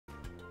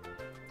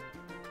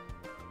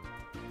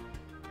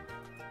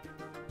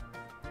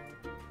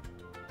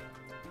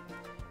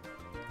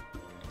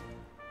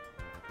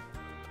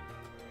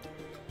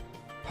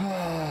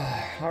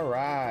All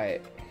right.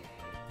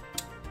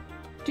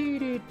 Do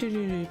do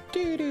do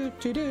do do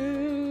do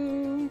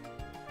do.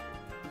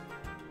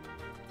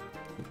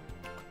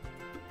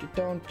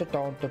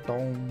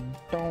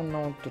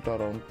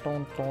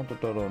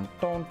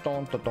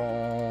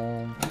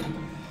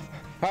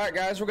 Alright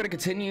guys, we're gonna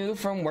continue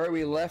from where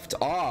we left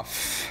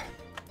off.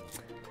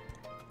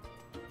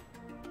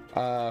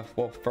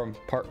 Well, from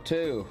part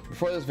 2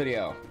 before this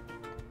video.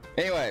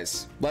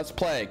 Anyways, let's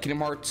play Kingdom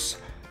Hearts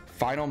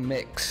Final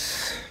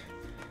Mix.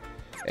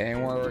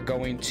 And we're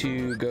going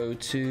to go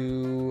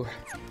to,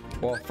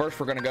 well, first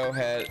we're gonna go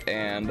ahead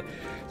and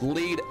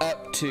lead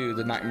up to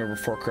the Nightmare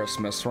Before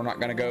Christmas. We're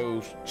not gonna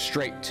go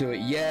straight to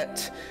it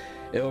yet.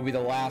 It will be the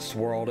last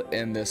world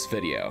in this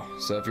video.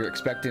 So if you're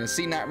expecting to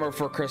see Nightmare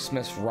Before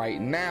Christmas right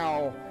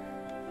now,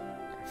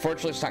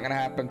 fortunately it's not gonna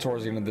happen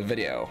towards the end of the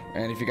video.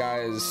 And if you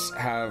guys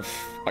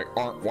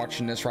aren't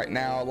watching this right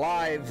now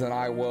live, then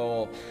I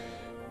will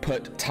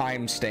put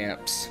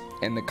timestamps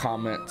in the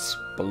comments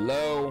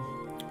below.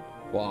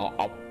 Well,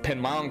 I'll pin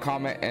my own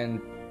comment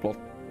and, well,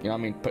 you know what I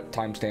mean, put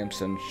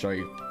timestamps and show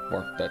you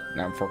where that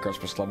Nightmare Before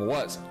Christmas level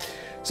was.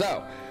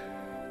 So,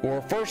 where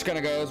we're first gonna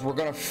go is we're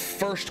gonna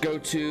first go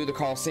to the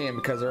Coliseum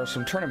because there are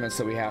some tournaments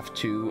that we have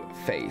to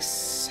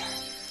face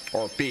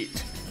or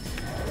beat.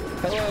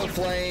 Hello,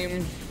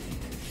 Flame.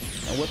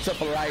 And what's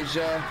up,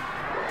 Elijah?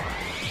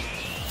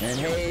 And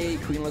hey,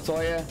 Queen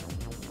Latoya.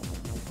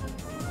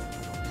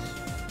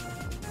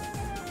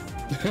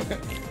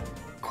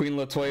 Queen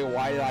Latoya,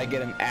 why did I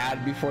get an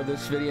ad before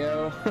this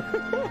video?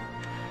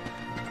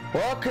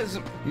 Well, because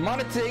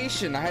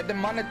monetization, I had to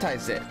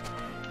monetize it.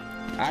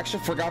 I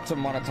actually forgot to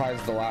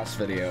monetize the last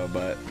video,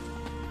 but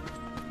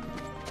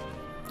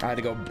I had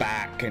to go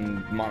back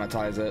and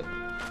monetize it.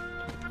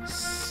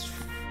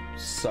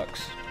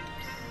 Sucks.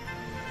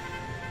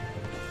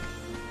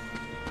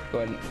 Go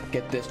ahead and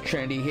get this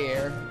trendy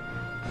hair.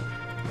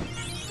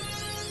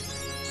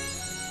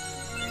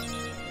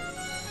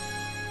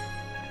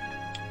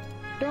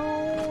 No.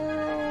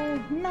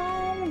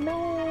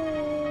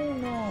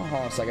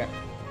 Hold on a second.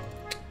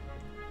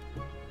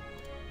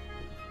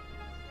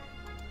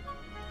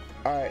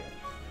 Alright.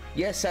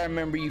 Yes, I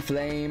remember you,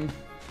 Flame.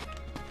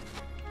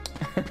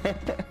 I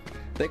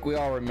think we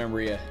all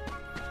remember you.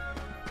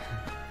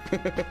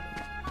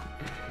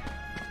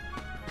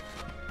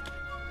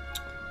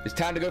 It's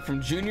time to go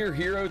from junior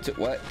hero to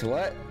what? To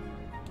what?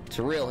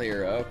 To real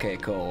hero. Okay,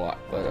 cool.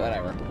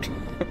 Whatever.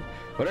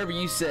 Whatever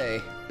you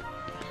say.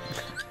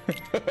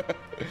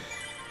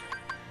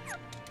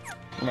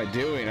 What am I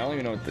doing? I don't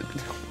even know what the...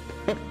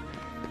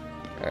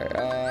 Alright,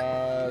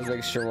 let's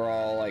make sure we're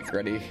all, like,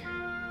 ready.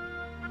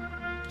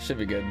 Should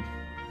be good.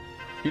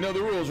 You know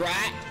the rules,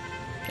 right?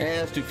 Yeah,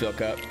 let's do Fill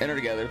Cup. Enter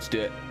together. Let's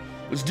do it.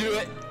 Let's do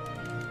it.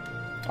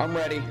 I'm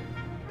ready.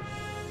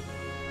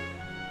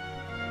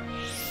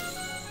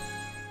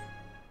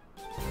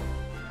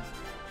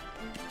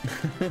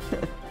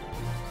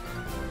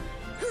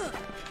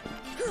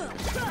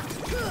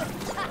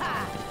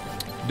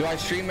 Do I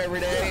stream every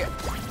day?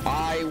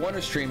 I want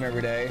to stream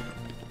every day,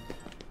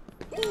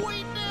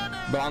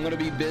 but I'm gonna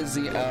be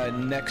busy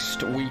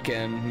next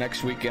weekend.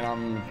 Next weekend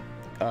I'm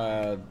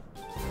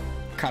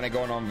kind of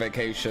going on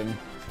vacation.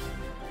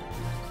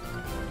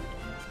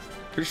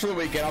 Just for the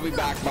weekend. I'll be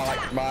back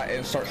by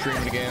and start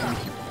streaming again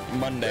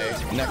Monday,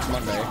 next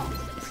Monday.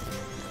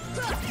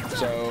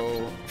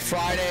 So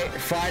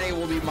Friday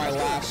will be my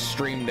last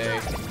stream day.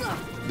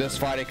 This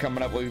Friday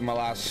coming up will be my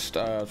last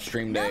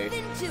stream day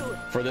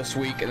for this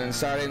week, and then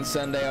Saturday and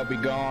Sunday I'll be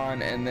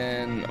gone, and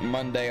then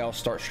Monday I'll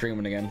start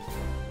streaming again.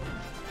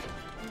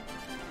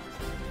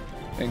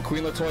 And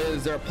Queen Latoya,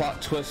 is there a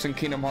plot twist in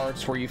Kingdom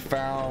Hearts where you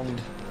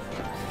found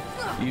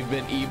you've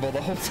been evil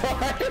the whole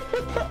time?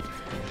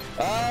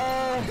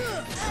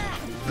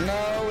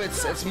 No,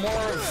 it's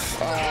more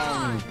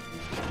of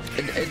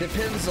it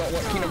depends on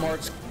what Kingdom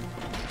Hearts.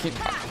 I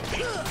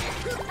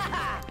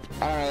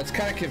don't know, it's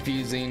kind of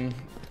confusing.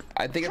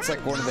 I think it's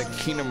like one of the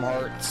Kingdom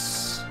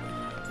Hearts.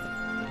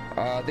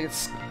 I think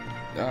it's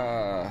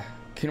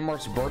Kingdom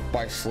Hearts Birth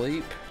by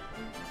Sleep.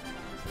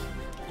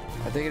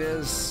 I think it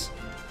is.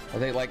 I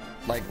think like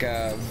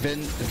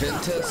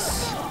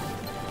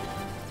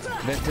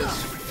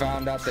Ventus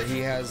found out that he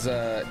has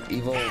a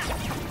evil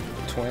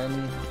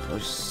twin or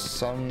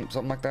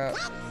something like that.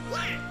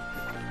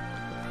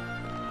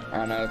 I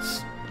don't know,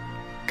 it's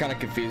kind of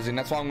confusing.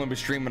 That's why I'm going to be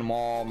streaming them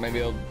all. Maybe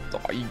you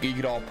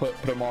could all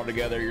put them all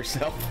together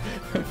yourself.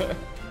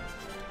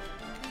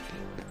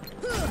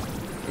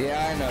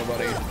 Yeah, I know,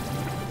 buddy.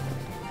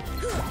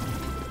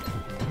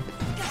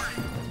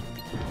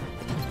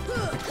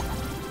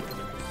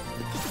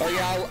 Oh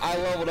yeah, I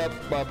leveled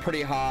up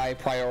pretty high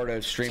prior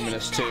to streaming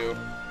this too.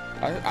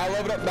 I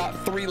leveled up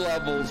about 3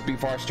 levels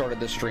before I started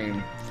this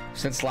stream,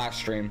 since last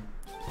stream.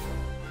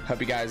 Help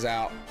you guys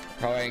out.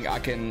 Probably I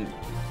can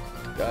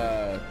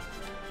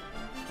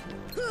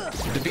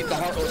defeat the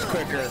Heartless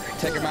quicker,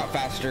 take him out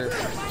faster,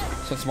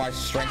 since my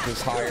strength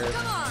is higher.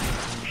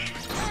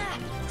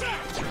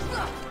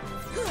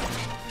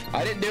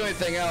 I didn't do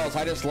anything else.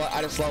 I just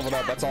leveled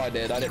up. That's all I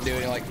did. I didn't do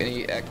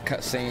any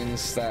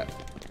cutscenes that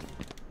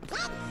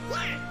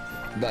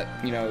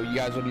you know you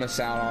guys would miss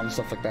out on,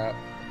 stuff like that.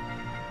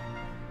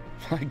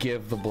 I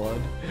give the blood.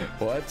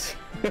 What?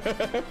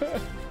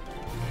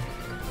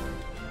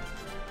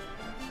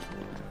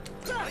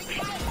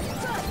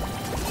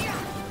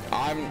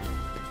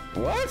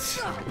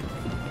 What?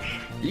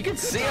 You can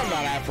see I'm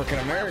not African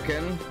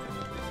American.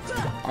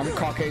 I'm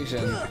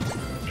Caucasian.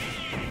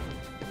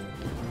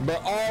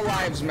 But all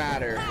lives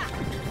matter.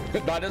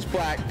 Not just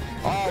black.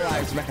 All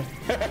lives matter.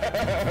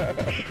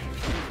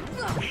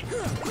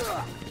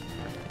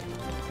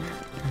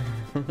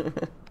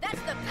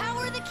 That's the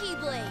power of the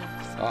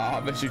Keyblade. Oh, I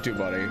miss you too,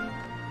 buddy.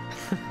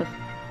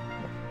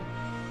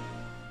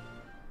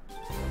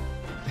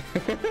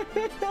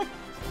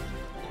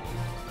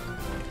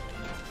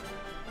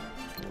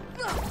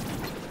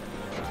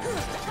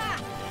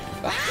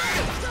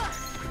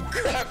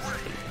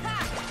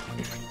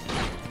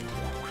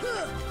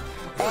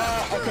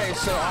 Okay,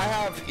 so I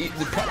have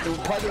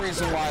part of the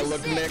reason why I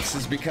look mixed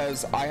is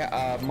because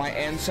my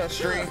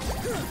ancestry.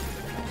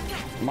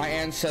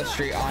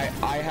 I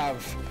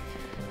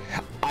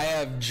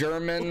have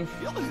German,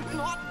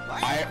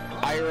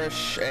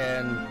 Irish,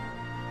 and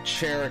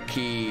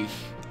Cherokee,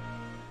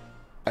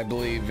 I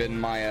believe, in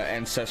my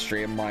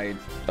ancestry, in my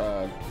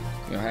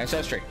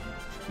ancestry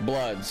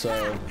blood.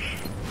 So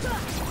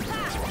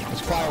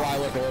that's probably why I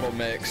look a little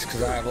mixed,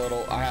 because I have a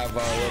little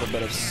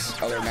bit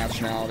of other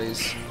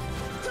nationalities.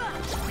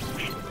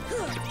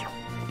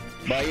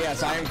 But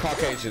yes, I am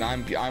Caucasian.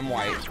 I'm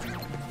white.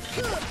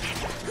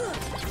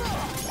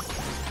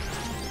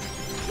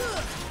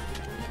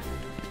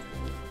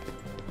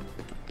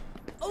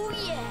 Oh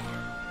yeah.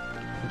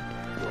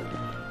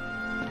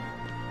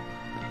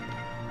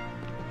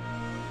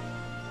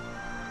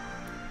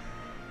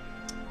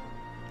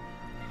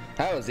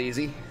 That was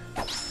easy.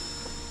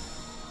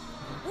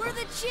 We're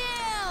the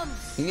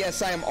champs.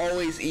 Yes, I am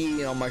always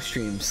eating on my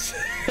streams.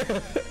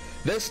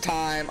 This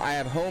time I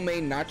have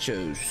homemade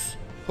nachos.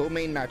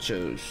 Homemade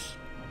nachos.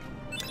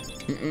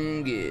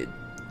 Good.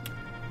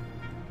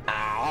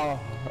 Ow.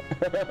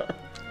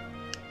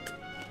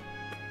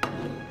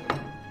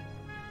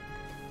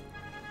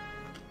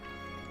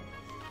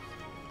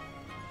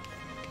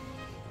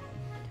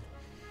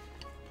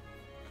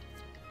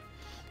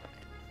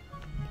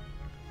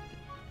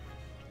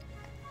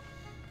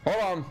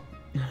 Hold on.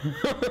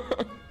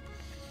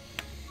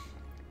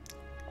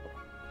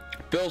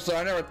 Phil said,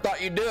 I never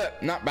thought you'd do it.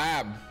 Not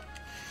bad.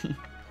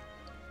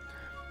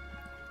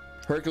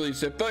 Hercules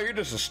said, Phil, you're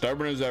just as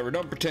stubborn as ever.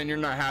 Don't pretend you're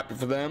not happy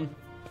for them.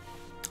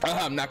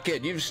 I'm not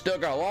kidding. You've still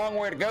got a long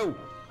way to go.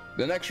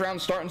 The next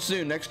round's starting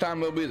soon. Next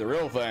time it'll be the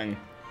real thing.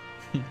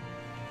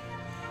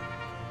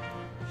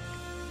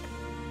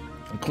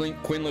 Queen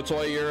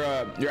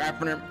Latoya, you're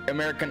African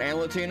American and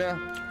Latina?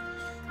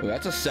 Ooh,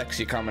 that's a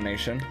sexy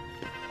combination.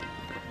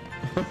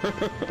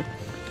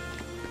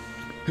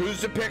 Who's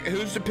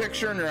the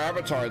picture in your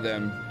avatar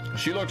then?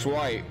 She looks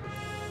white.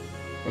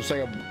 Looks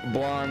like a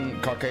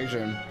blonde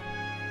Caucasian.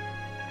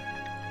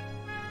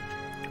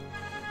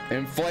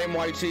 And Flame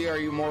YT, are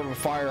you more of a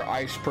fire or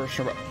ice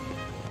person?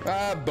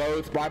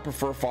 Both, but I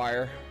prefer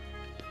fire.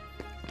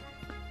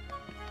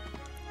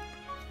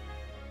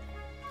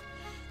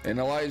 And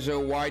Elijah,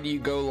 why do you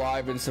go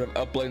live instead of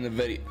uploading the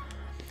video?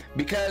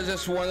 Because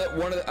it's one of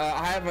the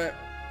I haven't.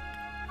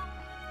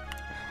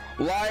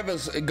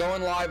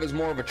 Going live is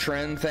more of a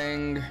trend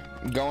thing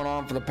going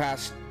on for the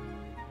past,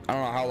 I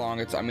don't know how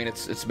long. It's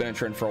been a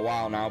trend for a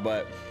while now,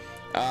 but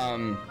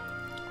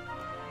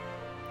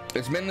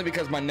it's mainly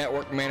because my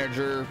network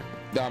manager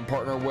that I'm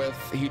partnered with,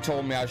 he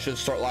told me I should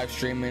start live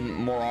streaming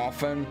more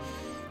often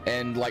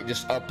and like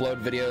just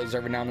upload videos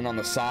every now and then on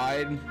the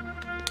side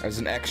as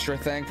an extra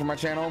thing for my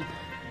channel,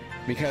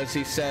 because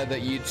he said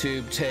that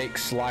YouTube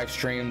takes live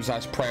streams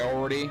as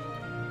priority.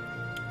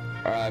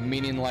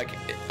 Meaning like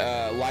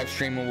live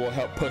streaming will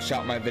help push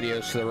out my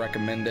videos to the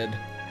recommended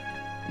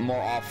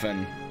more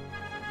often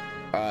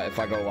if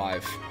I go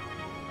live.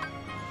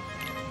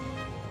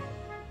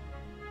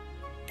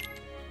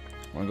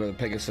 I'm gonna go to the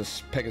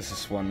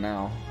Pegasus one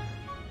now.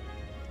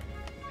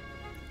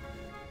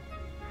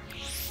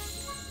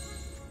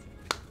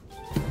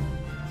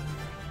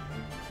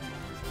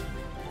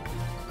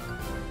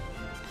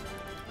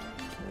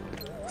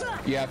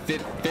 Yeah,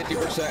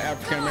 50%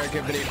 African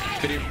American,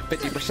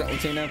 50%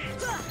 Latino.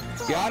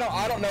 Yeah,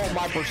 I don't know what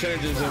my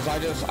percentages is. I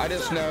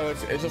just know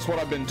it's just what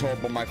I've been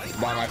told by my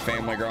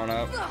family growing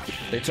up.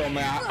 They told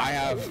me I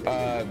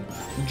have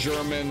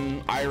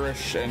German,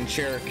 Irish, and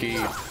Cherokee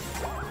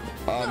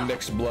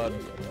mixed blood.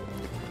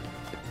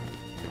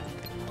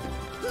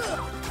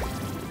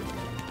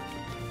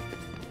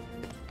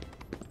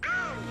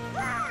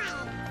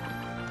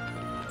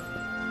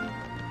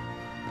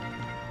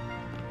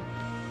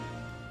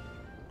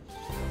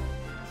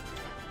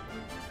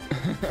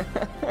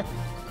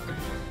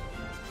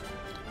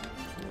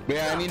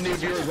 Yeah, any new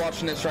viewers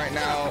watching this right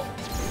now,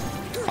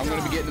 I'm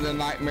gonna be getting to the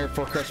Nightmare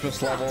for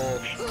Christmas level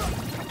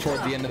toward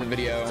the end of the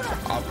video.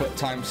 I'll put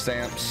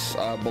timestamps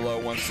below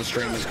once the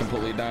stream is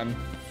completely done.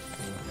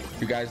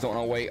 If you guys don't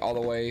want to wait all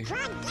the way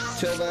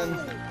till then,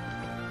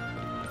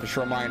 just a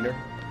reminder.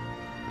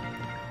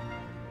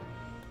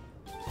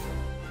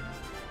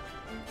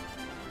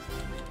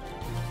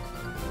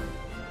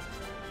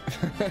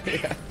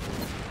 Yeah.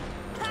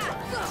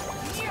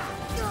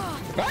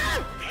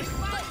 Ah!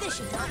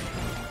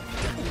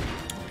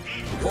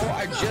 Well,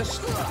 I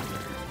just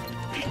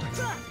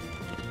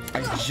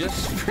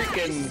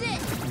freaking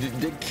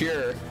did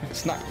cure.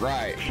 It's not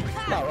right.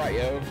 Not right,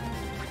 yo.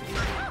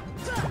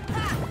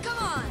 Come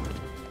on.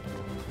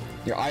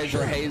 Your eyes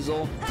are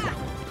hazel.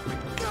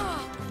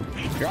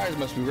 Your eyes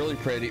must be really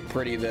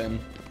pretty then.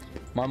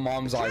 My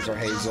mom's eyes are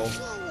hazel.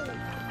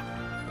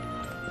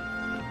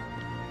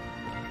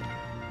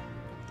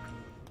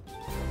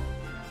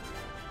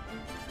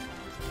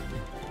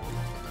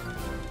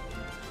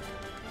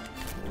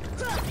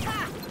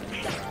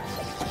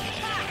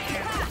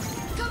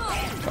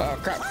 Oh,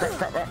 crap.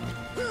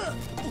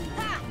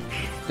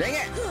 Dang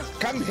it!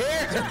 Come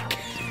here!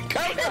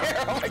 Come here!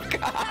 Oh my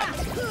god!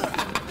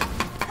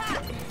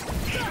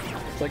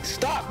 It's like,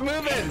 stop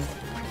moving!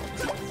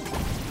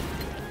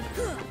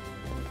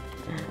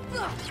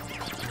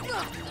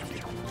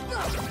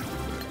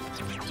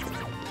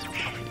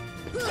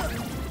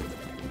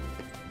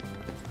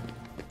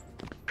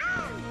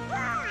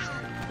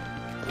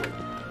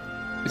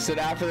 You said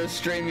after this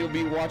stream you'll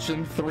be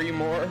watching 3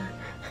 more?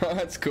 Oh,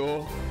 that's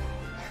cool.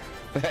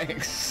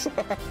 Thanks.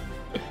 Come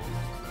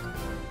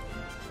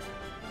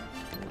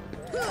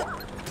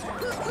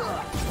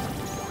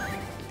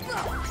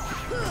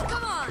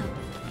on.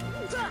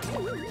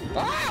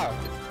 Ah!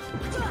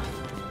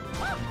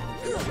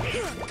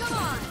 Come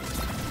on.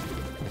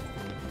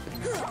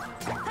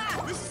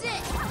 This is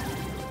it.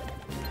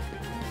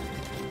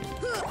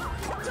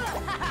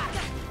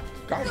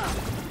 God.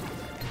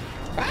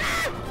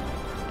 Ah!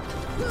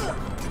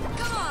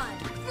 Come on.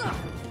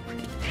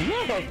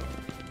 No.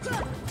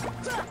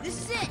 This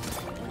is it.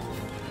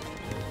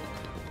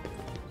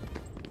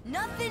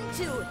 Nothing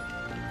to it.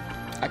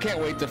 I can't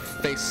wait to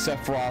face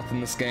Sephiroth in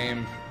this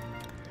game.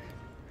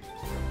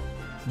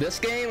 This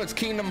game is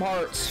Kingdom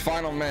Hearts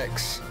Final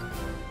Mix.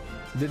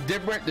 The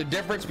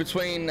difference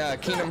between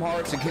Kingdom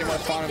Hearts and Kingdom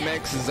Hearts Final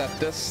Mix is that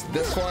this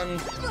one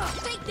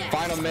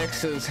Final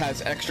Mix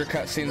has extra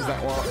cutscenes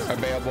that weren't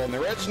available in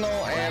the original,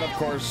 and of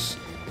course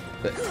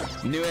the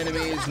new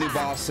enemies, new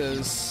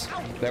bosses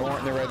that weren't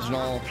in the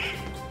original,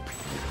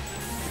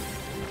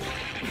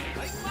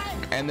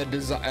 and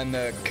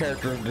the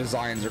character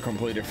designs are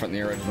completely different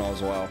than the original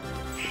as well.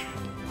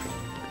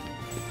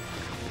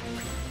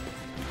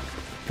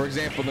 For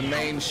example, the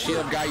main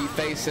shield guy you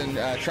face in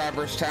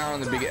Traverse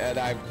Town that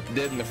I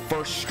did in the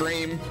first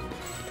stream,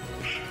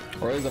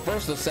 or it was the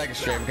first or the second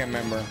stream, I can't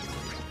remember.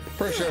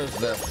 Pretty sure it was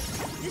the,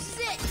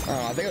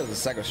 oh, I think it was the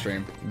second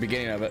stream, the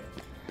beginning of it.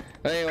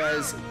 But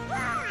anyways,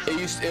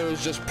 it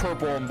was just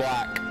purple and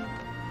black,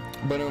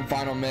 but in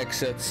Final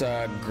Mix it's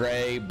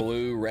gray,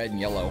 blue, red, and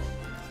yellow.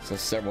 So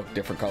several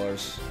different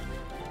colors.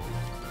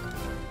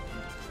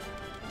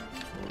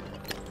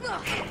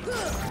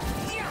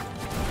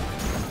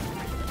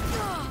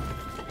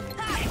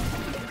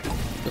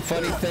 The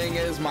funny thing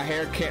is my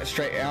hair can't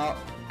straighten out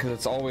because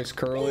it's always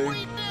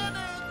curly.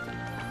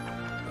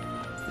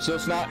 So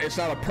it's not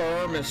a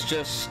perm, it's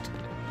just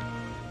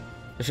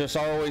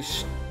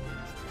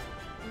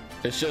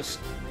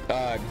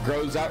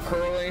grows out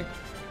curly.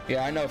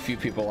 Yeah, I know a few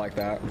people like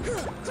that.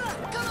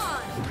 Come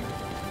on.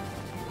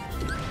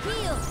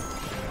 Heal.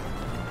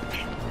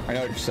 I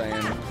know what you're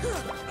saying.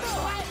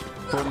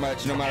 Pretty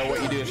much no matter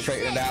what you do to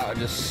straighten it out, it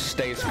just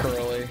stays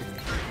curly.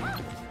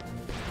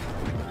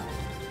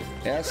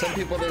 Yeah, some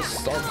people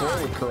just are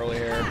born with curly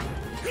hair.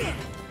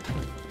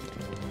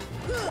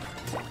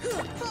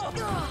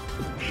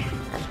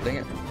 Dang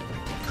it.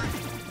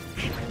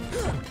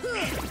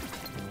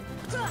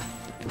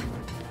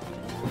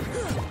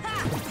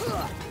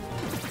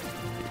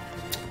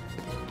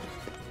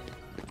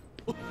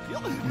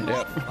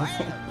 Yep.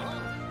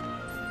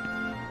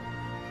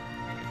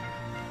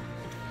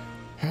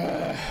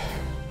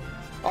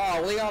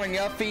 Oh, Leon and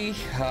Yuffie.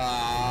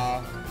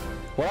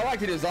 What I like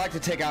to do is I like to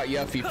take out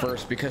Yuffie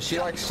first because she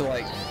likes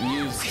to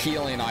use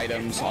healing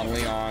items on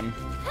Leon.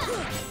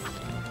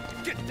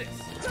 Get this.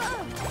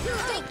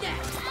 Take that.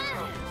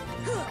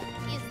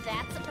 Is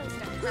that supposed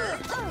to hurt?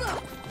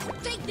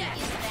 Take that.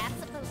 Is that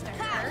supposed to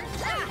hurt?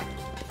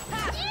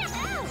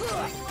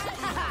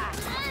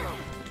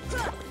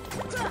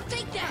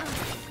 Take that.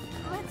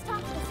 Let's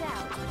talk this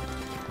out.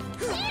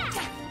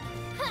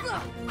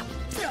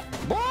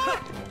 Boy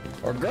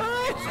or girl?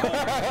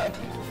 Hey,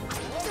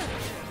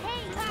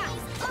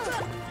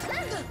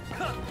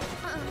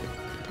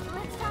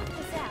 let's talk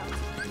this out.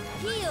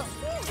 Heal.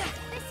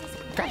 This is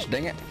great. Gosh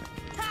dang it.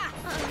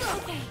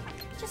 Okay,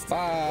 just Bye.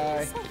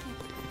 a second.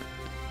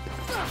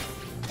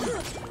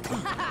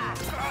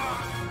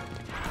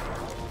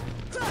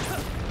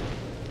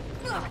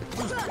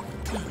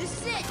 This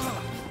is it.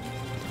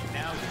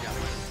 Now you got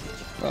it.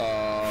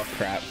 Oh,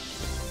 crap.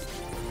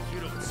 You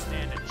don't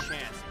stand a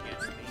chance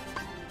against me.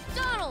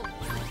 Donald!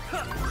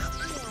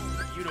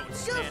 You don't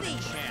stand a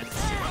chance.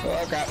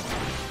 Oh, crap.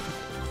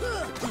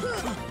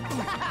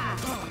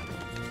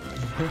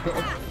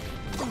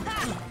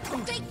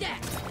 Take that!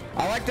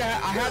 I like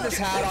that. I have this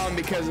hat on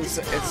because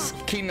it's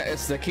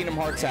the Kingdom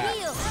Hearts hat.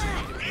 Heal!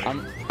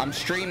 I'm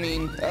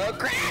streaming. Oh,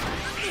 crap!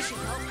 This should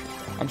help.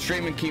 I'm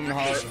streaming Kingdom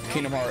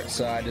Hearts,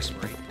 so I just.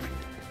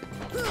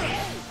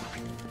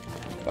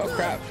 Oh,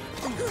 crap.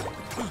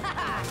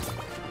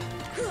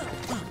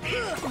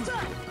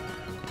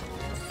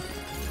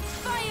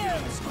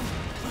 Fire!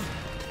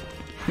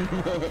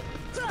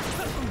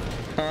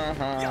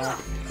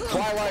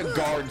 Twilight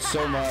guards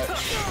so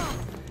much.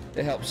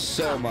 It helps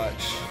so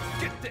much.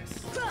 Get this.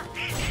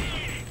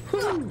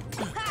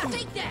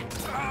 Take that!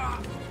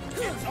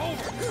 It's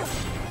over.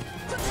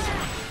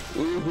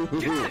 Ooh.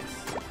 Get this.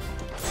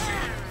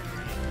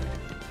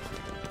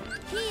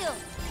 Heal!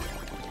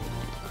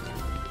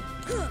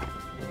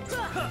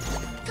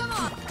 Come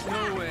on!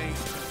 No way.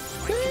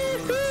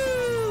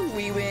 Woo-hoo!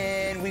 We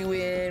win, we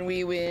win,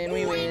 we win,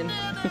 we win.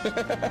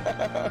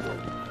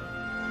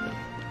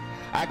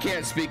 I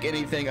can't speak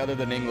anything other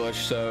than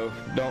English, so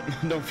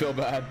don't feel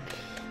bad.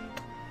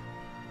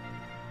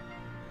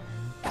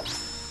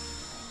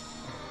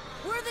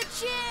 We're the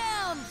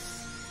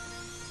champs!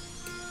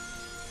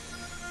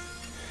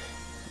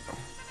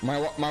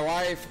 My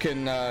wife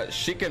can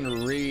she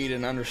can read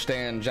and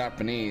understand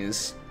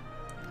Japanese,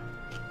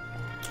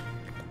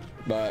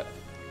 but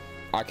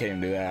I can't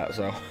even do that.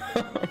 So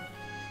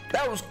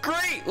that was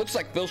great. Looks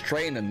like Phil's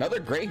trained another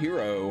great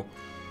hero.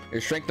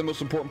 Is strength the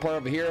most important part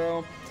of a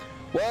hero?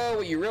 Well,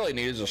 what you really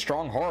need is a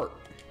strong heart.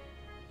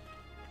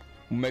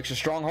 What makes a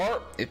strong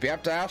heart? If you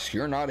have to ask,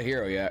 you're not a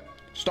hero yet.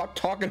 Stop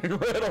talking in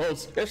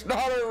riddles. It's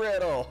not a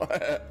riddle.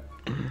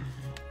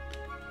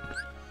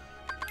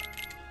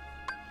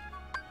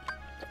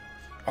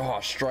 Oh,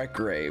 strike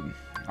grade.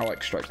 I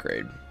like strike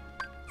grade.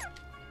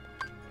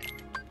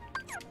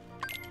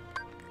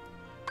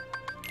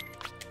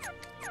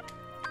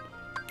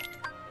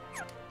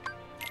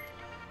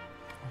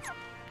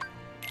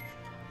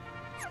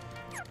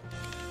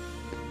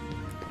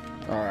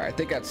 Alright, I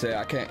think that's it.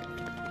 I can't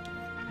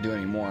do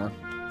any more.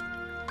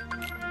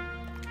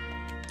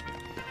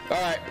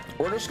 Alright,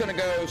 we're just gonna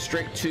go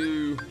straight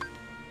to...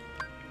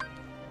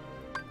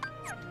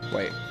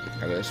 Wait,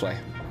 go this way.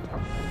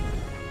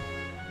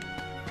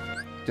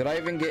 Did I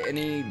even get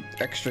any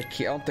extra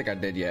key? I don't think I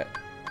did yet.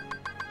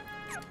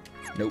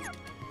 Nope.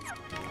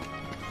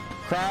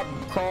 Crab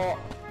crawl.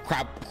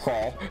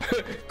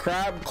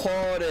 Crab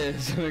claw it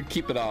is.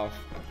 Keep it off.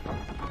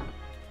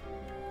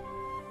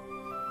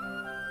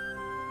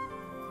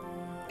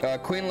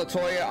 Queen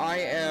Latoya,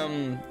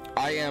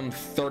 I am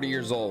 30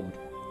 years old.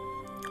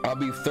 I'll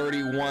be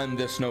 31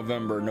 this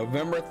November.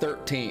 November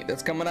 13th.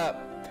 That's coming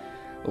up.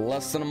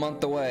 Less than a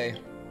month away.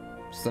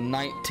 It's the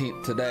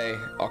 19th today.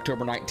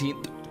 October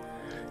 19th.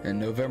 And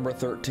November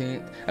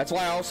 13th. That's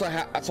why I also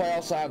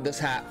have this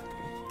hat.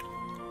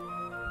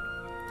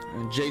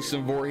 And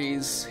Jason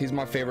Voorhees, he's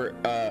my favorite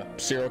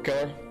serial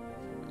killer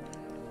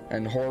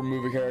and horror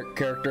movie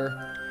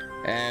character.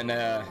 And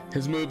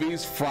his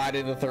movies,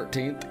 Friday the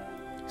 13th.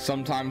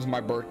 Sometimes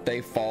my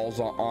birthday falls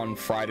on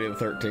Friday the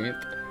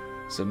 13th.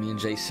 So me and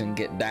Jason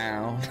get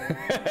down.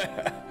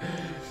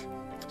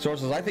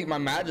 Sources, I think my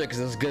magic is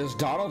as good as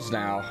Donald's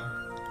now.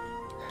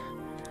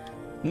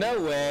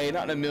 No way,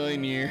 not in a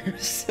million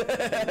years.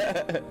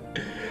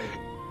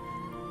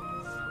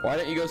 Why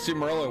don't you go see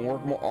Merlin and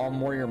work on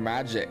more of your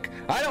magic?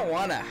 I don't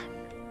wanna.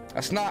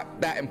 That's not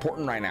that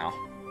important right now.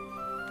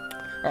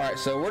 Alright,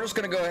 so we're just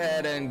gonna go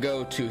ahead and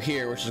go to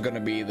here, which is gonna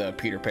be the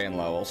Peter Pan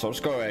level. So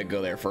let's go ahead and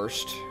go there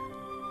first.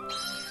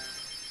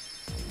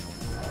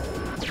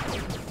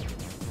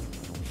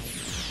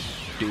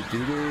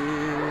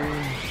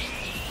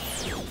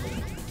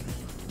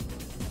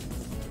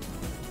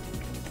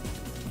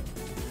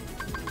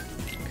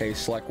 Okay,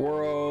 select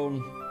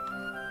world.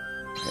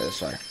 Yeah,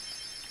 this way.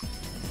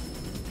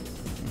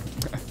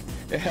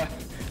 Yeah,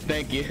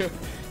 thank you.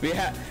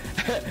 Yeah,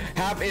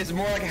 it's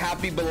more like a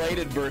happy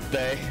belated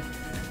birthday.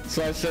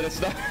 So I said it's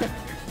not.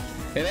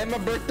 It ain't my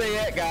birthday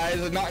yet,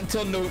 guys. It's not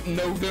until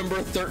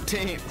November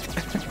 13th.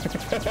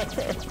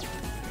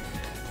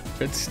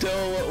 It's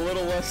still a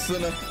little less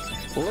than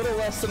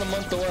a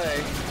month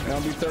away, and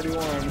I'll be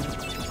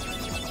 31.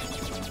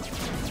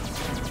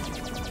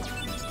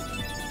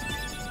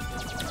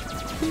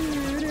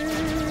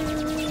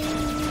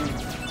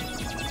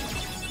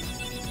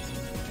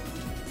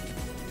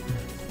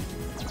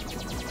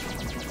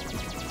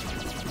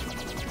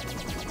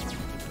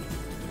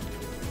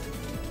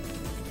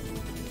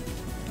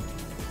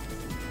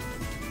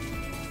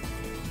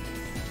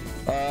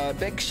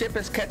 Big ship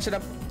is catching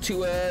up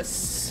to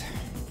us.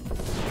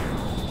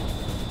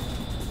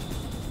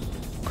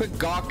 Quit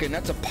gawking,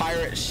 that's a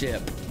pirate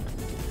ship.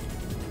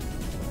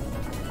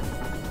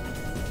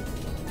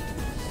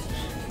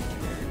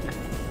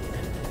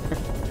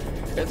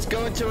 It's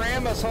going to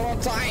ram us, hold on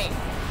tight.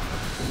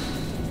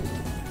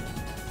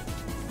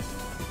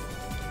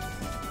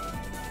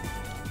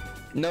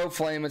 No,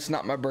 Flame, it's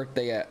not my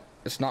birthday yet.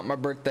 It's not my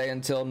birthday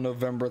until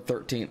November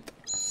 13th.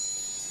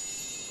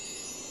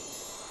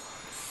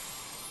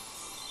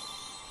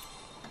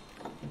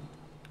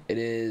 It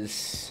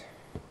is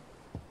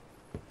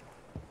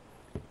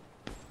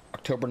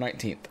October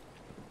 19th.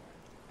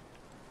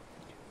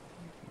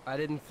 I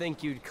didn't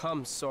think you'd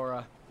come,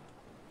 Sora.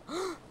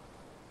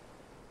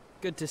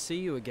 Good to see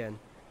you again.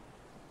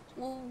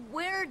 Well,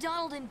 where are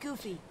Donald and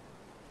Goofy?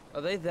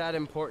 Are they that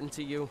important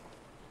to you?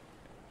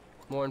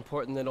 More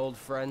important than old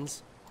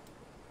friends?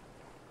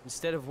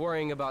 Instead of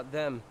worrying about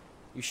them,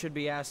 you should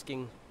be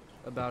asking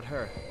about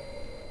her.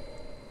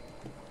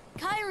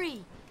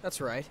 Kyrie! That's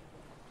right.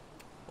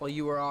 While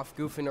you were off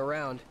goofing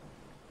around,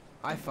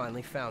 I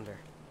finally found her.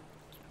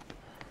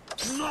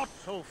 Not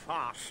so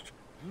fast.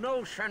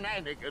 No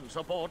shenanigans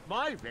aboard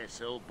my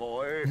vessel,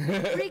 boy.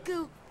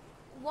 Riku,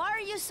 why are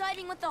you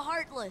siding with the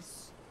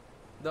Heartless?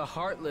 The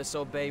Heartless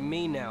obey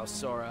me now,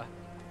 Sora.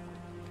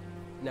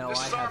 Now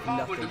I have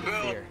nothing to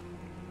fear.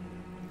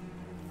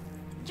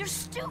 You're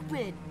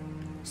stupid!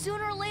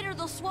 Sooner or later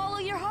they'll swallow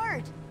your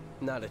heart!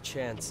 Not a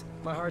chance.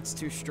 My heart's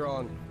too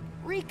strong.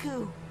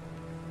 Riku!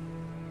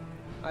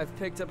 I've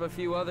picked up a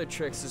few other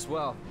tricks as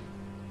well.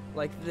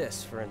 Like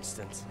this, for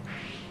instance.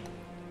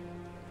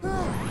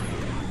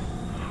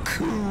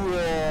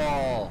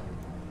 Cool.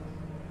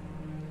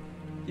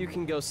 You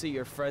can go see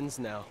your friends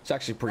now. It's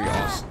actually pretty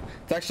awesome.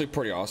 It's actually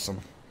pretty awesome.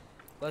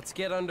 Let's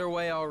get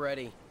underway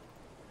already.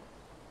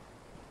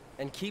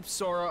 And keep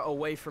Sora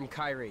away from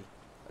Kyrie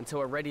until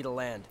we're ready to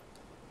land.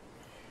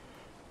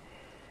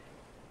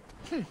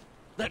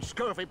 That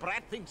scurvy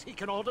brat thinks he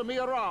can order me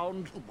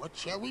around. What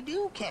shall we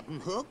do, Captain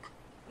Hook?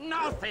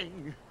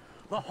 Nothing.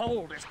 The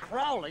hold is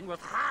crawling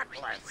with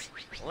Heartless.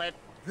 Let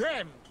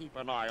them keep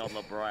an eye on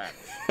the brat.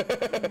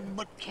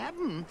 But,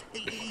 Captain,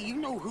 you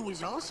know who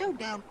is also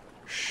down...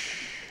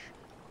 Shh.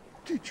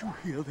 Did you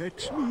hear that,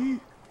 Smee?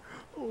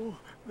 Oh,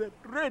 that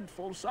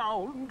dreadful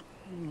sound.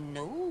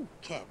 No,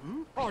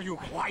 Captain. Are you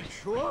quite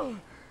sure?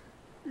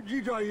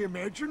 Did I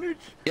imagine it?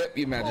 Yep,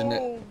 you imagined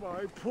it. Oh,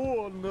 my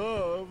poor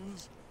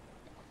nerves.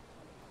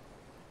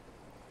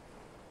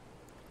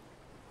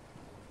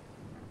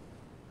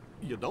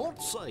 You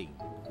don't say.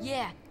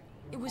 Yeah,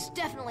 it was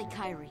definitely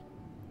Kyrie.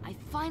 I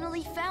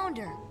finally found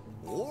her.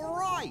 All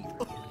right.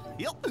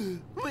 Yep.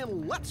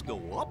 Then let's go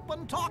up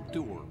and talk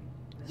to her.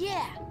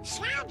 Yeah.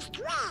 Sounds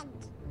good.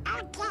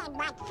 Okay,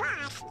 but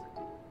first,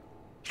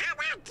 how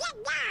about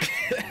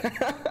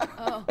dinner?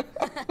 Oh,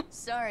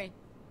 sorry.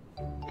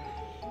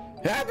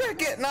 How about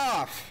getting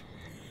off?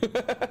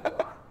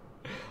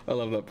 I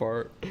love that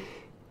part.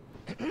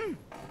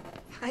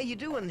 How you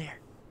doing there?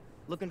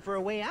 Looking for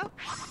a way out?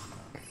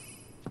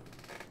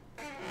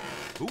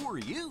 Who are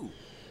you?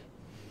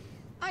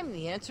 I'm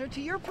the answer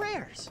to your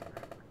prayers.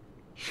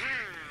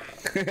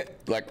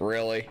 Like,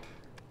 really?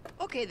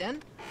 Okay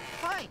then,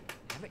 fine.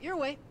 Have it your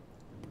way.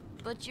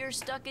 But you're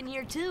stuck in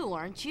here too,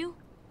 aren't you?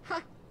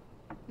 Huh.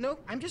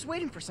 Nope, I'm just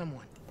waiting for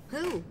someone.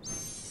 Who?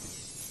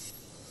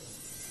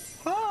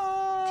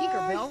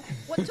 Tinkerbell,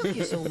 what took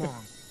you so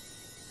long?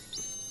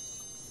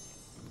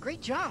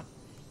 Great job.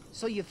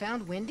 So you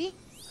found Wendy?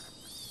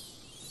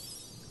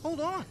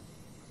 Hold on.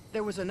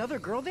 There was another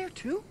girl there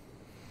too?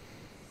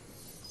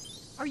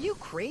 Are you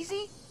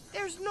crazy?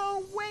 There's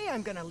no way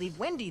I'm gonna leave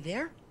Wendy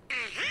there.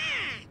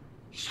 Aha!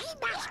 She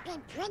must be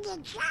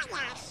pretty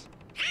jealous.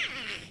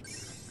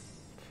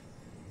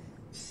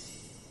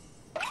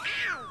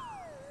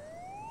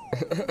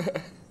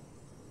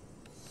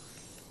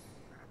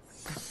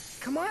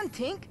 Come on,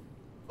 Tink.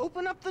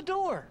 Open up the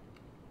door.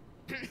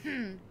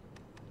 I'm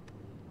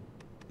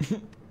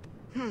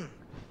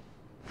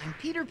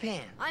Peter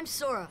Pan. I'm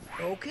Sora.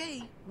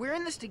 Okay, we're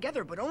in this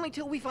together, but only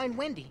till we find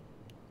Wendy.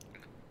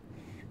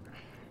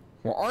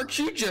 Well, aren't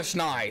you just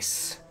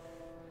nice?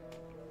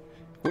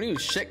 What do you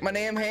shake my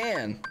damn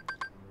hand?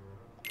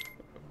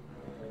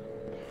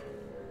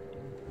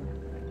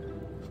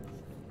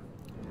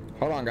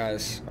 Hold on,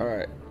 guys. All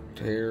right,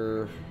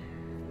 here.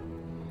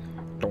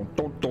 Don't.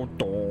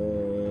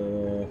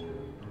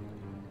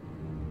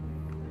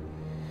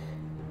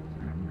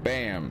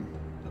 Bam.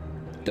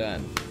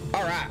 Done.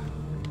 All right.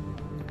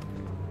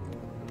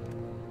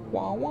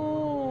 Wah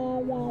wah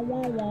wah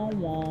wah wah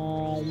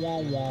wah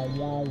wah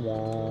wah wah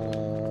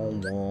wah.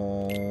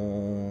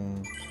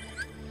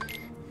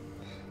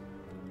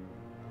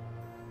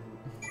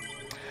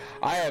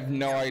 I have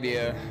no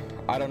idea.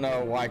 I don't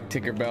know why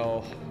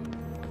Tinkerbell.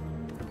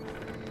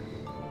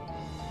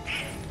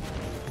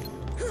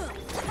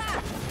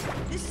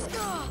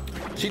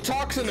 She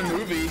talks in the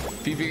movie.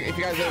 If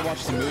you guys ever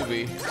watched the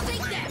movie.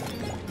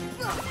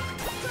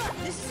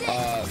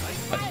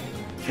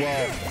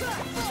 Well,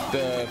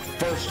 the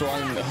first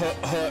one,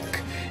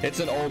 Hook. It's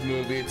an old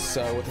movie. It's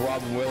with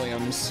Robin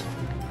Williams.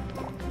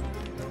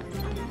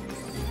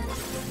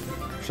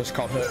 It's just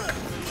called Hook.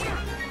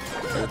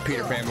 The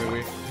Peter Pan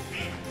movie.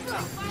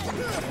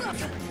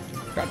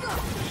 God,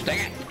 dang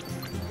it!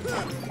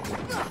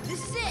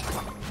 This is it.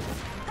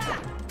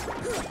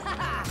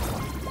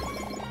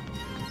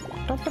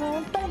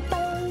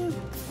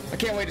 I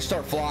can't wait to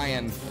start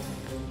flying.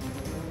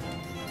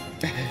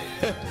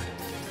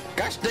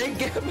 Gosh dang,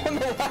 get him on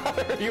the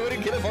ladder. You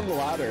wouldn't get him on the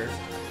ladder.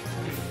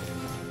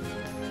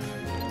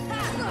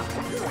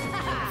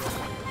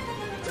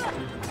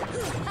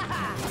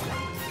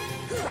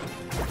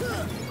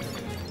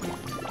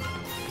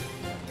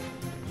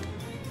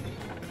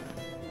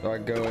 So I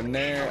go in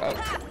there. Oh.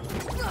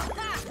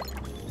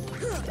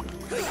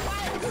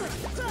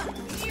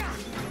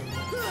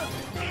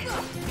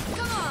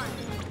 Come on.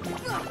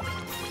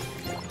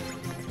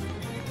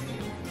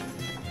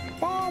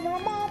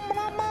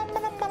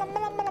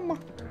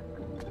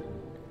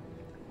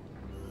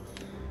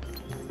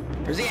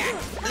 Where's he at?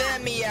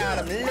 Let me at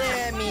him.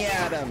 Let me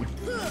at him.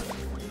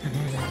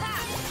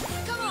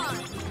 Come on.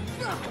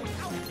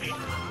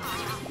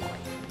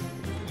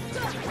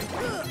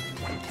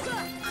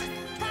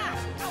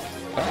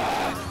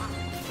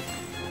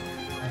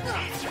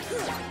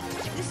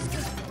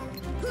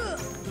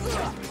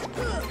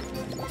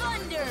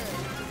 Thunder.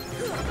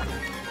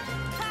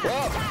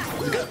 Well,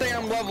 it's a good thing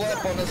I'm level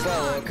up on this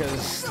level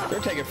because they're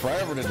taking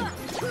forever to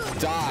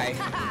die.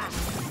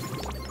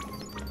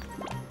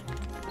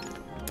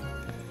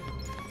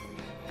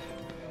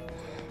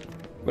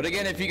 But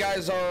again, if you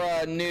guys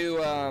are new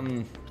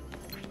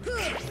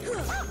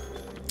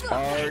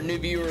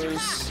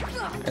viewers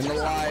in the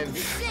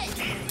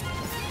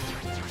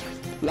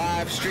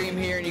live stream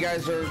here, and you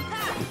guys are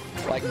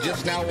like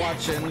just now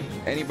watching,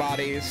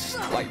 anybody's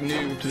like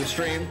new to the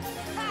stream,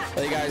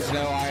 let you guys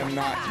know I'm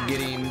not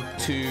getting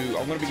to.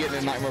 I'm gonna be getting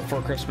a Nightmare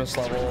Before Christmas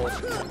level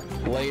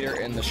later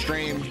in the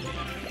stream,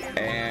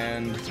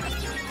 and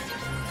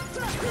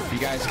if you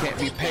guys can't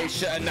be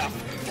patient enough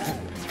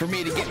for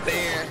me to get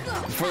there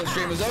before the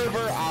stream is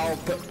over, I'll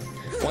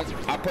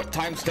put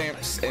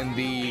timestamps in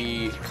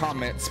the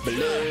comments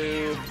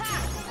below,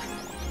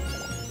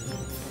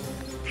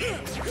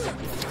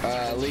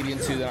 leading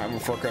to the Nightmare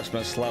Before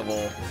Christmas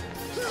level,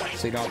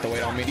 so you don't have to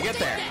wait on me to get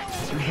there.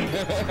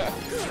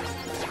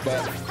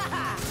 But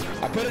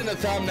I put it in the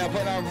thumbnail,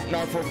 put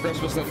Nightmare Before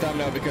Christmas in the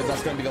thumbnail because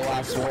that's going to be the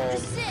last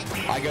world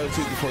I go to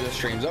before the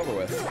stream's over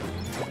with.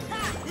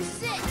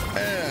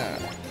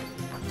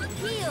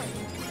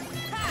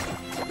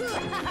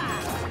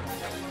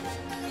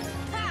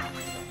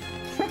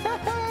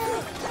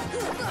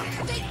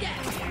 Take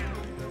that!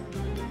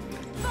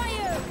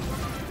 Fire!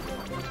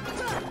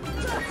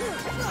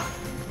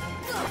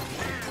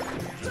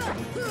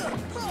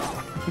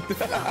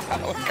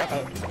 Oh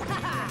God.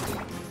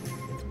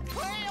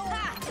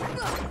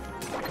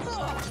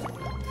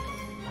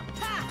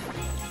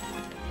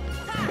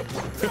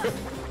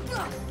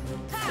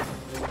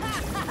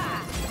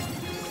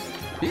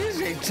 These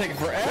games take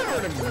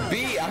forever to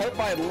beat. I hope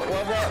I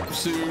level up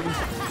soon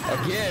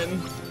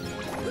again.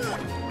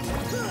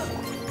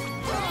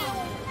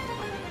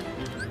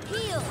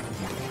 Heal.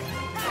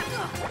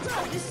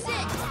 This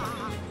it.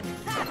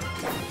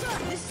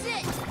 This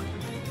it.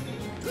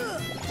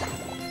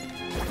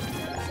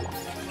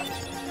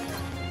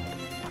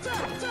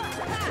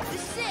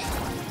 This it.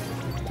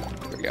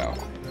 There we go.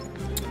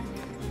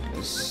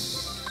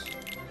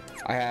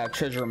 I have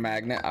treasure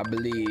magnet, I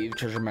believe.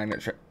 Treasure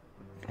magnet.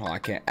 Well, I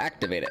can't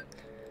activate it.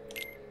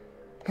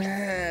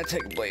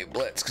 Take Blade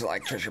Blitz because I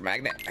like treasure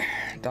magnet.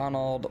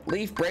 Donald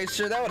Leaf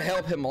Bracer, that would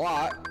help him a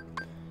lot.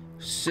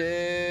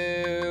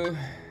 So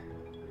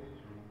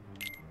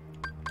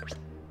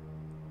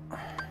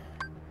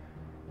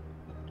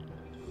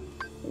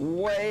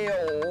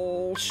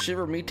whale,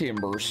 shiver me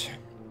timbers.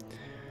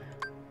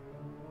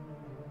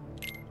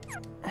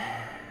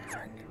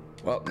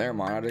 Well, never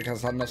mind,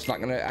 because I'm just not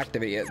going to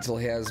activate it until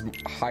he has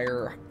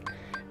higher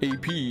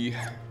AP.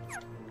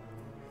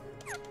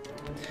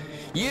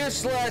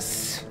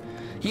 Useless!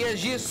 He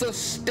has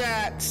useless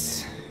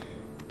stats!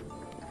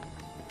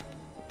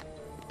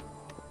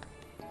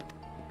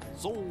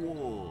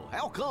 So,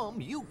 how come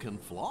you can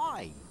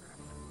fly?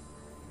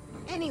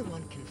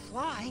 Anyone can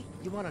fly.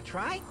 You want to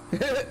try?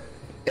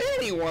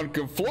 Anyone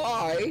can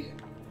fly!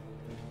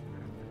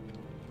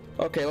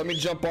 Okay, let me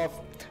jump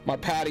off my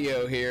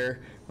patio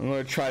here. I'm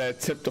gonna try to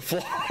attempt to fly.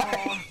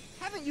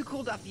 Haven't you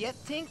cooled off yet,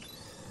 Tink?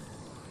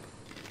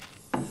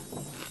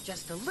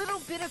 Just a little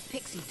bit of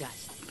pixie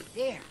dust.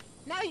 There.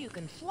 Now you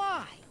can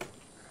fly.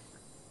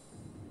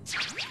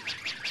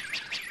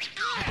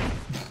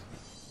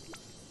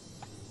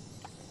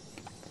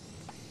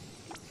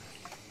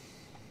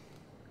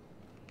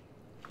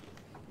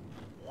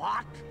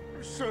 What?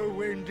 So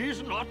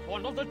Wendy's not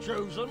one of the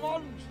chosen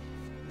ones?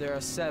 There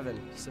are 7,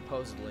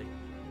 supposedly.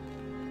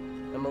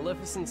 And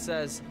Maleficent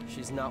says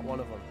she's not one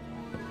of them.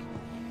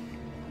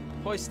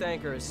 Hoist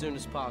anchor as soon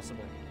as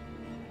possible.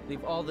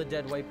 Leave all the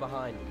dead weight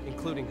behind,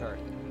 including her.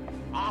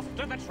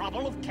 After the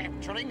trouble of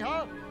capturing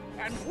her?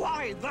 And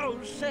why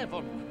those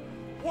 7?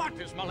 What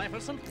is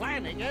Maleficent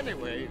planning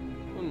anyway?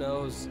 Who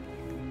knows?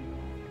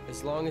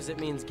 As long as it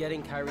means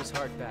getting Kyrie's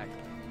heart back,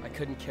 I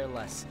couldn't care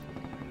less.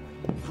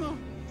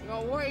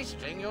 You're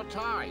wasting your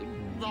time.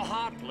 The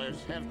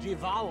Heartless have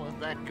devoured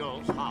that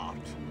girl's heart.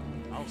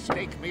 I'll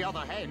stake me other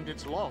hand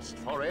it's lost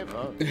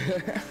forever.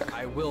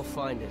 I will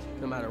find it,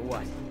 no matter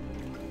what.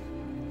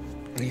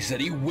 He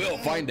said he will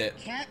find it.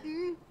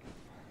 Captain?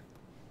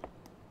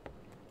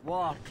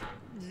 What?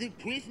 The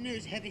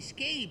prisoners have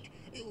escaped.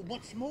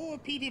 What's more,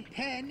 Peter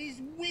Pan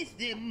is with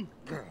them.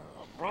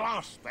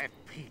 Blast that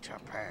Peter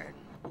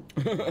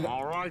Pan.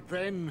 All right,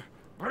 then.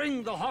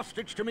 Bring the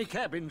hostage to me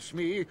cabin,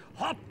 Smee.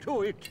 Hop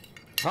to it.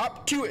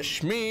 Hop to it,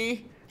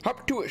 Shmee.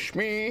 Hop to it,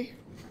 Shmee.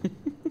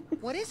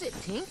 What is it,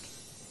 Tink?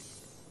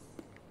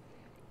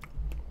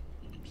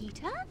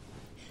 Peter?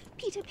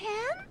 Peter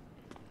Pan?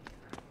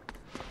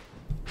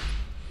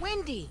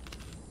 Wendy!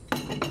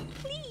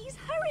 Please,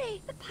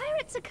 hurry! The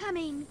pirates are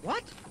coming!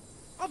 What?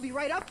 I'll be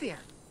right up there.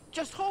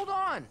 Just hold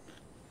on.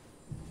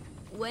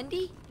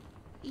 Wendy,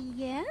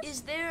 Yes?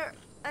 is there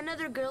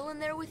another girl in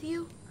there with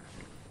you?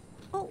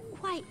 Oh,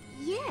 why,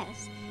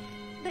 yes.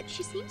 But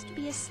she seems to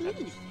be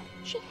asleep.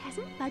 She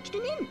hasn't budged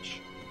an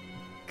inch.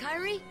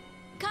 Kyrie?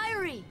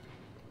 Kyrie!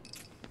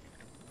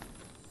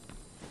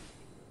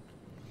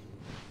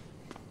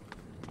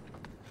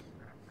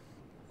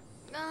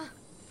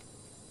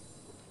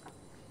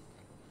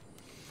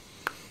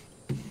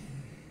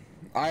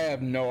 I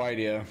have no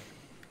idea.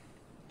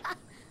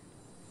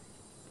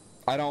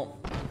 I don't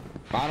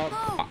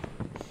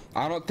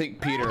think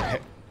Peter. I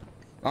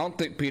don't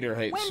think Peter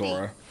hates Wendy!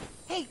 Sora.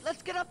 Hey,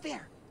 let's get up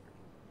there.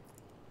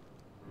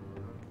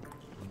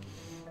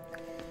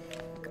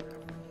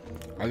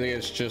 I think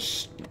it's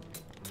just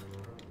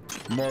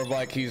more of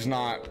like he's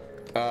not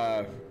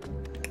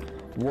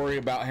worried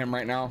about him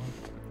right now.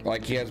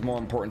 Like he has more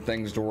important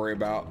things to worry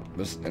about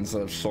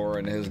instead of Sora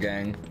and his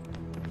gang.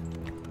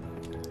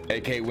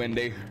 AK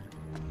Wendy.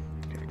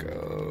 Here we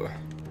go.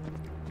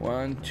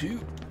 1, 2.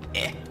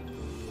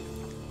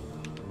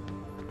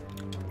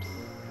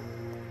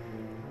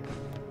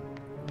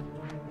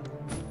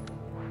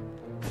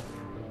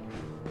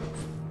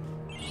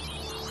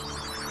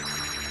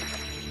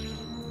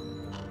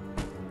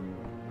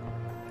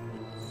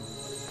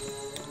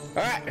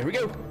 All right, here we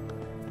go.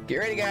 Get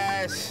ready,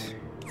 guys.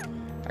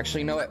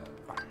 Actually, you know what?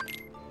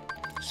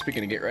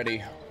 Speaking of get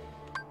ready.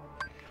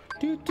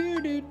 Do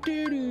do do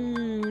do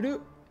do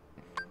do.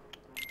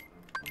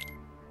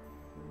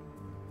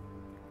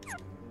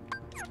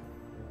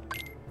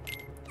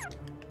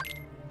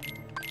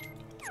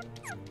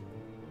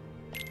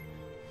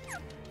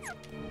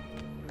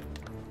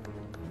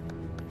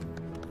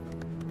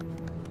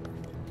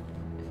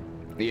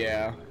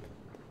 Yeah.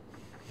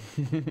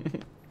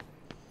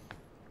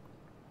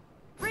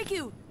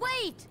 Riku,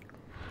 wait!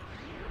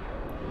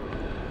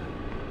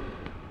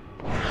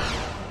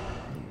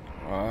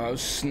 Oh,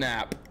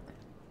 snap.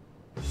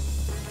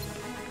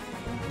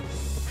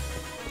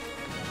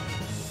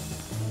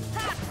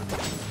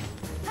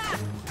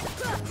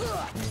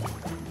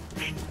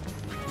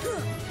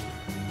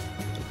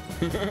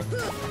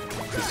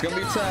 It's gonna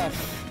be tough.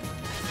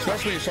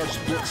 Especially when you start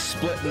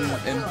splitting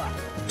in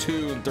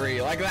 2 and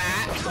 3 like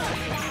that.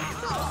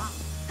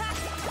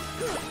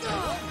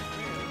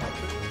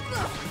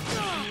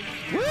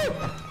 Woo!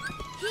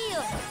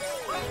 Heal!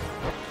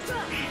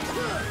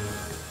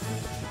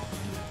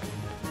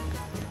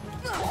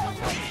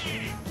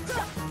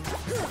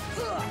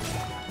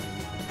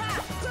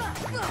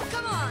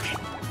 Come on!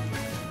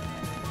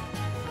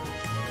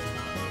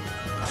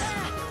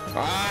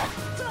 Ah!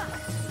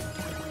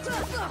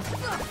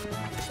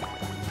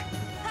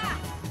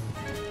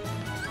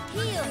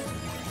 Heal!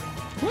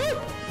 Woo!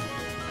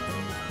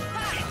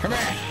 Come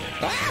here!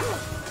 Ah!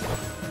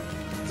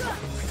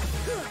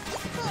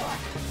 Come on!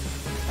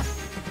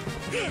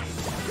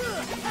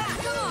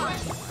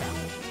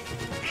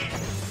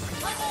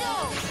 Let's go!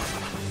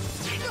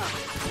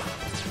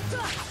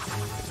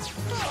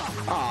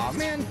 Aw,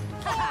 man.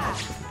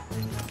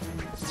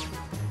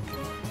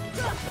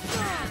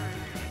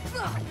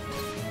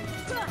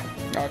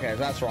 Okay,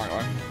 that's the wrong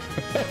one.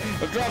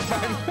 The drop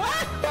button.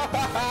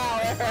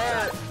 It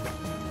hurt.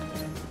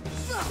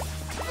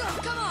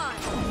 Come on!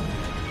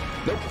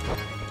 Nope.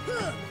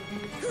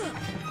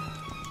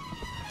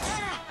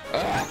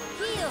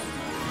 Heal!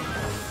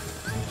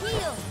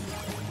 Heal!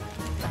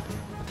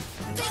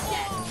 Take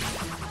that!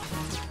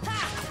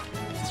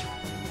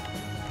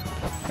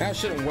 Man, I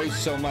shouldn't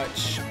waste so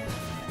much.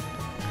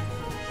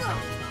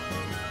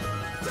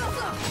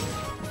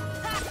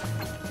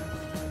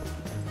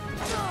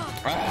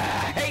 I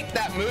hate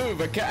that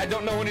move. I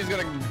don't know when he's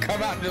gonna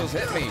come out and just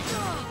hit me.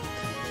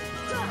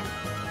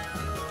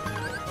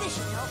 This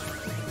should help.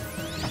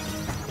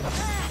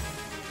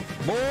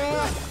 Boy,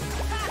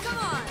 Come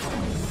on!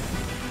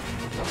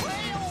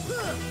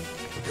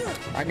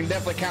 I can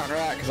definitely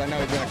counteract because I know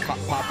he's gonna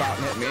pop out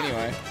and hit me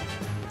anyway.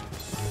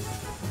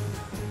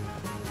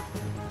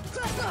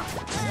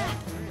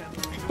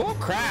 Oh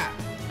crap!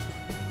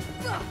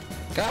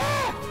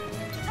 Ah!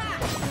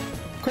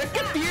 Quit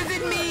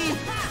confusing me!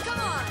 Come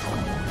on!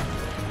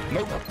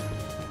 Nope.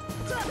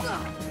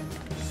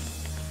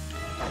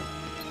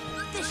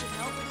 This should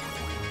help.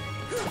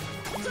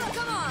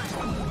 Come on!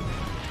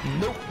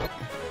 Nope.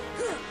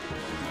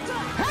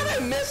 How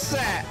did I miss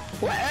that?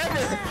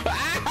 Whatever.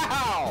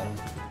 Ow!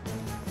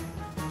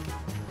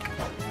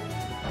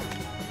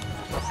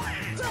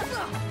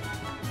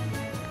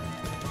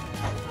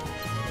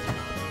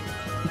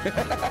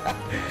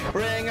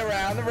 Ring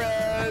around the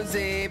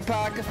rosy,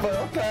 pocket full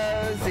of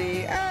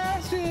posy,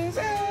 ashes,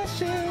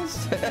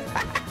 ashes.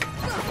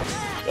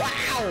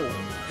 Wow!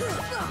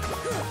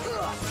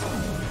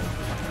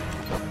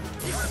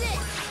 This is it.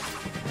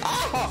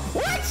 Oh,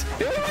 what?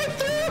 It went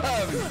through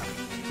him!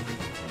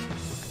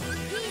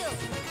 Heal.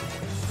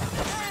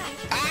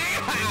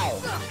 Ow!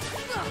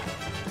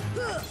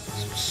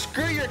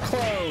 Screw your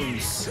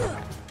clones!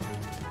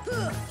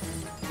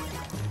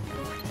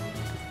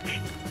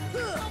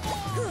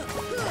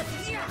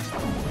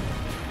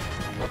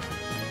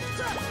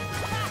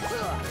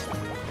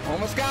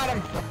 Almost got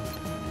him!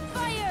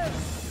 Fire!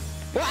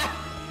 What?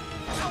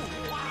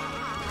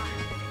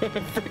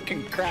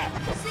 Freaking crap!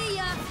 See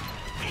ya.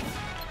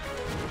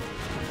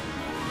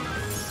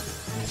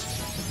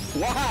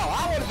 Wow,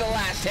 I was the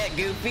last hit,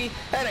 Goofy.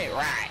 That ain't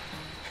right.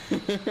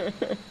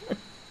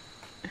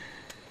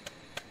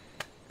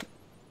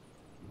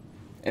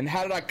 And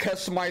how did I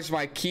customize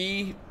my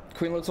key,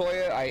 Queen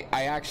Latoya? I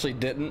actually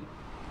didn't.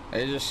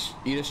 You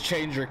just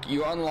change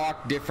you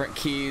unlock different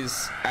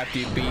keys after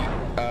you beat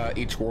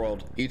each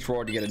world. Each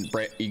world you get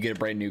a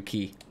brand new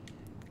key.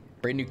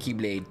 Brand new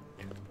keyblade.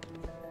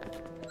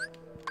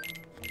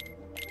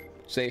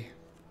 See?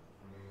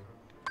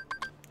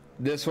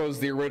 This was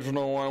the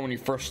original one when you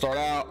first start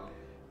out.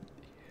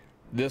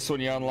 This one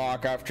you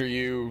unlock after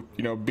you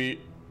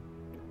beat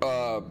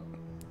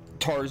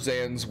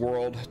Tarzan's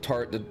world,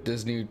 the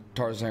Disney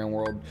Tarzan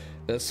world.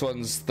 This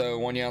one's the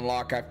one you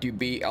unlock after you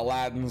beat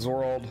Aladdin's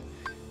world,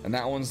 and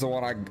that one's the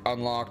one I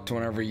unlocked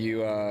whenever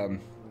you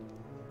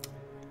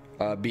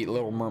beat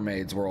Little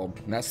Mermaid's world.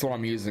 And that's the one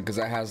I'm using because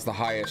that has the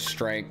highest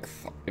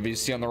strength. If you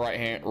see on the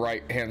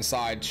right hand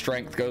side,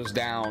 strength goes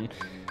down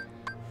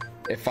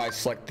if I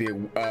select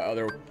the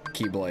other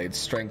keyblades,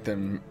 strength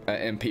and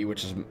MP,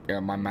 which is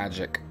my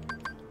magic.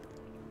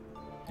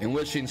 And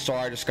Wishing Star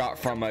I just got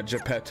from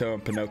Geppetto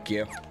and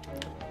Pinocchio.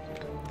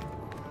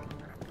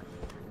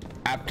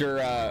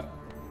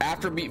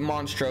 After beating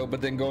Monstro, but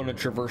then going to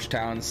Traverse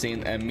Town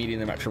and meeting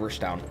them at Traverse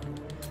Town.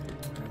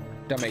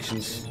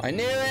 Dalmatians. I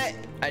knew it!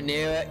 I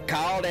knew it!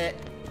 Called it!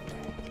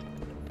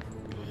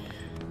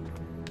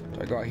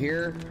 Do I go out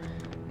here?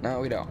 No,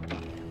 we don't.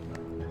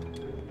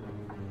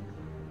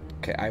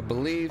 Okay, I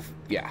believe...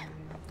 yeah.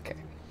 Okay.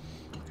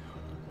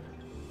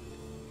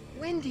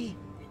 Wendy!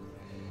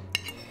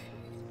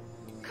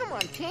 Come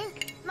on,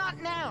 Tink!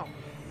 Not now!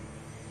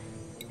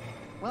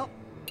 Well,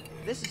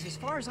 this is as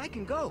far as I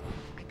can go.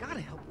 I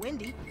gotta help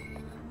Wendy.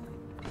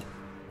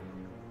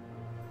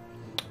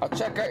 I'll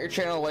check out your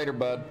channel later,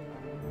 bud.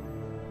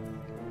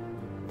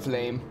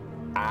 Flame.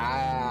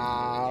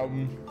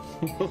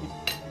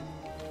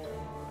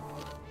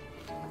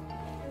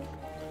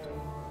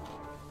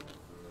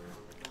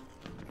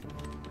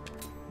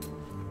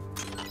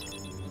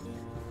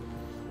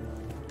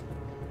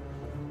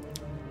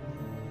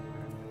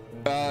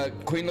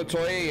 Queen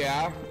Latoya,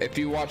 yeah. If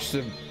you watch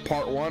the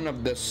part 1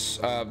 of this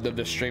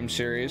the stream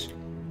series,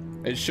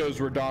 it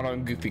shows where Donald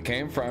and Goofy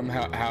came from,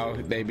 how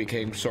they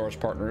became Sora's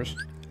partners.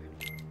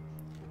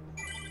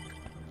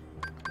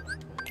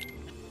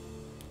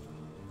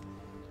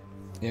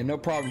 Yeah, no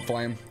problem,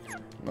 Flame.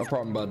 No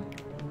problem, bud.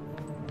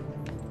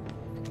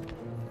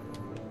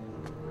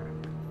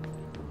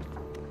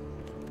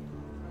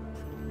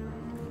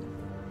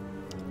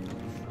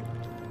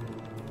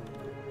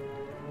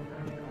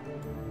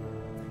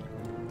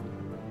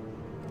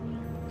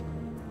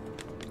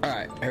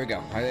 Alright, here we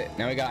go. I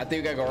think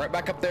we gotta go right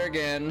back up there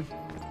again.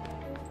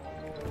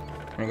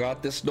 We'll go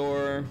out this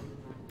door.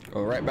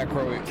 Go right back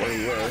where we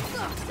were.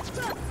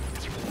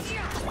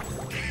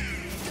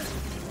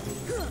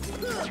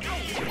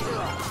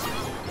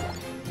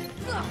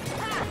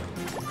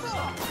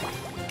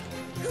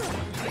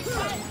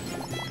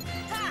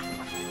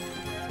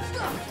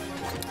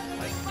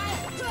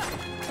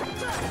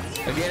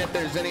 Again, if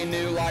there's any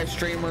new live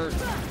streamer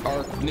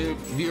or new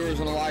viewers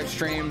on the live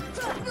stream,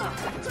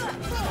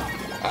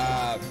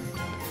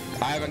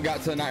 I haven't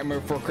got to the Nightmare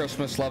Before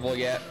Christmas level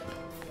yet,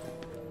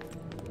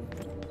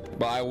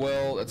 but I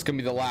will. It's gonna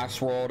be the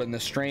last world in the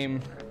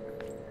stream,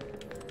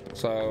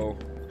 so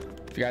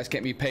if you guys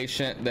can't be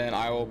patient, then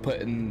I will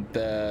put in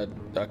the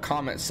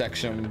comment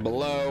section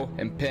below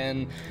and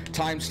pin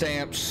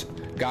timestamps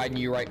guiding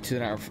you right to the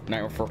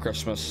Nightmare Before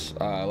Christmas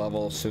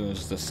level as soon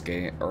as this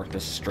game or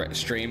this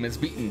stream is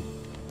beaten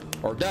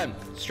or done.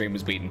 Stream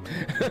is beaten.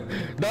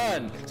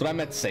 Done. That's what I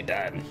meant to say.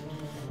 Done.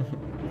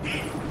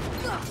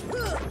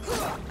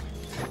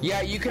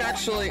 Yeah, you can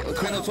actually,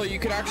 Queen Latoya, you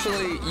can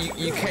actually,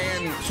 you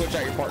can switch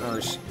out your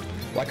partners.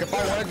 Like if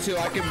I wanted to,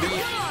 I could be,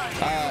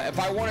 if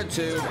I wanted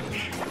to,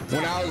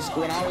 when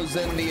I was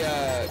in the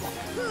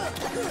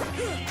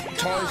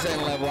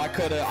Tarzan level, I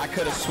could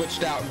have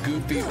switched out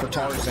Goofy for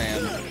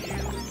Tarzan.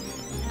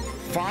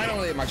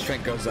 Finally, my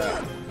strength goes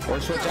up. Or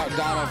switch out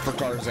Donald for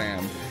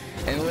Tarzan.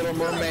 In Little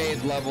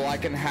Mermaid level, I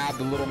can have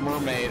the Little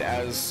Mermaid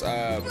as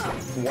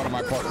one of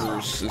my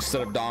partners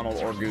instead of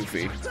Donald or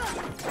Goofy.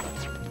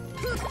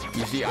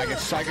 You see, I can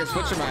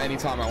switch them out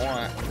anytime I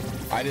want.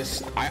 I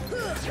just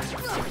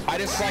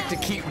like to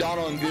keep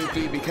Donald and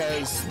Goofy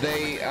because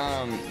they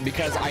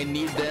because I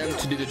need them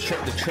to do the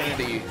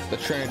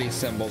Trinity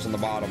symbols on the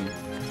bottom.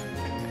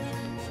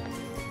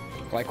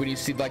 Like when you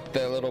see like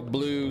the little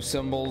blue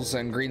symbols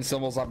and green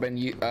symbols I've been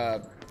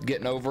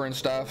getting over and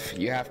stuff,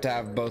 you have to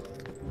have both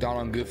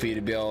Donald and Goofy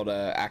to be able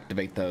to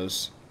activate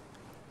those.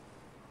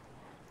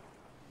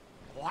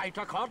 Quite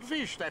a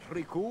codfish, that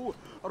Riku,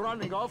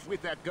 running off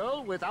with that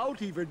girl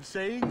without even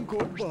saying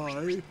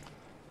goodbye.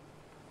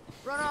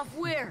 Run off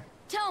where?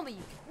 Tell me,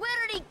 where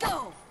did he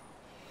go?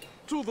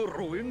 To the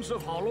ruins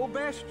of Hollow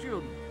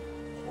Bastion,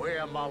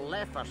 where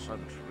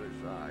Maleficent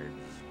resides.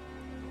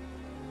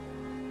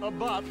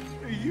 But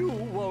you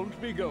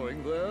won't be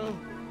going there.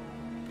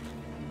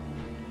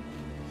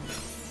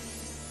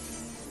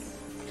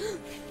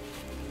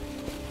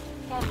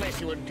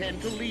 Unless you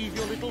intend to leave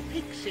your little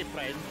pixie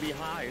friend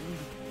behind.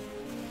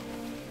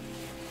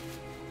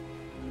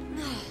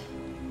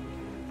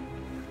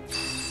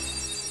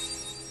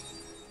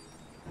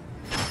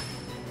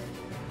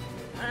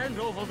 Hand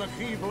over the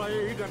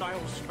Keyblade and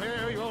I'll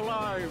spare your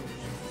lives.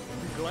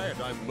 Be glad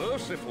I'm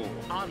merciful,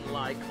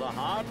 unlike the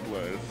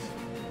Heartless.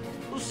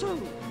 So,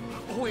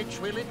 which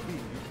will it be?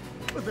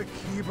 The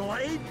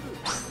Keyblade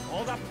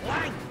or the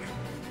plank?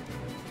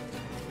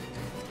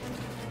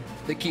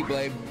 The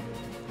Keyblade,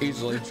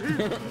 easily. It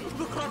is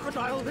the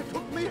crocodile that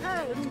took me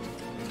hand.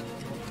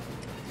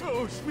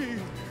 Oh, Smee,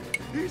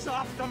 he's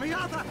after me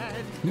other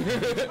hand.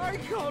 I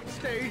can't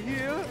stay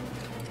here.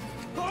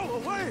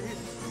 Go away.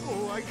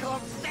 Oh, I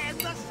can't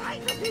stand the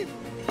sight of him.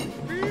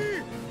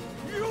 Me,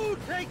 you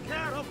take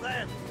care of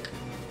them.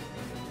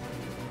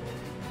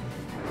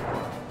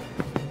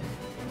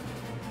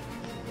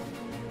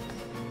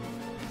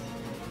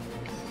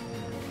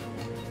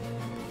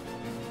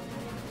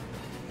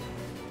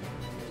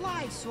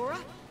 Fly, Sora.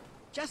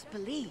 Just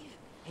believe,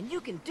 and you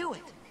can do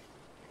it.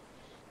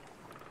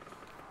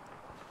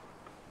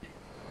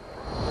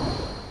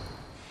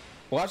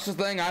 Well, that's the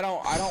thing. I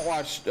don't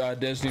watch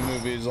Disney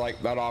movies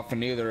like that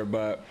often either.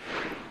 But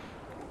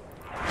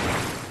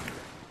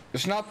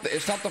it's not the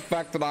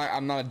fact that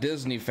I'm not a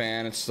Disney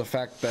fan. It's the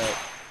fact that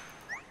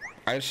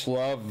I just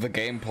love the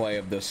gameplay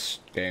of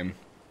this game.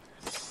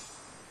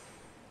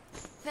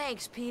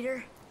 Thanks,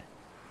 Peter.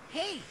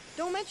 Hey,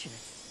 don't mention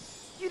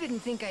it. You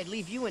didn't think I'd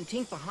leave you and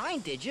Tink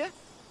behind, did you?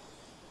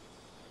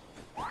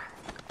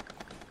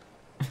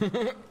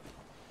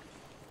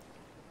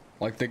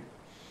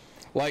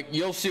 Like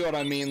you'll see what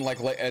I mean. Like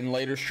in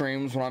later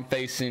streams when I'm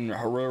facing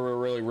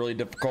really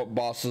difficult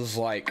bosses.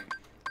 Like,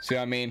 see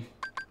what I mean?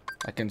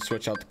 I can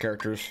switch out the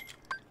characters.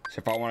 So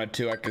if I wanted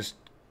to, I could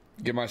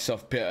give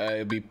myself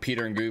it'd be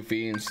Peter and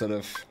Goofy instead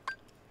of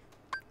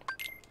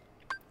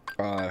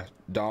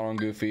Donald and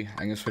Goofy.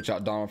 I can switch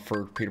out Donald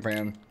for Peter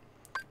Pan,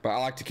 but I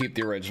like to keep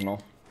the original.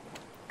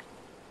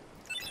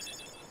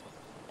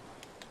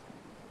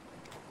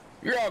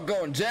 You're all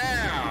going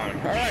down.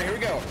 All right, here we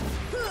go.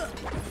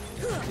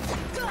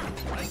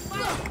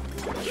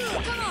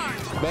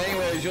 But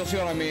anyways, you'll see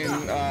what I mean.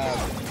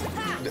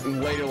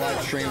 In later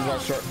live streams, I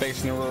start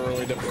facing the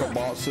really difficult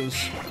bosses.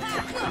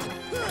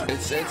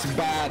 It's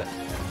bad.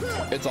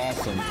 It's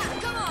awesome.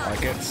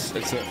 Like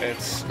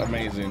it's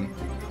amazing.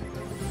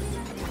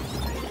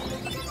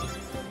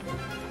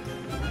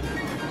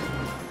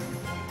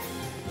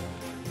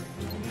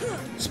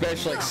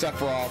 Especially like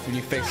Sephiroth, when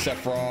you face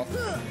Sephiroth.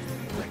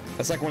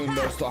 That's like one of the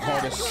most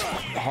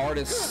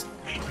hardest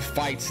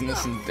fights in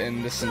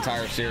this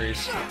entire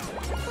series.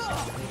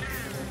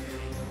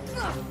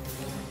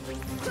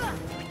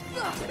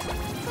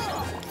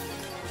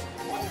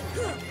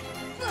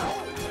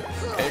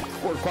 It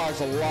requires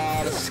a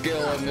lot of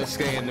skill in this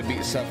game to beat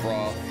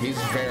Sephiroth. He's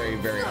very,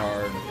 very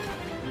hard.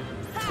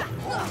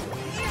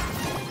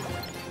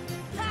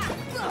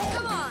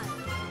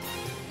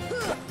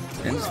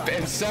 And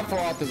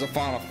Sephiroth is a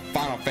Final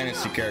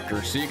Fantasy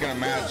character, so you can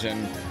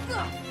imagine,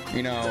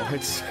 you know,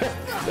 it's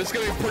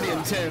gonna be pretty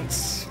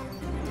intense.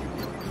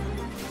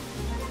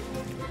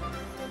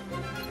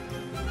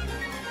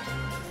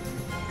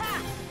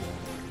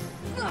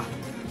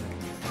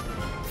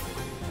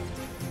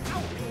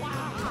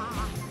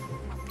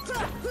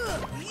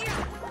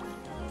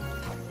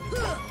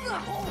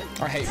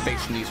 I hate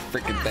facing these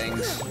freaking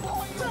things.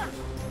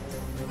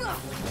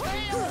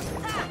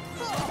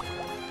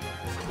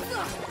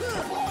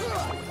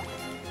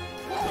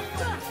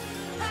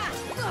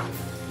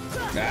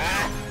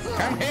 Ah,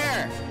 come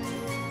here.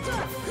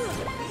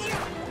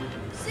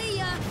 See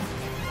ya.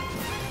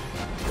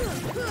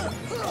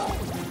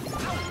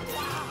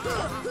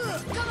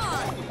 Come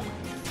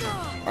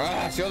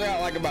on. See what I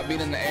like about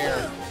being in the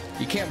air.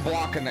 You can't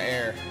block in the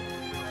air.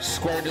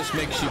 Square just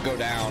makes you go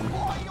down.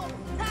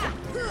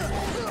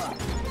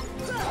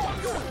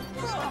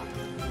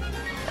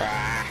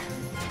 Ah.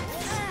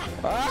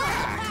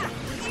 Ah.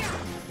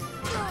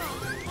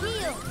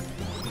 Heal.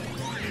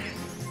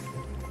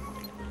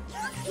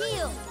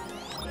 Heal.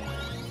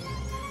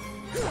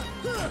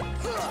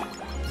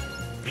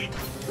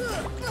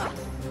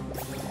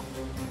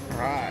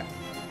 Alright.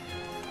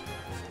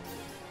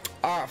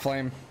 Alright,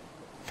 Flame.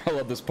 I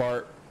love this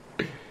part.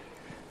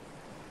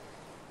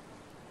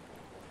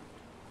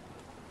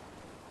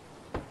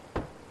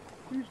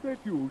 Is that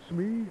you,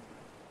 Smee?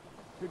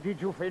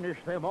 Did you finish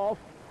them off?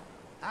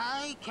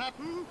 Aye,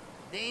 Captain.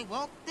 They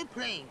walked the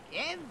plank,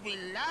 every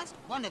last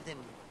one of them.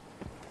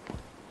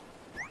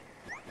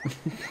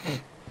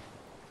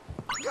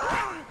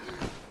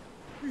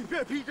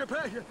 Peter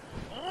Pan,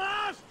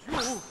 lost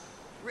you!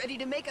 Ready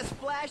to make a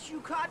splash, you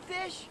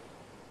codfish?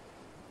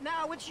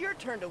 Now it's your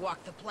turn to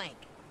walk the plank.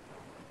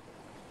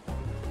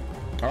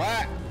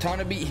 Alright, time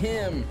to beat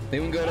him.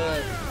 Then we can go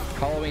to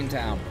Halloween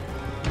Town.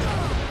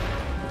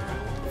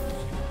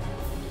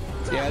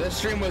 Yeah, this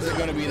stream wasn't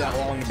going to be that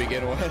long to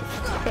begin with.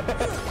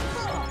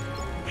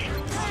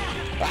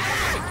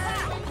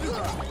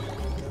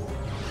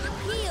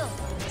 Heal.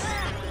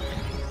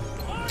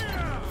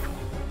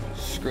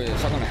 Screw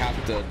this, I'm going to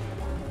have to...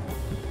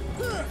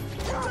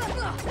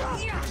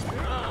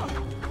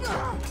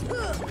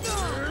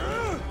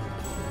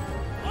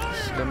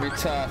 It's going to be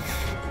tough.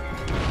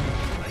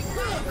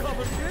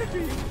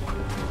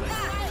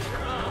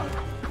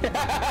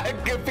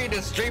 Good beat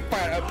a Street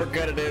Fighter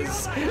uppercut it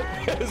is.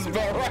 It's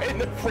about right in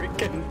the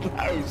freaking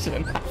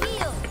ocean.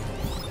 Heal.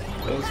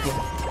 That was fun.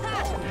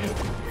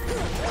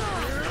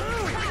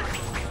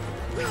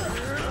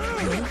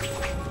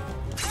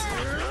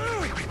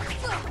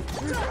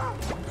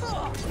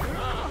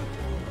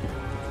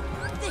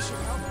 This should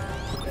help.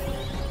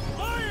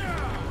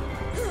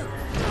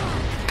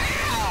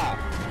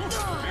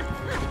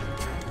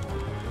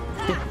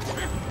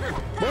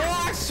 Boy,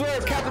 I swear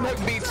if Captain Hook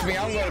beats me,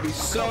 I'm gonna be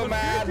so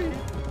mad.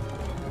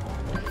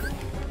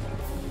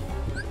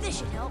 This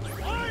should help.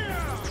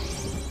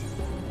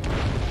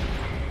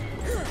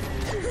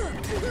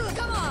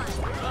 Come on.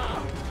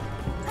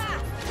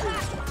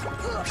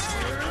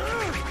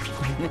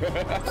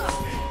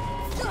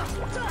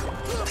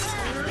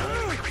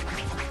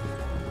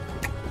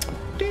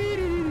 Damn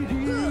it.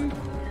 Here.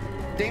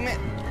 Dang it!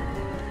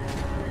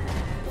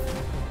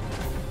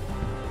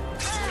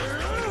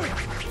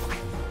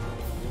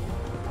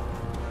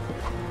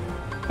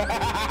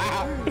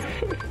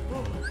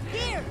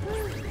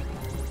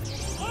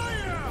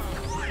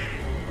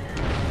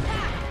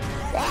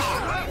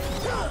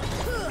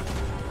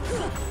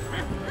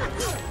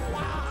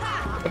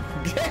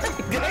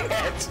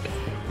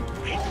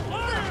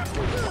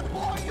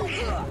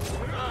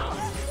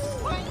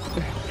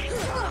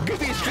 Good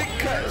thing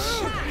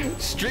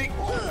Street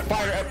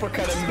Fighter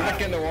uppercut him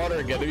back in the water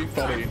again. It'd be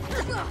funny.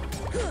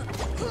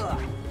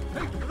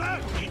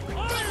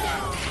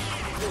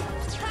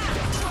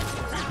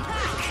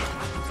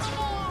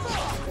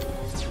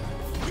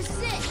 This is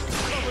it.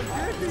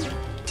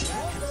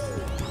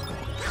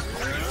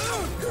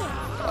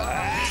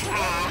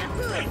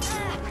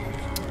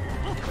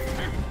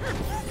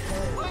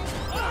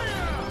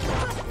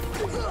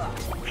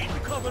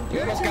 You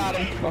almost got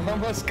him.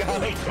 Almost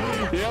got him.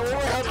 Yeah, one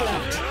more health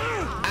left.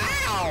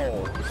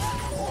 Ow!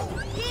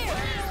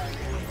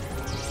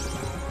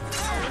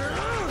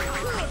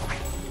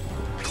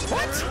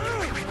 What?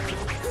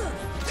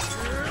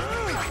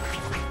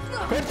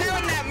 Quit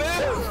doing that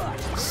move!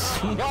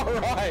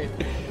 Alright.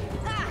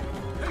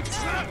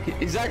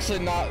 He's actually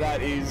not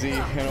that easy. You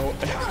know?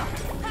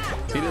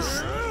 He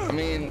just, I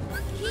mean,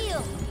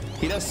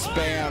 he does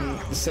spam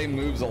the same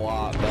moves a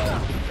lot,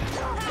 but...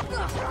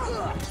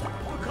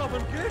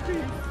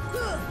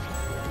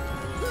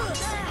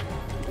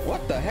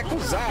 What the heck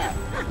was that?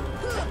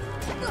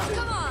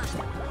 Come on.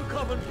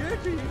 Come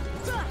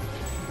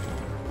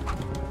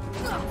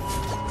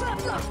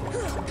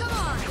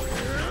on.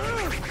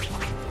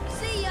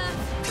 See ya.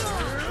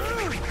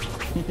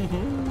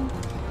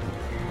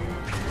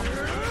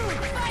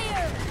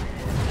 Fire.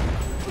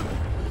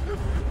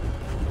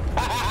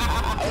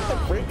 What the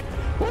freak?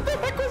 What the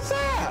heck was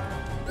that?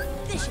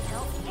 This should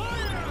help.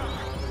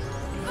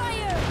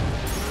 Fire.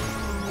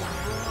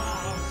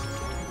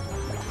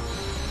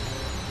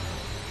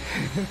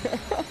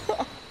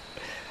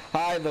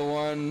 Hi, the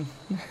one.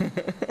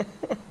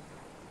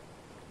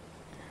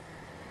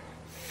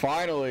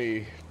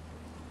 Finally.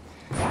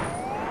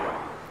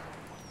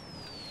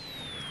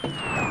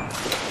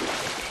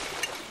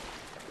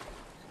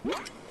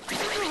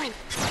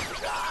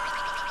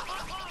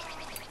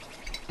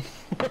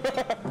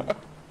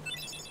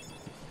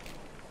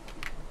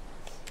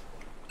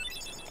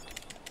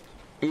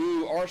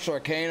 Ooh, Arch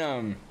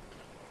Arcanum.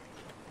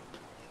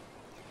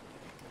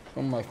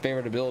 One of my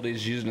favorite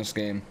abilities used in this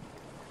game.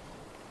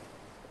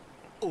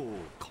 Oh,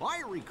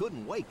 Kyrie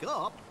couldn't wake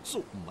up,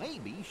 so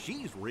maybe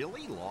she's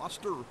really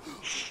lost her...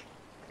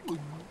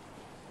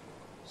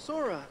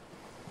 Sora.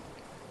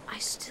 I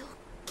still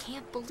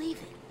can't believe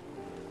it.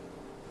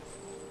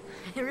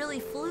 It really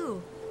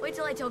flew. Wait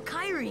till I tell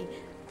Kyrie.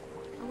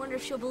 I wonder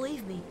if she'll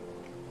believe me.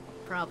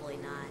 Probably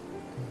not.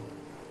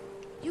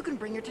 You can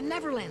bring her to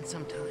Neverland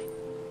sometime.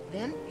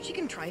 Then she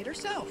can try it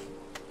herself.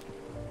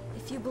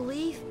 If you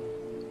believe,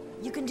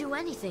 you can do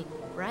anything,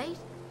 right?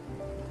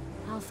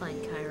 I'll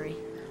find Kyrie.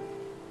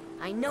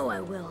 I know I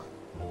will.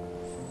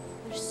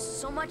 There's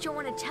so much I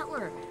want to tell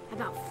her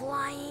about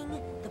flying,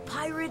 the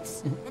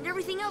pirates, and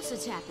everything else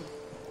that's happened.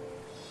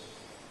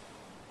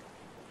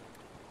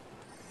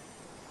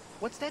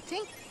 What's that,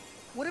 Tink?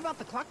 What about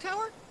the clock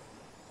tower?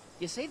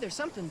 You say there's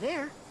something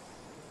there.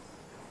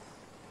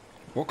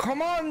 Well,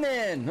 come on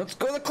then. Let's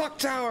go to the clock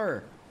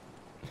tower.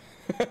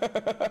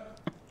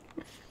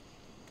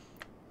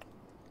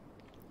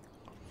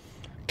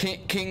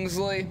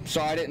 Kingsley,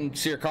 sorry I didn't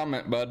see your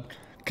comment, bud.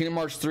 Kingdom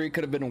Hearts 3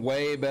 could have been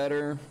way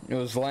better. It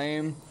was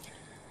lame.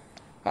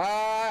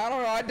 I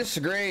don't know. I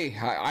disagree.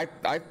 I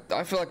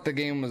feel like the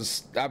game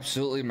was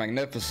absolutely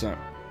magnificent.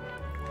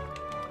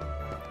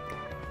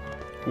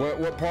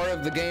 What part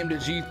of the game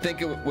did you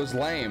think it was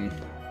lame?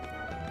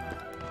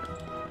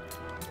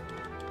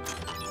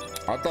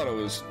 I thought it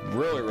was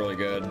really, really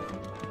good.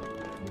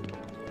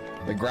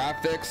 The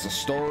graphics, the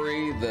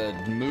story, the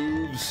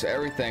moves,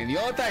 everything. The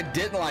only thing I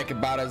didn't like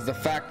about it is the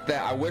fact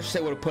that I wish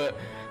they would have put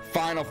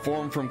Final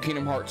Form from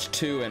Kingdom Hearts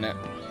 2 in it.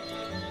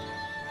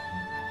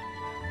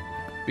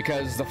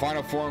 Because the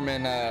Final Form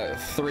in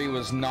 3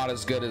 was not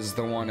as good as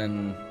the one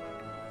in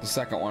the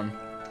second one.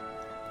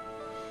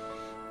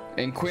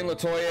 And Queen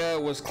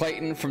Latoya was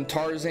Clayton from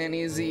Tarzan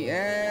easy.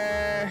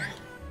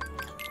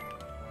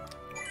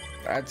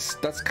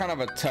 That's kind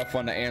of a tough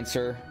one to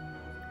answer.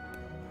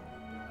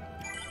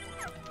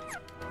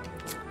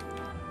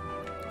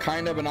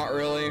 Kind of, but not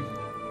really.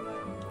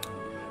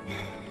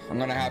 I'm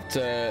gonna have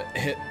to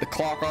hit the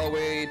clock all the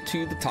way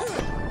to the top.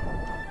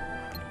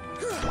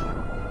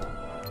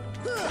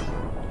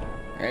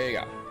 There you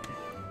go.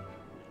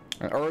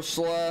 And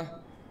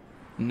Ursula,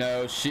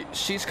 no,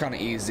 she's kind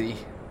of easy.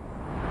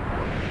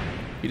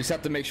 You just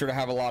have to make sure to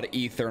have a lot of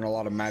ether and a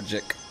lot of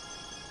magic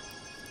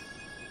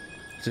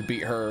to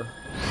beat her.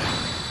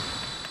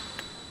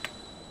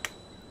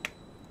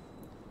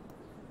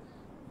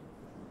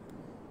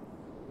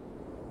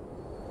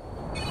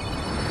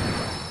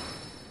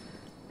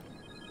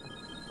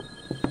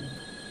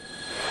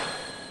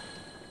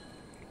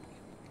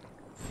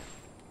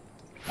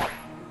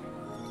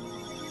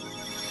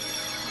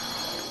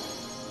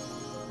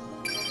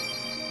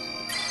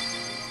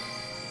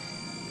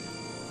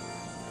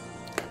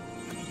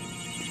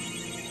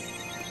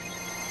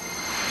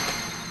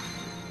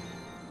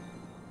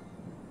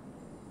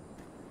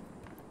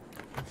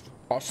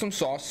 Awesome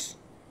sauce.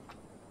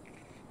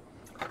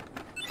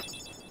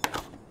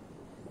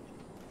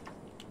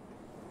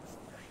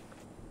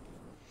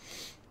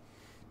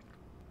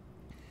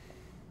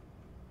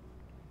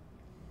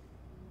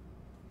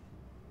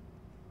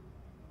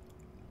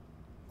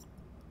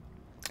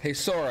 Hey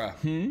Sora,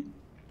 when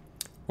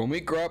we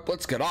grow up,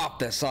 let's get off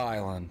this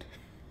island.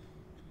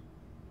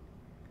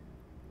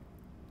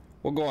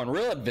 We'll go on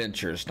real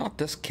adventures, not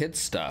this kid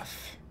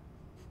stuff.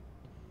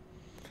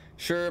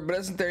 Sure, but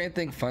isn't there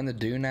anything fun to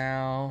do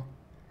now?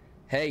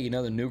 Hey, you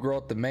know the new girl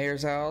at the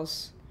mayor's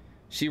house?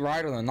 She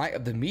arrived on the night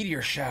of the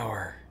meteor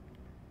shower.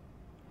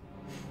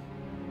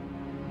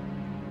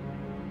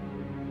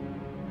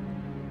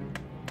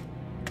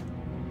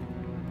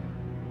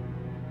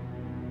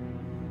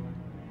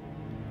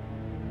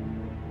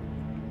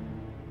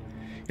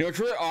 You know what's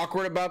really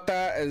awkward about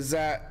that is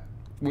that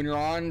when you're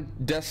on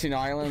Destiny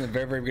Island, the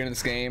very, very beginning of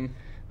this game,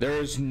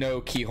 there is no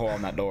keyhole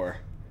on that door.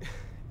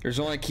 There's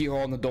only a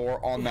keyhole in the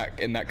door on that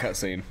in that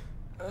cutscene.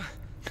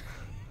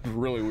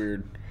 Really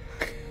weird.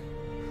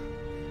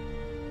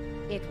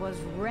 It was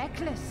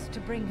reckless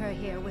to bring her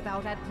here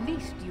without at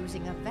least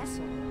using a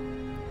vessel.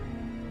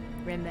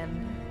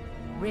 Remember,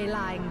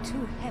 relying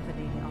too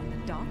heavily on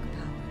the dark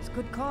powers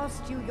could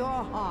cost you your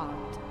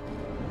heart.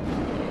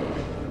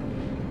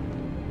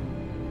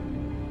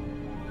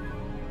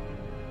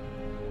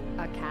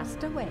 A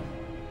castaway.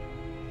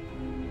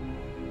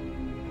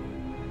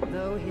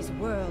 Though his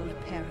world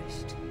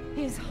perished,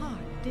 his heart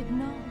did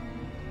not.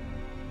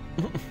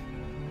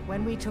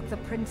 When we took the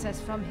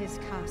princess from his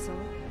castle,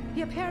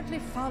 he apparently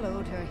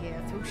followed her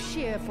here through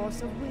sheer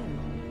force of will.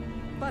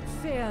 But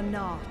fear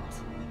not.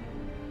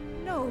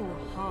 No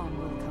harm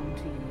will come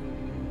to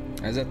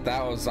you. As if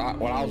that was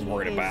what I was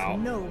worried about. He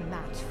is no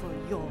match for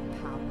your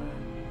power.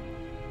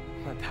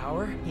 My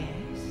power?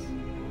 Yes.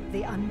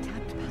 The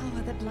untapped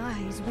power that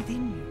lies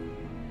within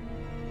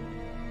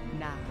you.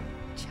 Now,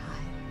 child,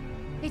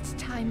 it's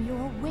time you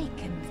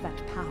awakened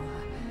that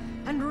power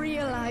and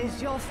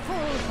realized your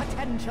full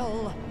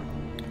potential.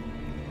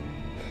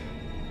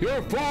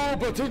 Your full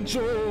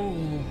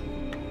potential!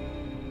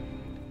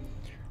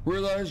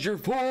 Realize your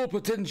full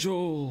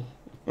potential!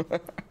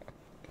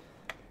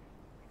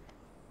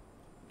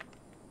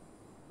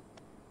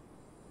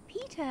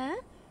 Peter,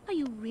 are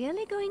you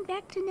really going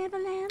back to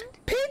Neverland?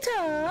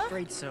 Peter!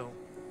 Afraid so.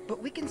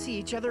 But we can see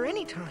each other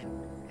anytime.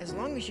 As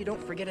long as you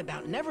don't forget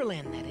about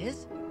Neverland, that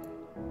is.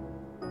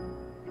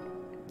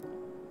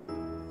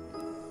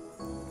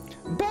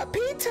 But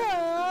Peter!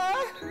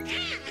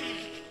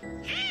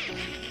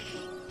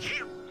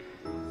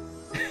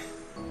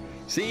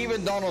 See,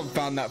 even Donald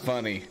found that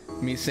funny.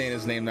 Me saying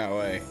his name that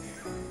way.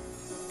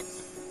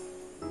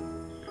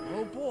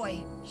 Oh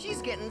boy,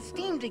 she's getting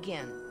steamed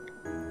again.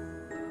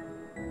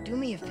 Do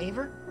me a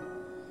favor.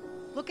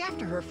 Look Look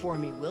after her for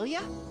me, will ya?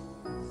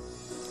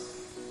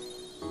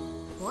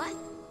 What?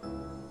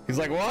 He's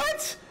like,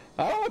 what?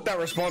 I don't want that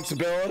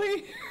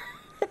responsibility.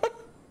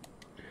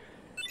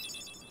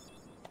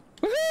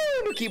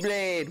 Woohoo! Nuki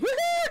Blade!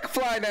 Woohoo! I can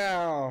fly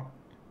now!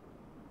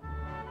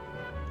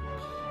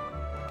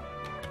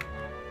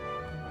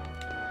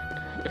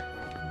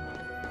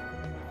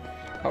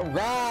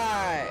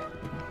 Alright!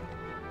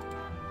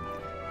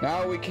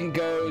 Now we can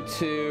go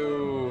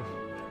to...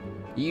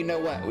 You know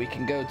what? We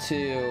can go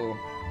to...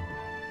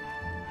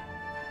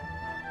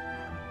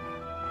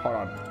 Hold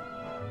on.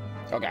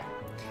 Okay.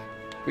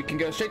 We can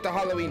go straight to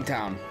Halloween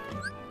Town.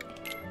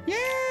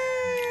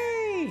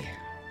 Yay!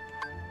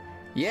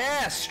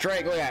 Yeah,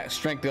 strength. Look at that.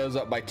 Strength goes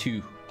up by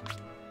 2.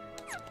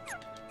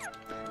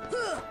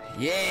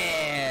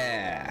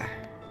 Yeah!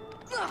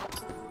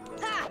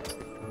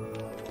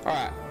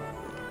 Alright.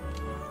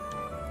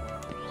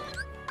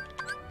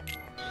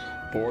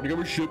 Boarding of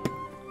a ship.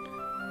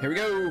 Here we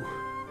go.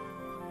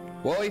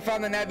 Well, we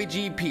found the Navy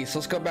G piece.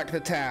 Let's go back to the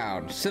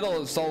town.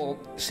 Sid'll install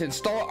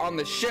it on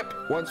the ship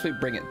once we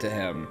bring it to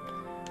him.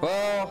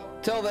 Well,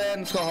 till then,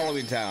 let's go to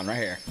Halloween Town right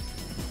here.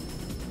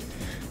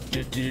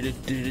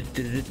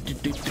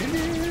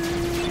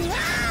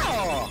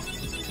 Wow!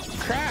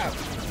 Crap!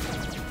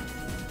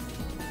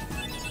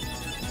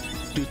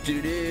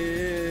 Wow!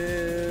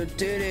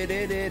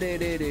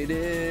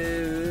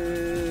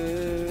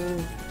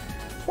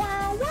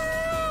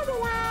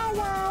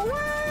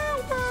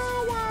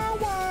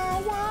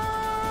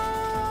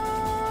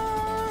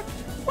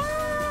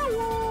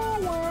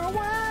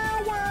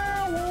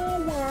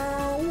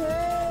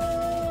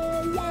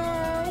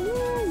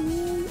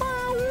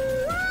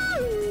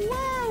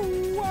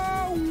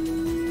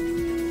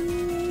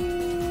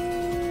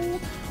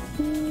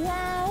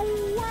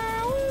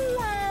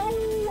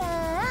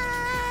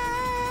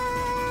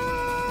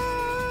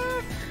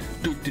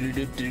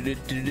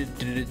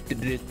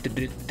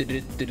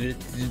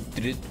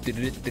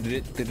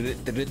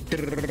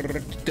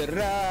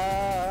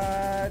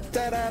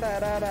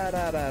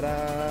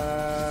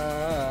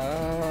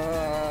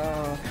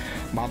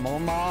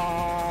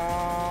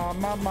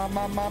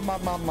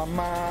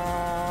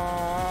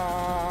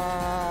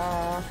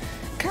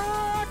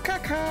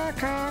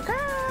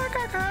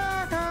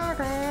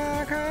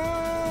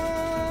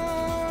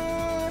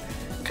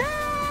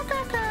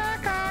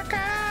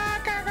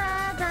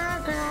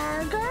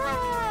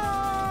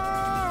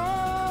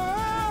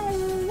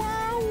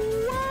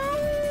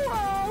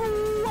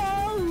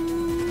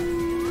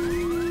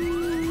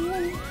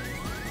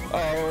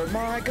 Oh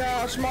my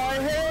gosh, my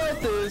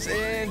health is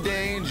in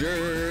danger.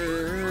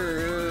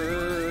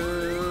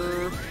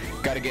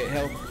 Gotta get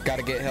help,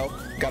 gotta get help,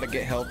 gotta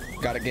get help,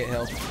 gotta get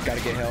help, gotta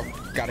get help,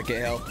 gotta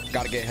get help,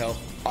 gotta get help.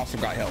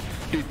 Awesome, got help.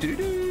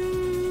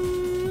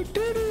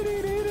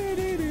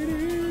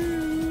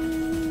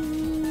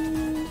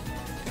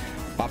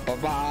 Ba ba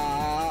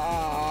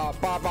ba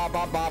ba ba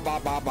ba ba ba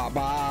ba ba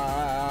ba.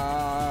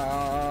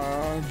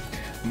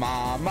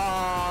 Ma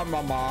ma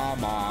ma ma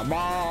ma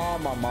ma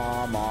ma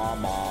ma ma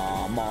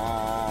ma ma.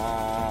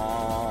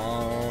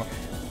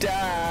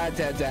 Da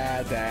da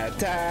da da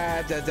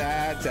da da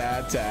da da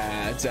da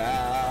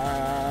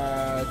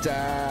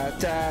da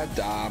da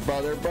da.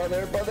 Brother,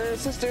 brother, brother,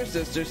 sister,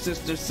 sister,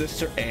 sister,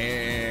 sister,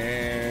 and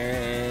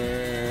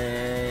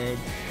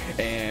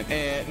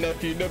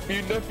nephew,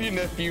 nephew, nephew,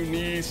 nephew,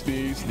 niece,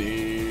 niece,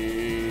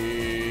 niece.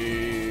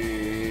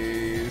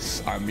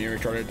 I'm being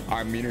retarded.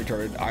 I'm being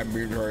retarded. I'm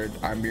being retarded.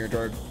 I'm being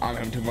retarded. I'm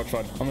having too much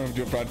fun. I'm having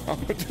too much fun. I'm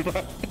having too much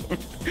fun.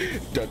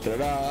 Da, da,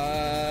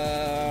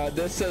 da.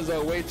 This is a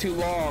way too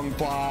long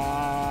fly.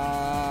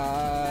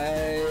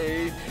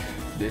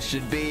 This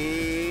should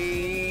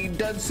be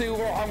done soon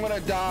or I'm gonna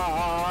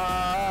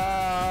die.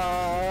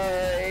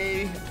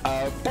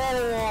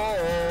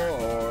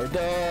 Aboard.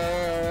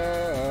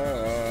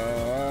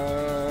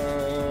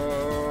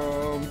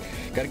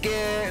 Gotta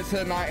get to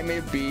the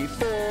nightmare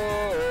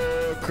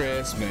before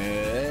Christmas.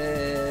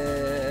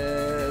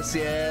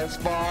 Yes,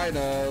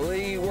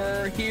 finally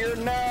we're here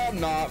now. I'm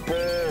not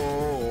bored.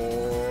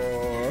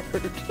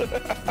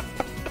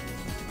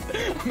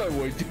 I'm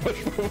having way too much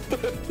fun with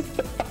this.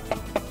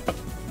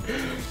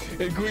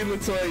 And Queen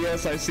Latoya,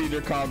 yes, I seen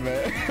your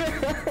comment.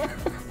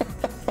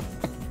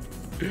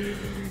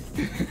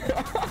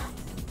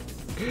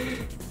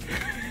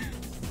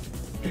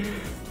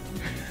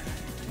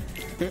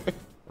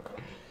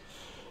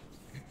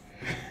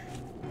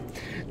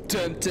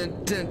 Dun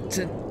dun dun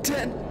dun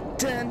dun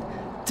dun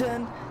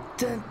dun dun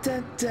dun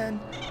dun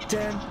dun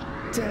dun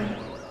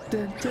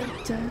dun dun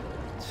dun.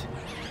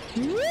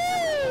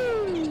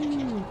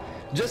 Woo!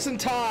 Just in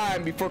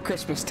time before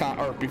Christmas time,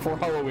 or before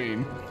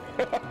Halloween.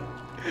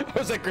 I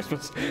was like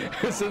Christmas.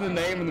 It's in the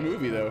name of the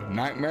movie though.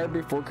 Nightmare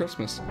Before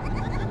Christmas.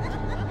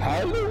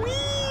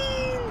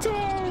 Halloween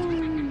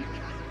time!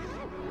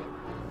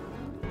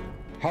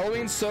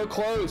 Halloween's so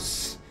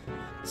close.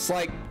 It's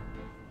like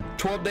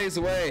 12 days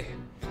away.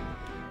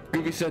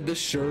 Goofy said this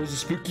sure is a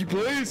spooky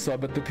place. I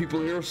bet the people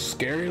here are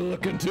scary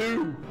looking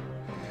too.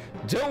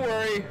 Don't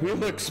worry, we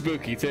look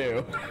spooky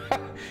too.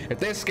 If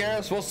they scare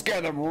us, we'll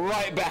scare them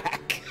right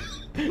back.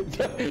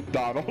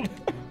 Donald,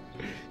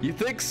 you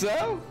think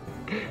so?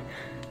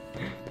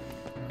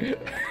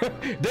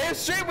 Damn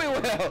straight we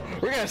will.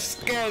 We're gonna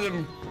scare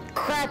them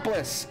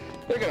crapless.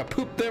 They're gonna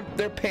poop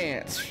their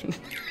pants.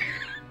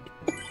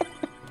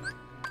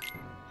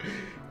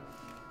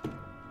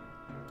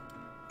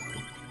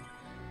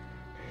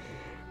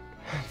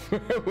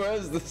 Where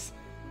is this?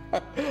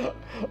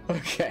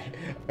 Okay,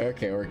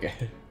 we're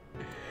good.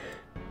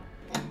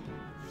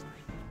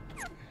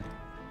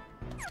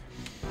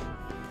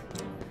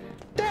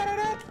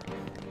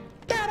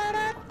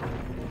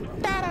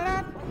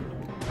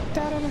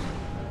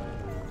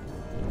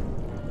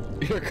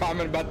 Your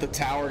comment about the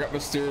tower got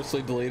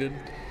mysteriously deleted.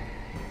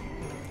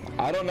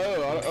 I don't know.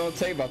 I don't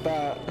tell you about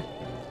that.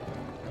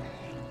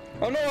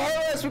 Oh no,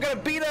 Hercules, we gotta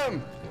beat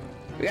him.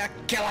 We gotta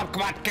kill him.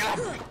 Come on, kill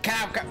him. Kill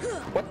him.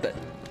 What the?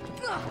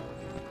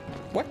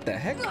 What the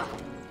heck?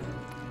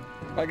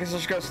 I guess I'll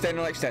just go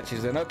standing like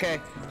statues then.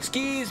 Okay.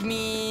 Excuse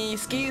me,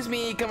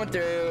 coming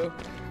through.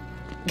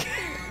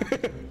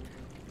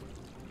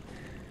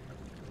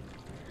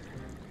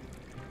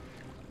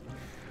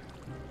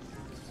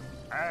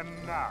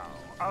 And now,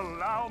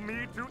 allow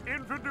me to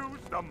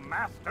introduce the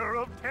Master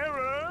of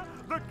Terror,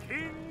 the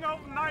King of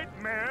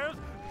Nightmares,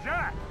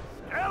 Jack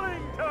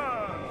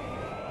Skellington!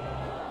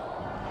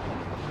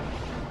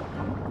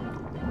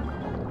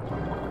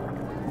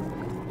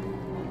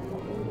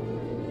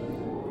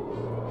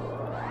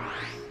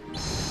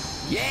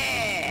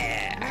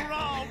 Yeah!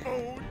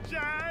 Bravo,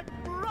 Jack!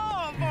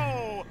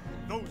 Bravo!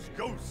 Those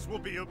ghosts will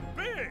be a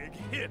big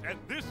hit at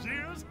this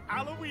year's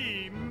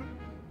Halloween.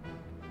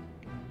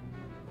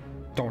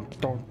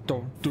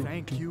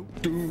 Thank you.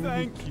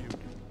 Thank you.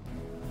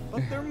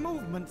 But their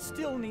movement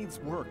still needs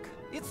work.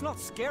 It's not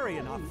scary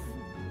enough.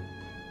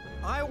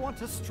 I want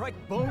to strike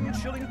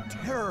bone-chilling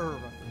terror.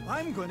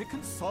 I'm going to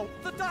consult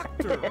the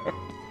doctor.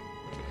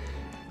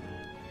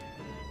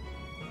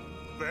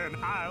 Then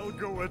I'll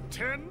go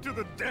attend to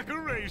the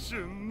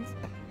decorations.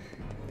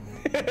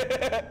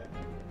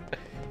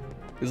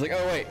 He's like,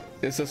 oh wait,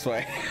 it's this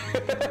way.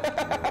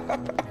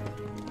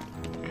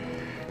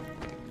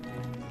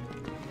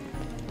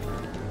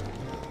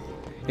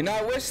 You know,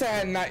 I wish they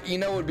had not. You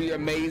know, what would be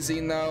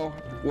amazing though.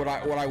 What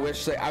I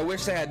wish they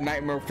had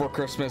Nightmare Before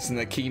Christmas in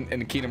the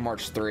Kingdom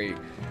Hearts 3,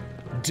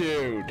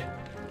 dude,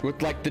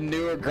 with like the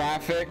newer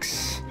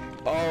graphics.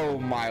 Oh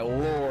my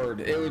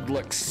lord, it would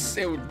look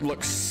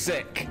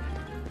sick.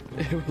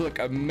 It would look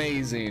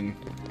amazing.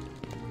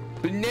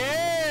 But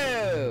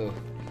no.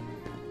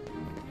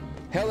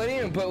 Hell, they didn't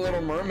even put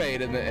Little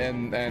Mermaid in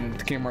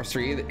the Kingdom Hearts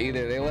 3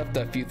 either. They left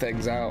a few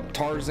things out.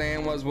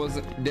 Tarzan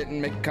didn't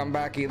make a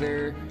comeback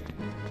either.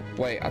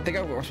 Wait, I think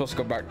we're supposed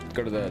to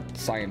go to the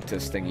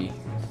scientist thingy.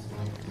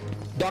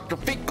 Dr.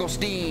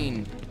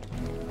 Finkelstein!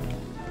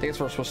 I think that's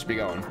where we're supposed to be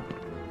going.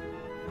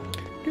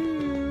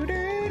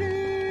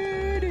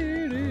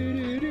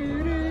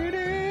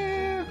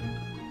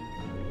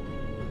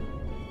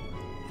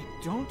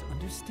 I don't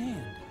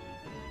understand.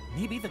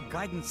 Maybe the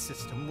guidance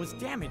system was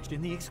damaged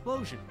in the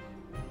explosion.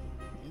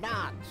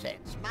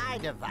 Nonsense. My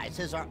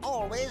devices are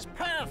always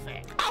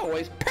perfect.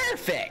 Always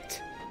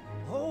perfect!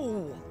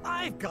 Oh,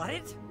 I've got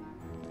it!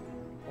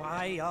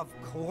 Why, of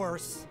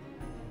course.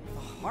 The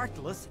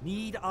Heartless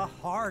need a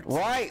heart.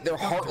 Right, they're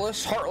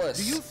heartless.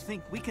 Do you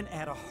think we can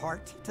add a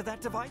heart to that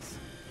device?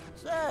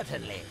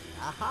 Certainly.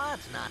 A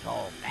heart's not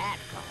all that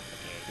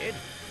complicated.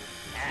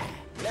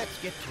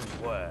 Let's get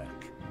to work.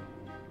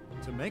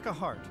 To make a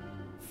heart,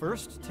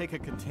 first take a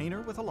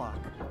container with a lock.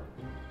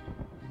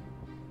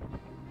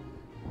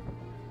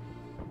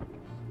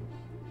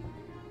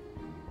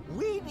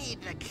 We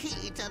need the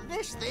key to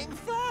this thing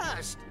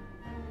first.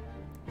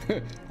 Oh,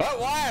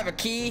 well, I have a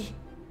key.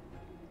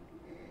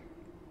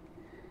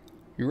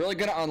 You're really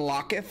gonna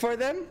unlock it for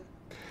them?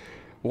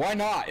 Why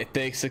not? If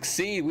they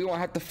succeed, we won't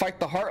have to fight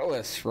the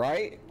Heartless,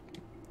 right?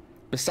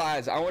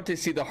 Besides, I want to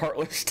see the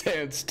Heartless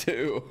dance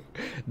too.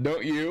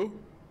 Don't you?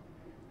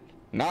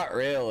 Not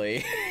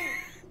really.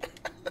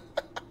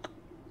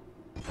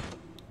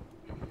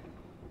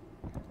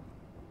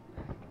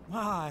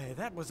 My,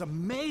 that was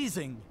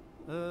amazing.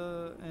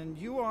 And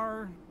you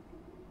are...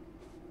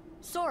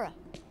 Sora.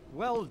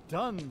 Well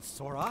done,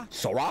 Sora.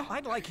 Sora?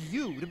 I'd like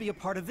you to be a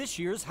part of this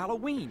year's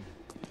Halloween.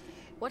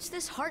 What's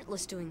this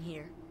Heartless doing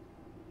here?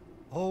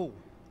 Oh,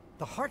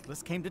 the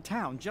Heartless came to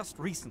town just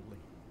recently.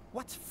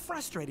 What's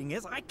frustrating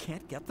is I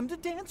can't get them to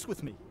dance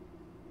with me.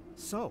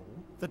 So,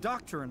 the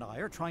doctor and I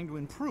are trying to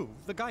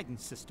improve the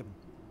guidance system.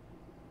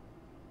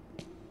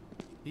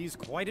 He's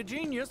quite a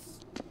genius.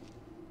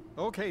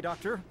 Okay,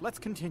 Doctor, let's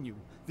continue.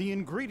 The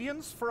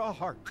ingredients for a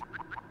heart.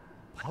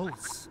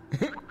 Pulse.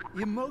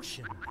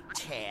 Emotion.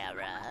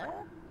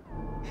 Terror.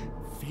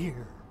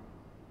 Fear.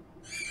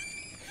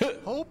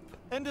 Hope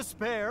and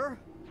despair.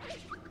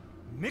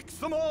 Mix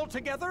them all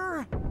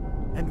together,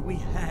 and we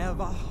have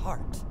a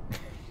heart.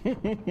 I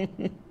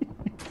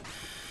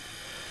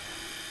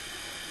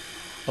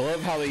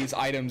love how they use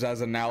items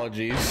as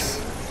analogies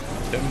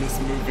in this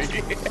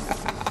movie.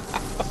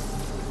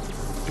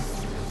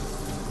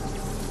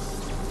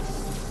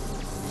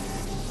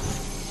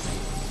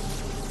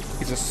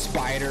 He's a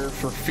spider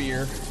for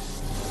fear.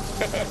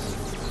 It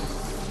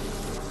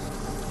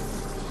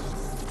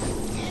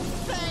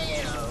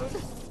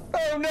failed.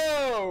 Oh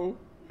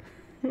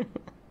no!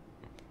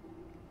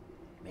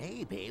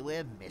 Maybe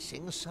we're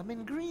missing some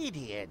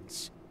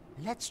ingredients.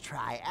 Let's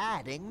try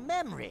adding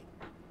memory.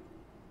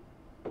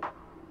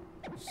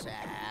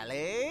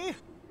 Sally?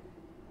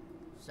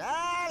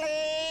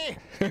 Sally!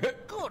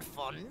 Good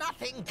for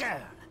nothing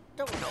girl.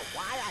 Don't know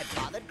why I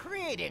bothered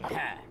creating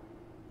her.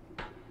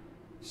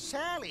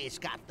 Sally's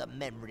got the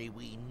memory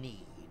we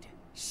need.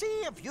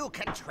 See if you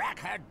can track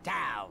her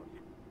down.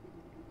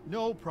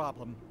 No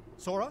problem.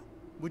 Sora,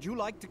 would you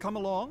like to come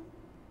along?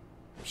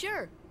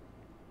 Sure.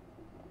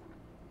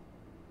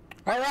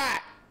 All right,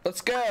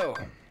 let's go.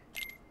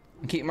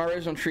 Keep my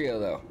original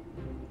trio though.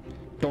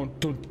 Dun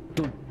dun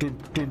dun dun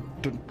dun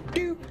dun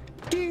do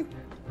do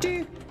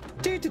do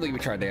do do. Look at me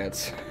try to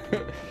dance.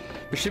 There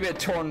should be a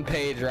torn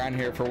page around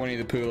here for Winnie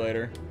the Pooh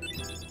later.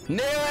 Knew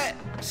it!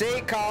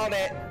 See, called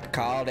it.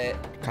 Called it.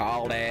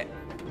 Called it.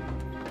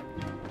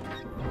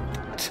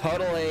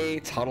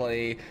 Totally,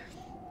 totally.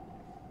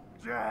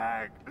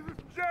 Jack!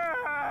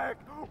 Jack!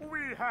 We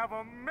have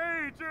a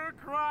major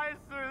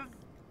crisis!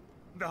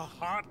 The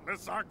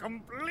Heartless are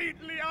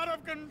completely out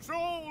of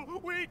control!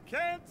 We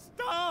can't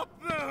stop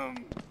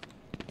them!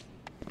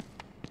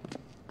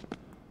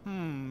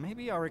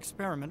 Maybe our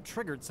experiment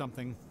triggered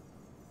something.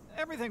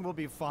 Everything will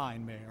be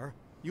fine, Mayor.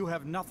 You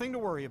have nothing to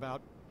worry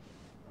about.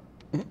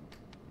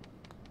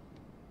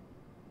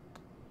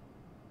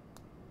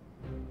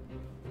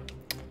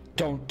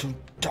 Don't.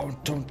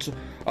 To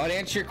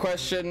answer your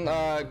question,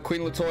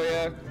 Queen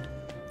Latoya,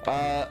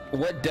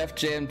 what Def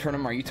Jam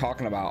tournament are you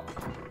talking about?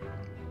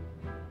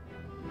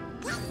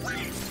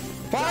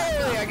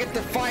 Finally, I get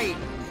to fight.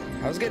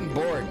 I was getting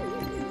bored.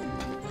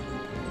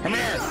 Come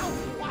here.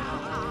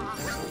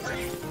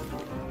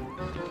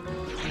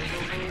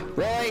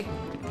 Really?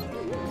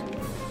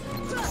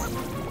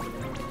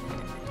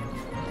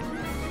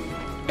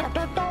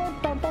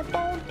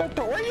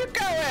 Where are you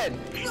going?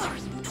 Here.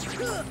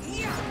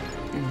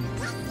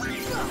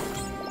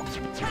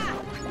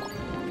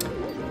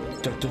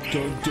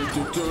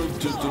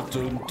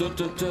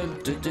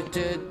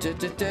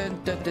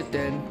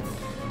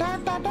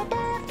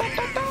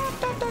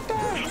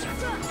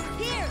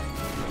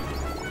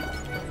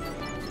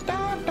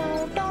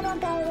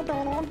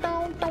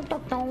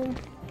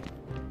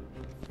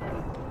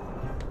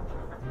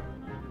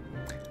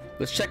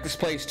 Let's check this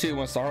place too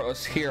once the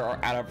Heartless here are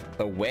out of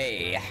the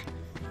way.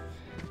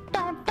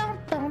 Thunder.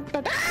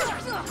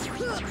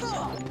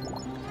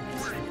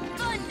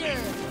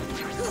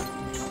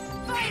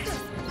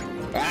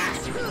 Ah!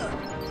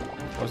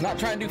 I was not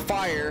trying to do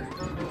fire.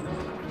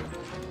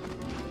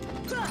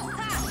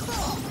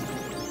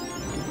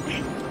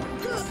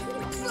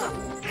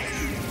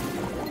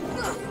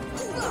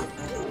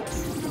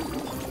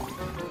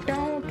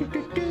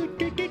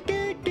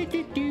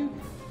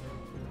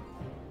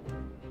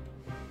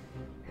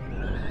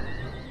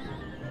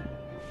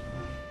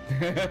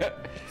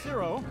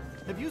 Zero,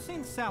 have you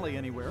seen Sally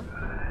anywhere?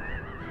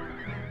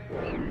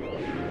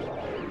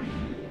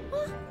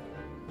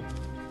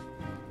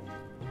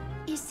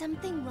 Is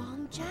something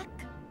wrong, Jack?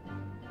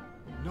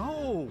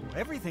 No,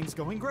 everything's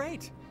going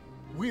great.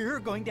 We're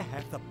going to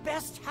have the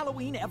best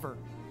Halloween ever.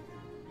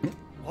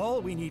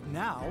 All we need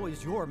now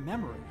is your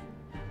memory.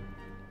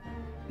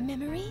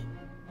 Memory?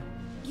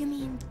 You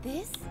mean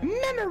this?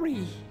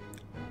 Memory.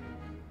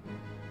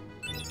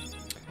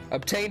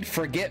 Obtained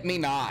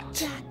Forget-Me-Not.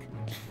 Jack,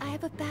 I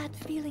have a bad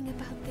feeling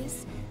about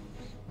this.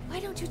 Why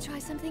don't you try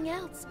something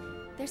else?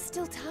 There's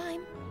still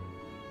time.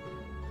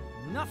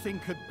 Nothing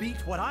could beat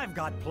what I've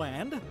got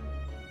planned.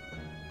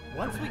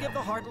 Once we give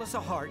the Heartless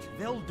a heart,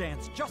 they'll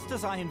dance just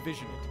as I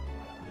envision it.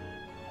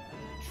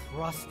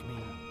 Trust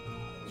me,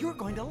 you're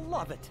going to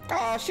love it.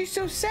 Oh, she's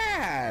so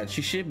sad.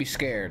 She should be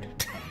scared.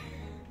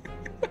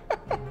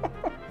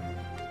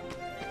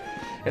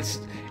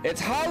 It's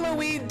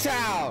Halloween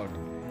Town.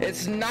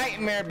 It's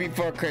Nightmare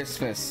Before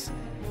Christmas.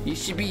 You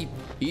should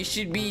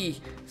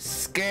be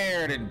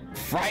scared and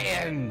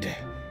frightened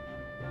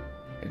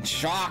and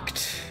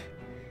shocked.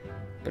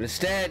 But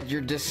instead,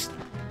 you're just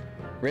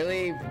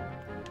really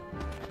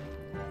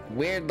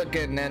weird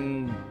looking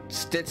and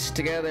stitched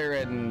together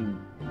and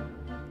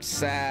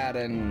sad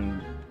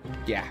and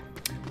yeah.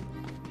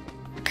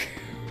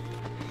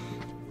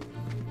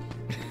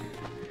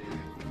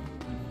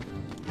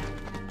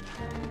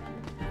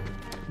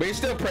 But you're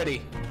still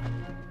pretty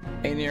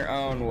in your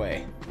own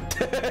way.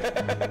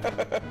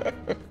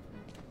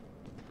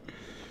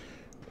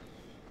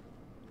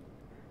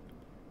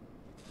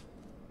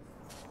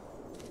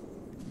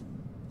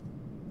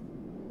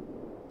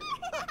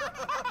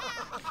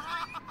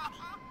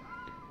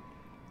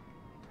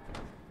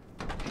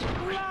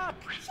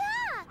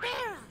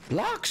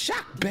 Lock,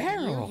 shock,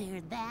 barrel. You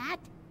hear that?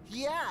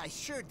 Yeah, I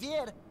sure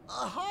did. A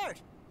heart.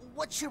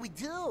 What should we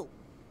do?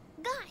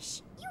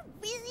 Gosh, you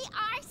really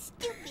are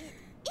stupid.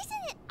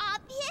 Isn't it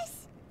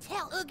obvious?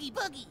 Tell Oogie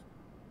Boogie.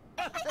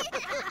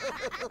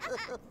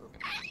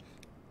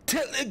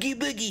 Tell Oogie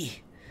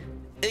Boogie.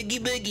 Oogie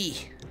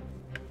Boogie.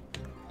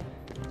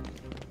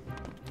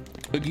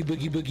 Oogie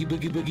boogie boogie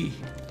boogie boogie.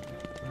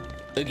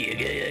 Oogie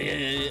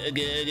oogie oogie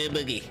oogie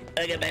boogie.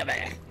 Oogie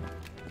boogie.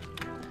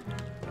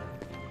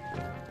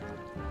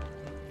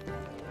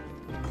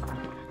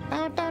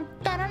 Dun dun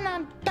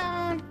dun dun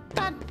dun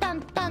dun dun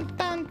dun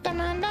dun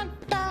dun dun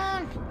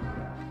dun.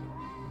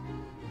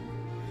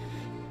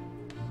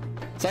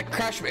 It's like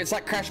Crash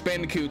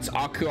Bandicoot's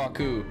Aku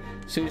Aku.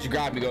 As soon as you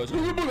grab him, he goes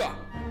ooga booga.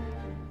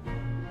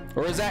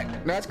 Or is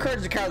that? No, that's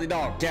Courage the Cowardly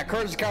Dog. Yeah,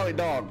 Courage the Cowardly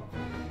Dog.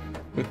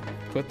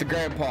 With the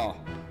grandpa.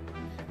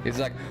 He's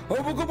like, oh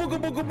booga booga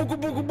booga booga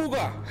booga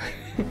booga.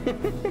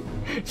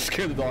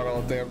 Scare the dog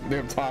all the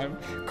damn time.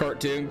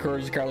 Cartoon,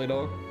 Courage the Cowardly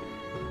Dog.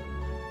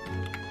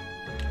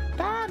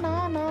 Da,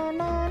 na, na,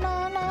 na,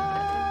 na,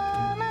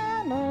 na,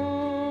 na,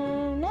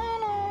 na,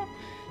 na.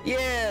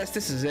 Yes,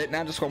 this is it.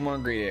 Now just one more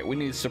ingredient. We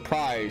need a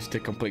surprise to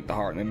complete the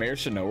heart, and the mayor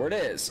should know where it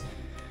is.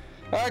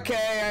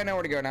 Okay, I know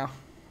where to go now.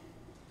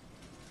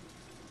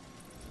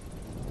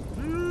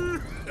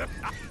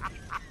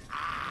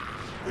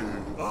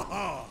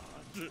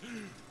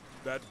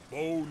 That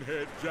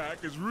bonehead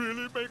Jack is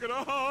really making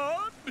a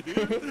heart.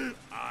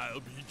 I'll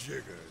be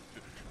jiggered.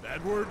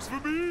 That works for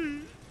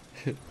me.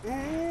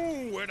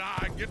 Ooh, when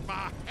I get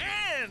my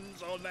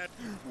hands on that,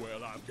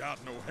 well, I've got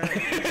no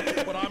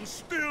hands, but I'm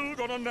still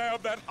gonna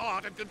nab that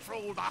heart and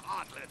control the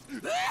heartlet.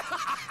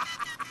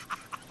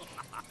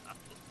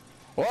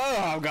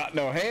 Well, I've got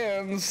no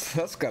hands.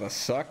 That's gotta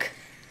suck.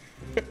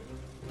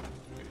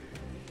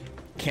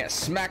 Can't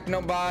smack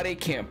nobody,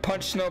 can't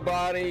punch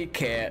nobody,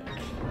 can't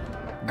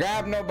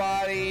grab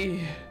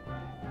nobody,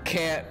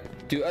 can't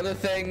do other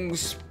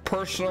things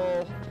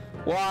personal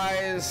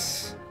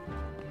wise.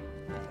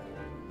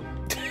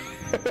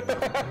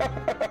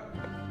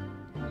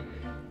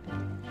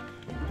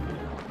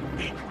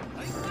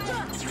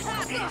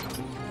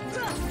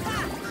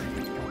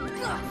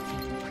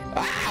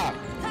 Ah!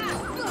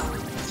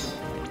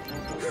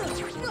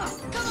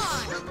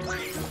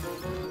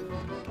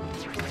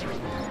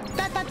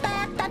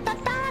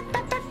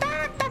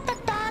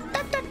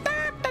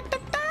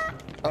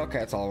 Okay,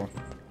 that's all of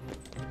them.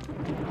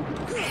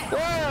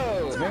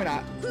 Whoa! Maybe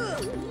not.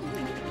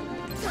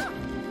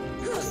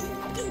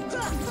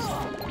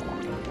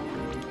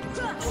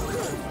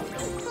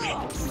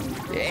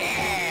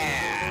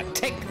 Yeah!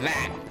 Take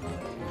that!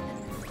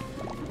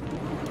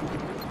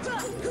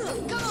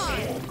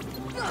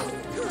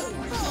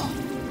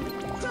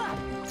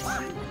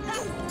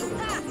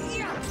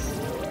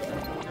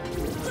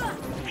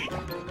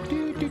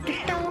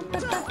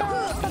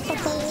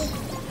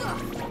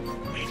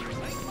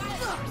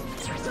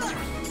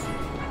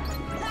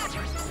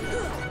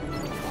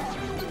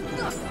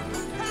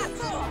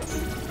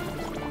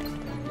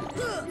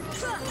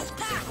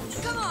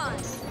 Come on!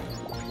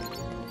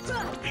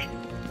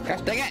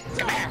 Gosh dang it!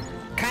 Come here!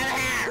 Come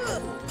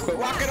here! Quit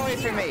walking away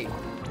from me!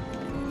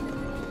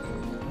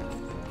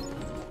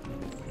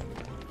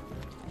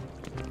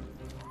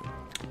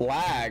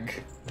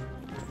 Lag?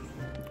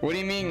 What do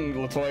you mean,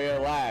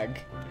 Latoya, lag?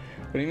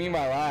 What do you mean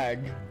by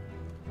lag?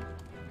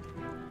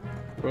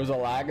 There was a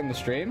lag in the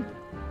stream?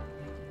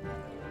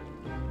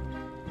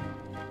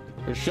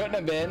 There shouldn't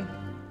have been.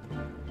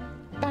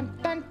 Dun,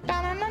 dun,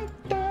 dun, dun,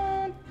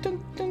 dun, dun,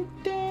 dun, dun,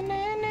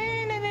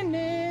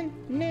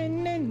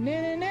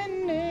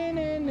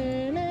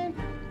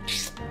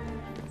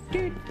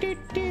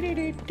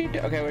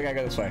 okay, we gotta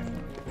go this way.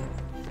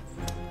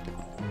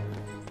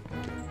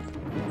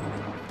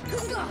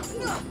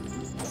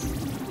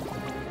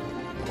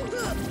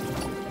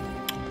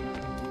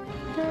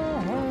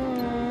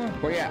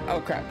 Where you at?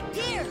 Oh crap.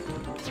 Here!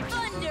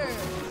 Thunder!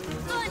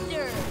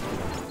 Thunder!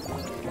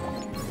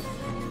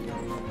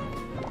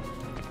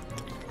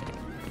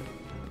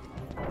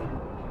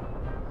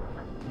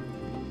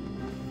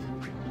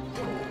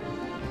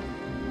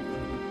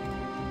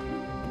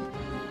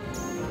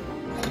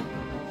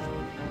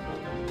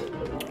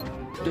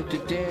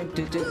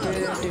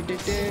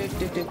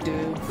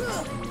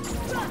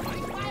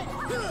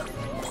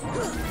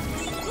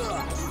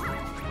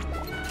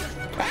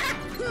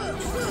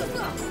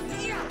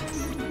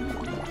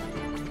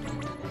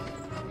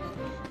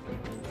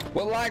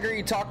 What lag are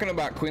you talking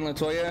about, Queen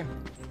Latoya?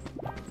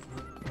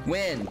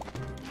 When?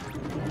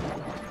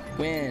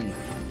 When?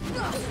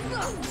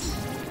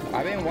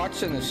 I've been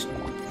watching this.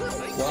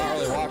 Well, not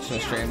really watching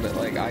the stream, but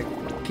like I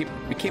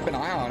keep an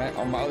eye on it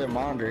on my other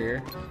monitor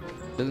here.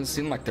 Doesn't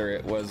seem like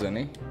there was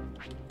any.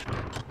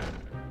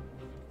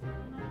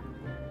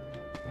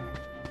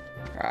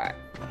 Alright,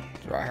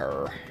 try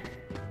her.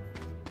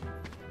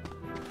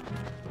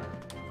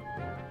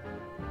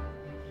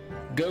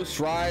 Ghosts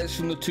rise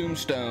from the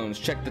tombstones.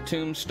 Check the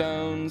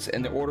tombstones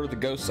and the order the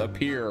ghosts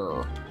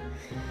appear.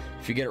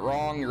 If you get it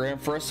wrong, you're in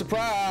for a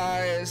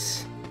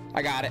surprise.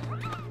 I got it.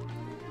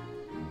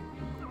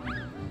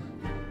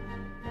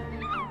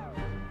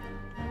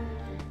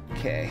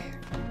 Okay.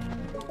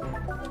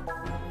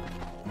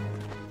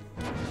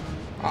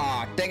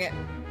 Ah, dang it.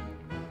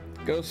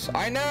 Ghosts.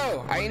 I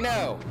know.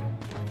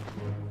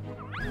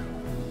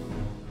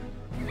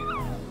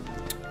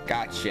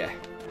 Gotcha.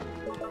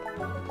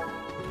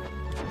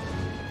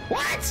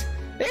 What?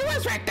 It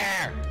was right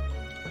there!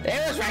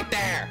 It was right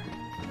there!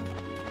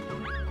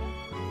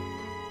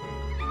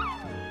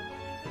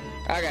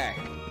 Okay.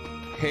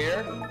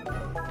 Here.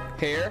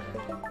 Here.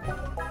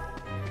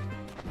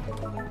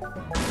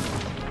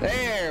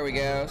 There we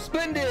go.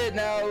 Splendid!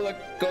 Now look,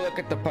 go look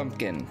at the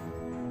pumpkin.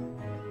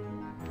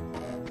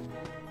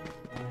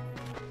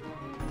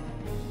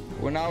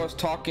 When I was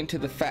talking to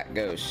the fat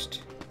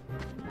ghost.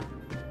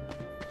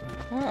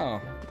 Oh.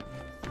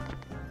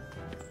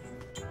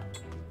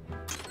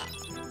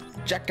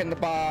 Jack in the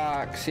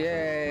box,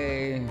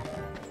 yay.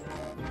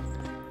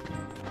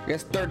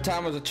 Guess third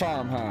time was a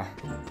charm, huh?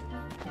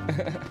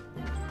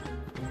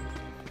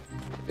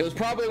 It was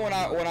probably when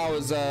I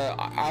was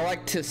I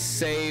like to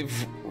save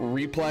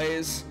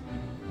replays.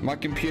 My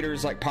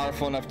computer's like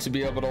powerful enough to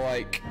be able to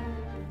like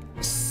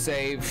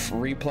save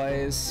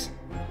replays.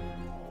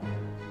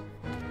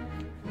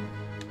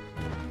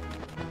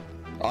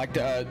 I like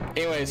to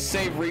anyways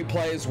save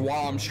replays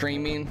while I'm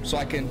streaming so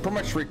I can pretty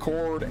much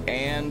record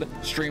and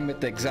stream at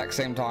the exact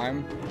same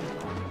time.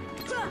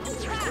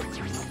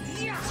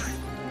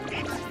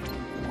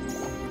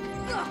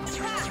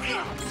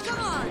 Come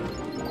on.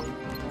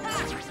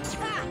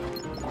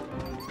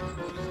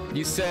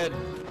 You said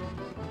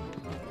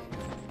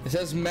it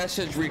says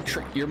message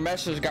your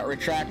message got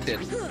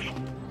retracted.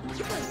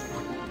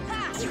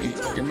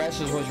 Your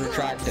message was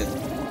retracted.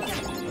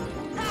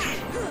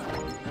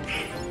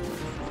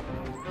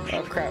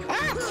 Oh crap.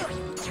 Ah!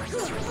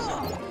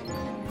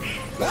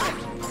 Ah!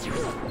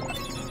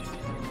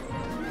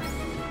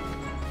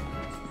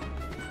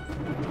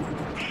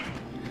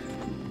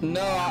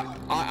 No,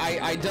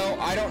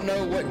 I don't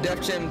know what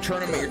Def Jam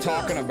tournament you're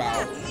talking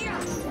about.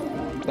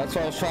 That's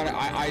what I was trying to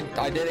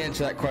I did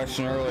answer that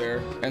question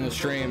earlier in the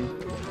stream.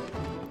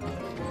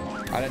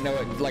 I didn't know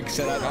it, like I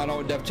said, I don't know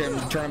what Def Jam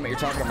tournament you're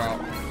talking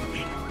about.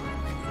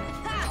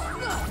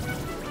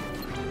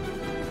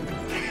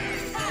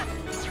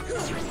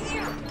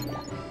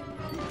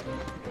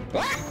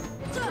 Ah!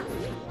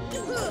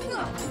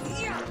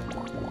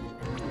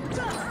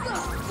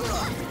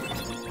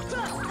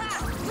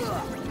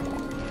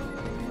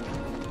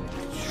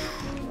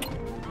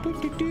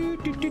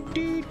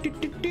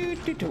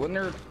 Wasn't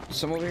there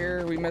some over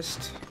here we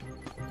missed?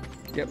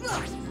 Yep.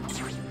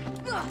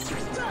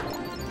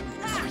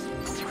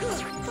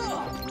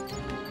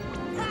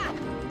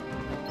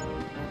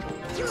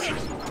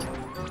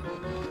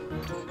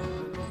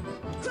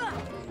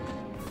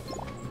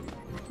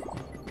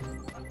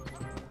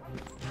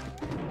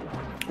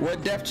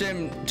 What Def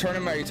Jam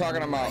tournament are you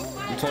talking about,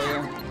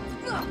 Latoya?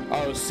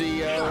 Oh,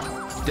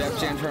 CEO, Def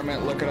Jam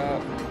tournament, look it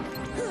up.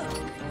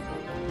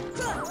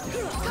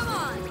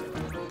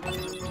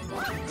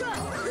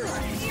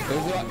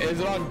 Is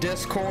it on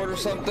Discord or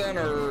something,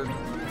 or?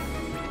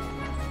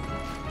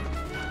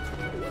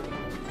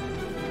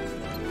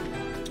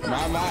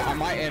 I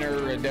might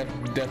enter a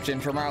Def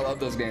Jam tournament. I love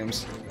those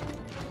games.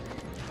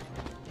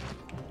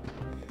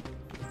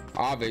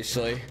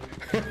 Obviously.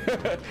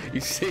 You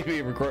see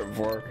me record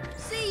before.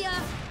 See ya.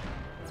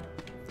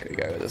 Okay,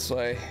 go this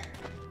way.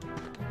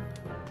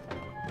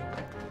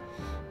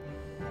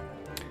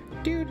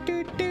 Do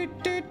do do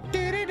do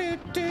do do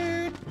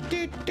do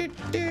do do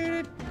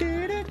do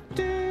do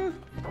do.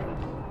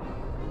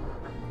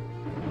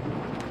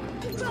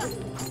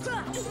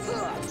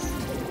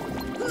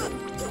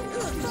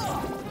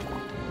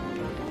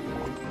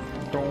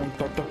 Don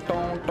don don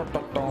don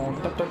don don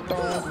don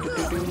don do.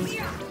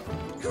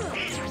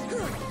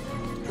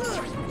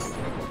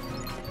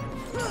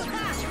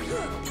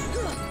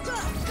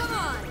 Come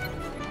on.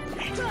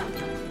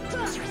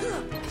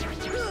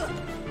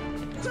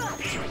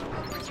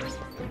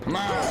 Come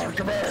on,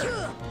 come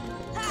here.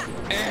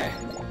 Eh.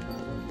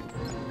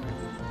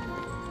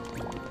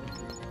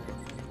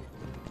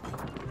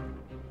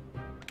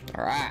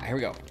 All right, here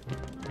we go.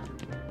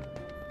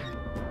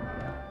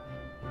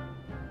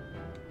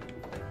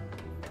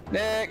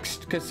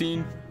 Next,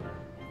 cutscene.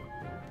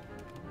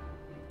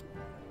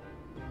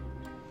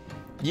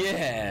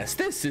 Yes,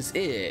 this is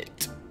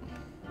it.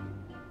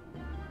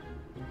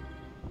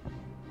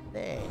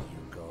 There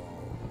you go.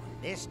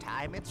 This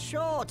time it's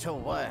sure to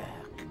work.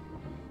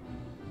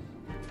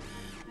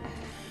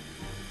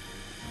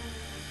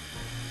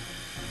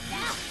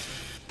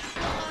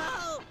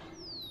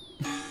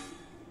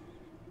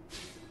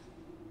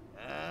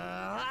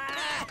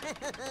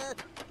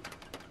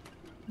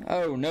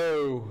 Oh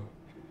no.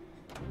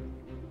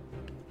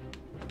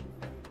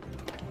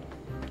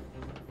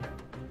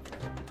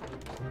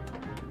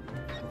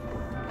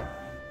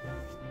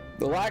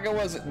 The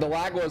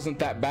lag wasn't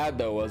that bad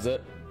though, was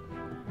it?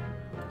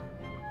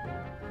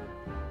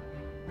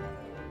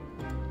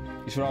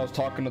 It's when I was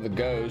talking to the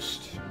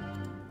ghost.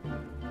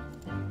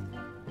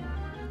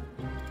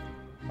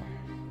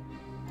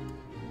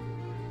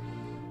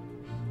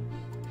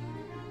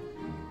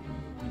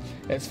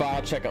 It's fine,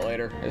 I'll check it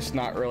later. It's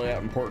not really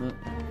that important.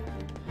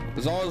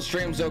 As long as the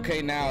stream's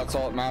okay now, that's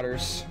all that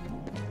matters.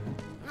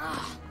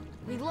 Ah,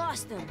 we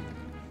lost them.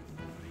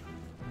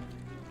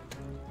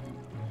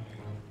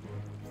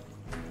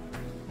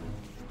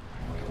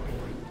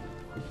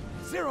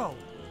 Zero!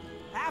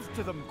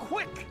 After them,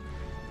 quick!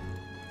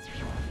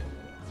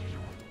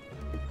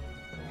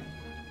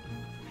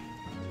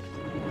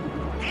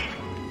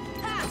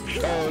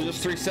 Oh,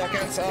 just 3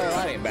 seconds? Oh,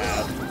 that ain't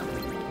bad.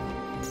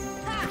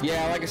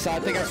 Yeah, like I said, I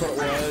think that's what it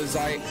was.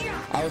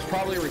 I was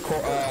probably like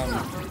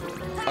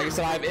I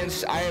said,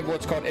 I have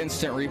what's called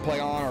instant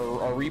replay on,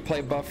 or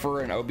replay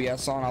buffer and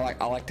OBS on. I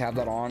like to have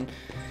that on.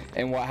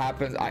 And what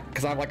happens,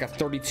 because I have like a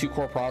 32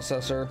 core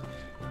processor,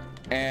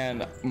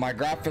 and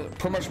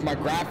pretty much my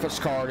graphics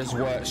card is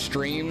what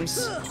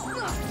streams,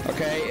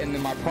 okay, and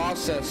then my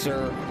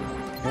processor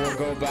will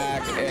go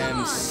back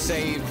and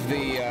save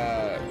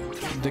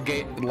the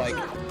gate, like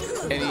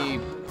any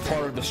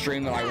part of the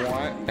stream that I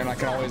want, and I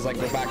can always like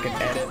go back and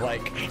edit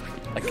like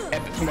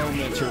epic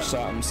moments or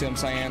something. See what I'm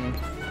saying?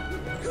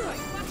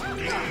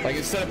 Like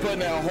instead of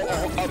putting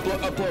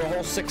upload a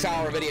whole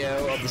 6-hour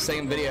video of the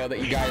same video that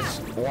you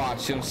guys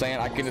watch, see what I'm saying?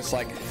 I can just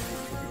like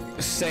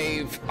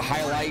save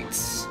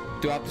highlights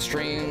throughout the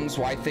streams,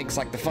 what I think's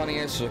like the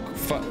funniest or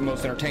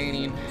most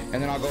entertaining,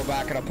 and then I'll go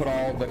back and I'll put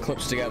all the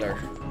clips together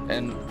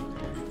and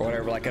or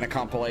whatever, like in a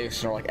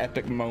compilation or like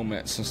epic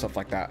moments and stuff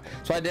like that.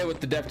 So I did with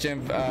the Def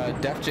Jam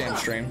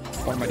stream,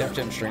 one of my Def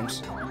Jam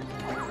streams.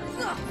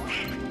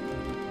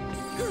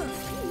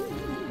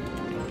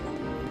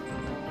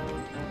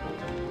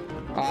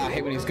 I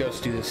hate when these ghosts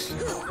do this.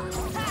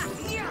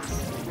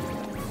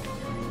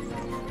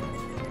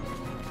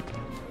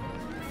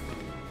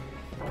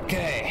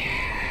 Okay.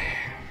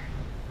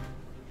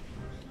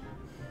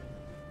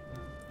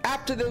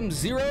 After them,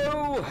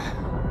 0.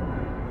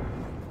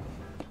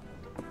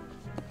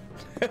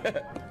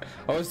 I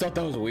always thought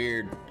that was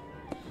weird.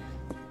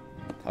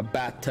 A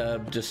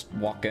bathtub just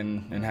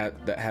walking and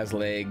that has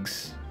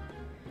legs.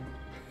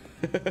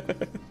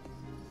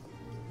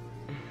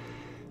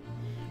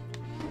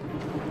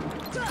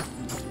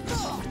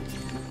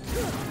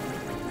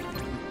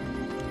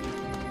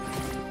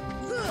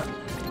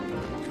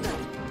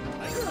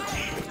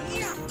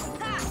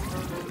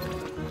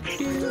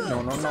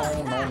 No, no,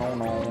 no, no, no,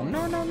 no,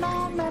 no, no, no,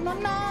 no, no, no,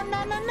 no,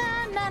 no,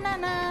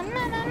 no,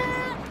 no, no, no.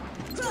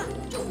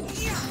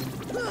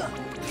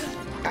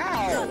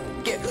 Ow!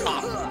 Get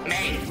off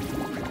me!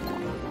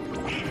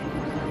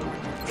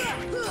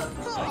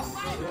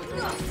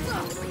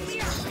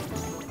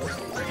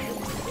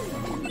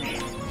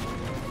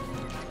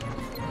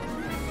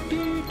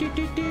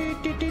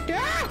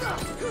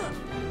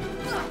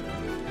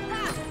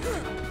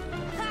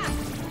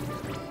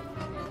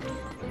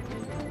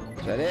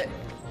 Is that it?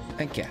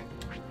 Thank you.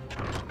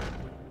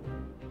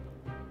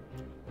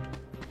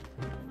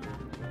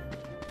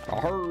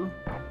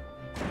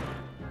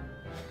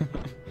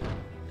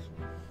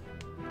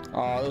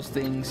 Oh, those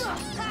things.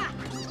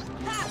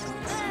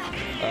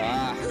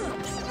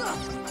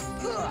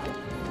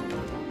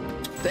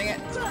 Dang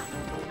it.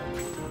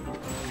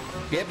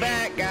 Get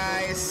back,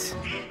 guys.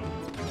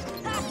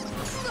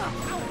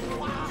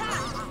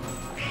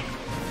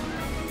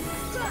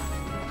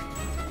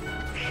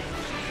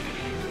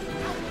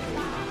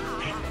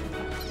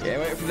 Yeah,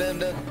 wait for them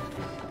to...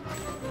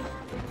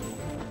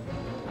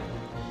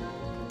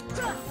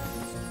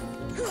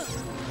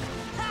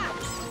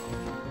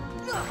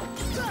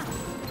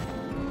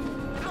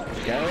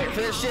 Gotta wait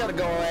for this shield to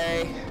go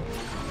away.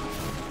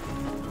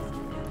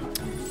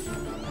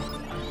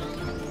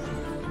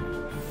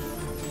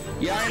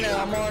 Yeah, I know,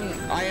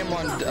 I am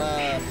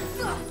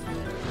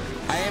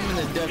in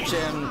the Def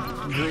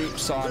Jam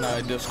groups on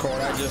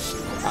Discord.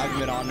 I've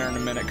been on there in a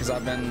minute because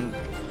I've been...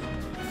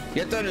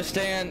 You have to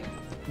understand,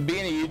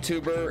 being a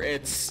YouTuber,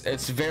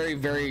 it's very,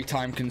 very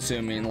time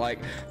consuming. Like,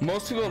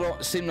 most people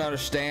don't seem to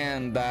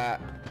understand that,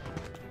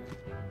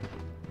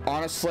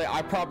 honestly,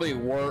 I probably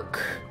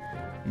work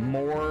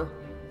more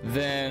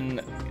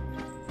than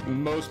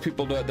most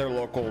people do at their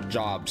local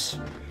jobs.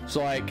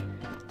 So like,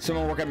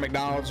 someone work at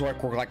McDonald's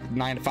work like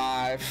 9 to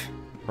 5,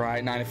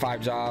 right? 9 to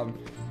 5 job.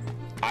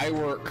 I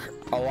work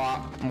a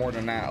lot more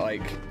than that.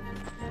 Like,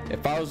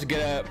 if I was to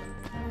get up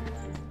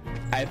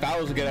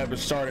and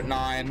start at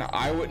 9,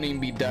 I wouldn't even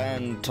be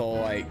done till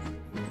like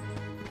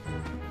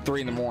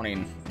 3 in the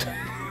morning.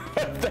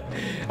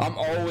 I'm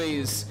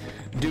always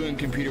doing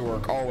computer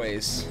work,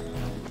 always.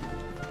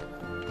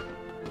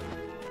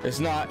 It's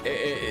not,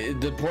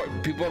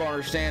 people don't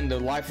understand the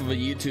life of a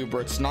YouTuber.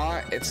 It's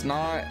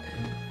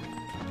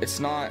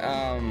not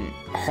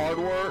hard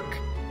work.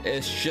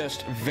 It's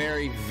just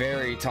very,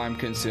 very time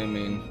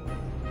consuming.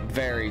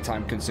 Very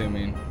time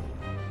consuming.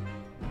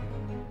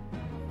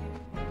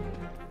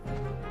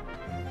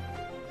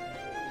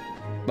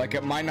 Like,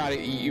 it might not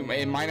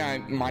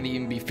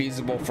even be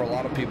feasible for a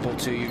lot of people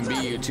to even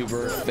be a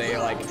YouTuber if they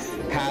like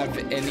have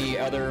any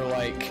other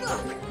like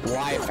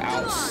life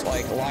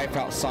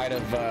outside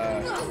of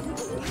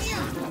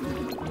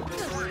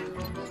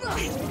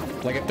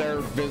like if they're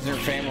visiting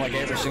their family like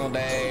every single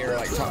day, or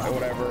like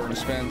whatever, and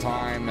spending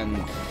time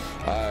and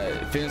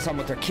spending time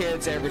with their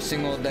kids every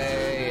single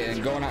day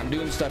and going out and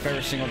doing stuff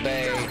every single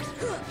day.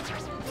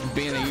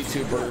 Being a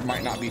YouTuber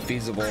might not be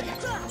feasible.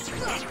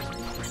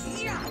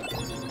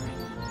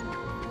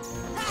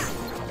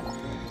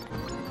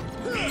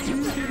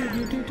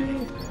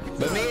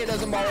 But me, it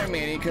doesn't bother me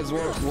any because we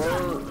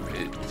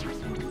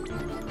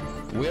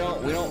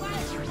don't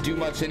do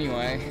much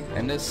anyway,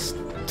 and this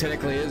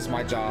technically is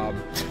my job.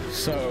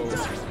 So,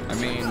 I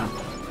mean,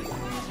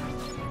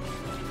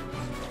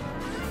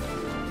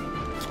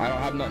 I don't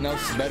have nothing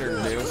else better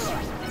to do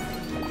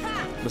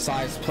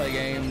besides play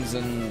games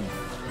and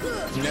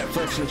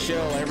Netflix and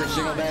chill every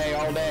single day,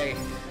 all day.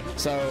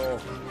 So,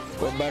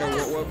 what better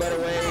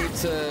way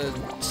to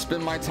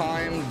spend my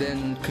time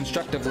than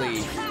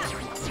constructively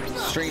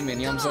streaming?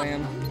 You know what I'm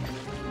saying?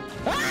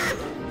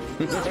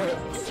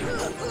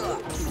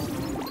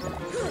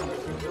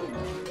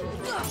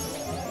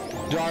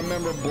 Do I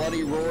remember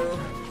Bloody Roar?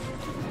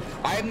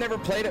 I have never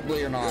played it,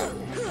 believe it or not.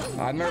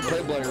 I've never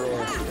played Bloody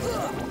Roar.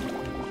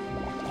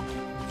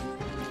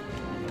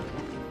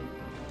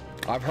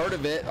 I've heard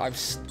of it. I've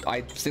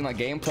seen like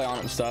gameplay on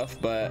it and stuff,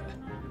 but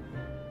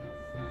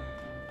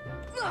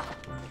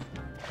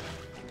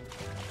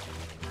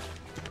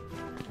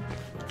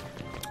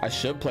I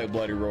should play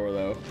Bloody Roar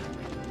though,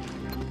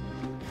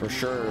 for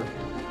sure.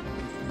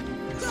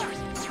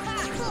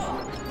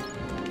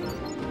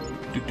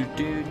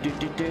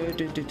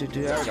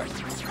 There we go.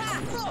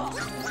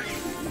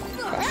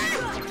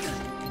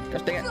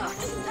 Gosh dang it.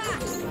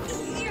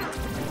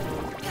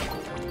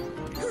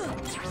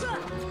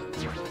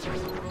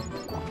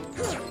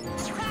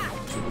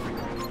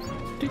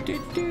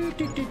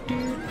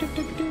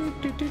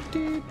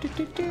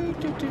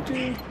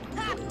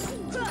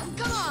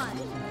 Come on!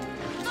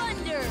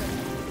 Thunder!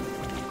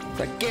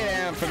 So get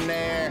out from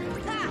there.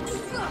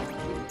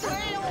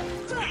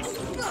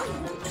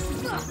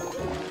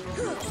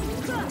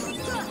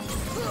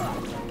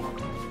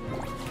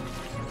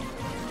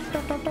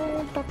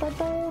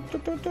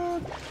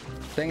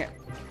 Dang it.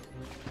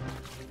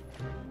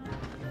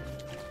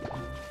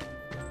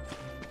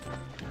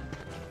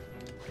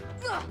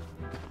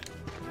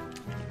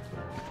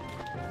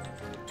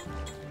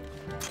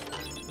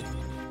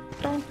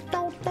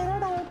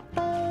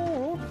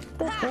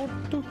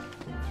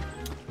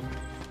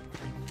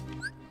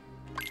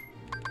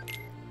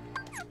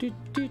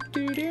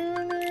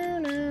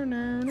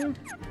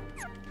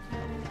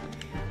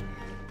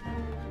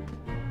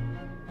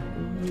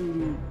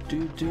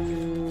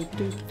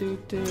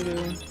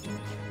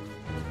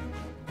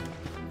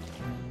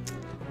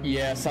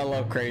 Yes, I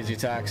love Crazy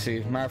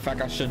Taxi. Matter of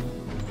fact, I should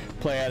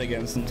play it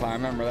again sometime. I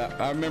remember that.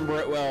 I remember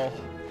it well.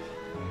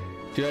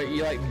 Do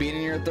you like being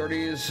in your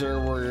 30s or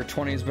were your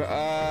 20s? But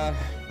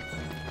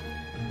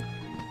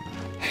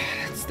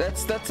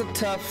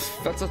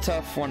that's a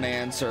tough one to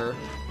answer.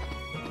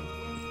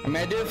 I mean,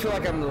 I do feel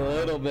like I'm a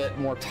little bit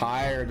more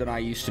tired than I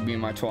used to be in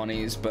my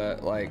 20s,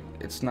 but like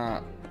it's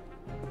not.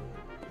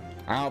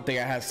 I don't think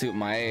it has to do with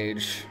my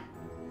age.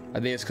 I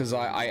think it's because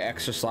I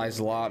exercise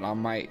a lot and I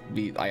might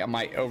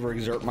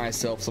overexert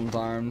myself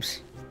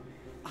sometimes.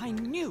 I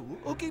knew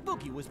Oogie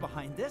Boogie was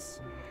behind this.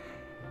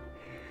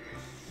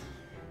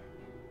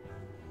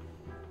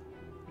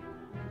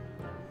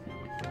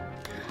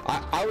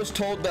 I was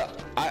told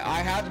that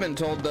I have been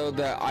told though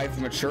that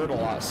I've matured a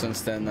lot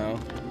since then though.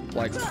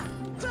 Like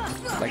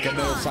I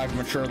noticed I've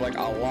matured like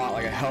a lot,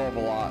 like a hell of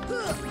a lot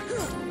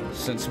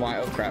since my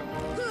oh crap.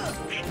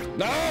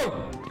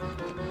 No!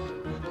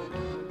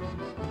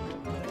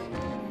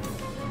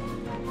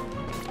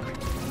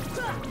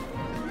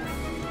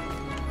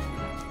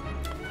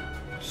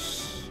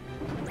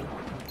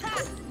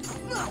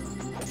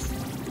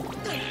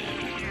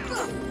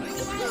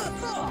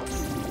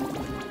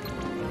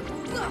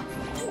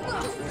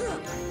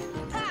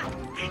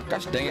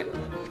 Gosh dang it.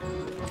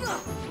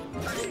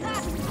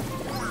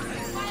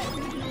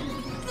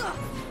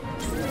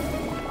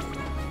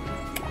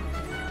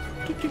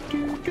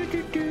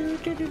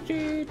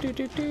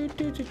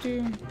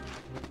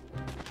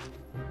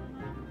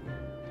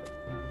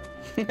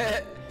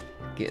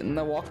 Get in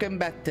the walking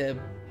bathtub.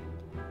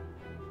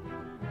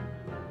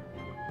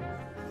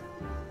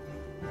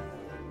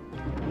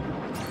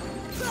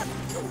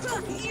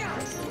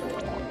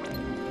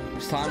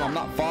 This time I'm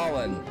not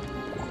falling.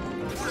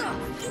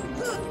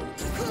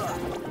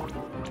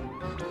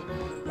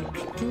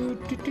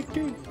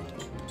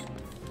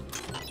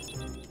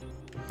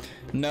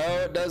 No,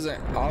 it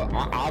doesn't.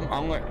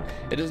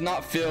 It does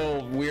not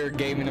feel weird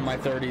gaming in my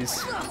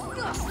 30s.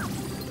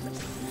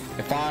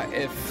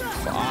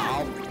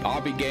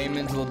 I'll be gaming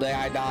until the day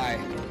I die,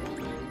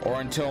 or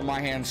until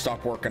my hands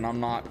stop working. I'm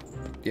not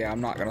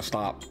gonna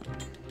stop.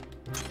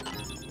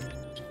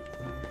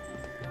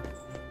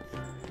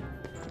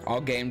 I'll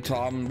game till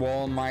I'm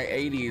well in my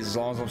 80s as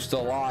long as I'm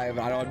still alive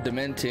and I don't have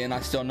dementia and I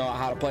still know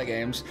how to play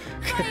games.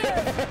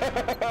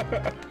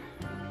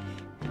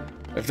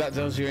 If that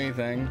tells you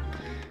anything.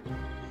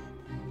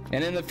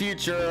 And in the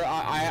future,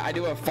 I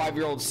do have a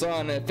 5-year-old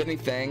son. If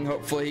anything,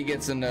 hopefully he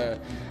gets into.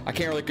 I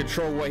can't really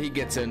control what he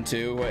gets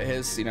into, what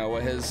his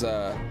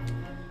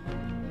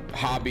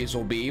hobbies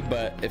will be.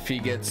 But if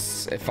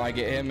I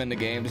get him into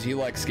games, he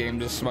likes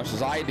games as much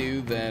as I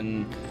do,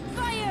 then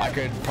I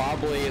could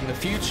probably in the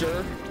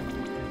future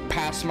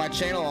pass my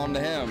channel on to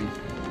him.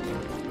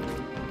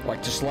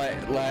 Like, just let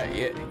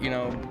it, you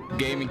know,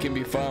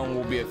 GamingCanBeFun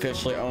will be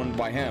officially owned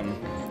by him.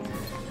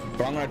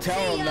 But I'm gonna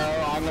tell him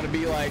though, I'm gonna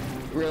be like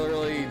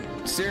really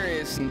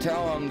serious and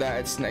tell him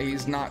that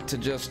he's not to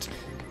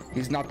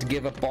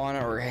give up on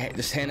it or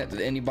just hand it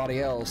to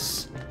anybody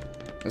else.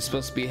 It's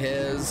supposed to be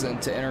his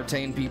and to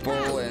entertain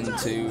people and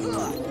to,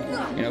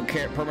 you know,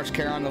 pretty much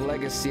carry on the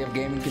legacy of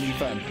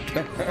GamingCanBeFun.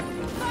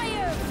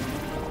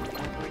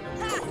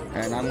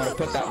 And I'm gonna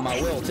put that in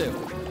my will too.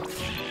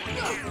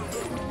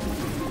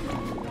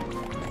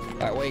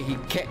 That way he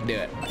can't do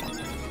it.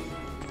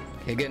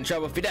 He'll get in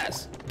trouble if he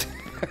does.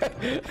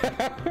 I'm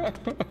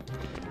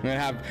gonna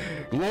have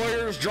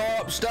lawyers draw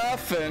up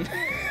stuff and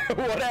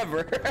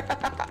whatever.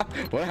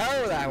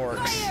 Whatever that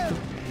works.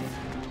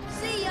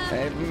 See ya.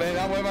 And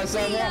that way my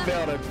son won't be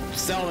able to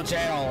sell the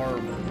channel or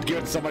give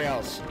it to somebody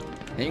else.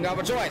 He ain't got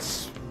a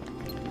choice.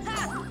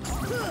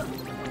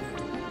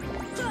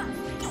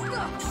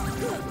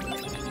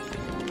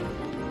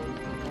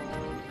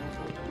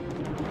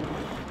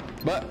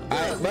 But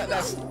I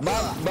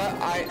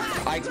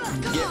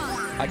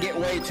get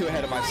way too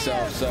ahead of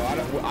myself, so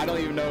I don't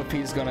even know if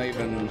he's gonna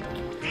even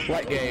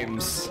like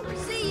games.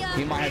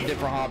 He might have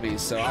different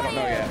hobbies, so I don't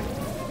know yet.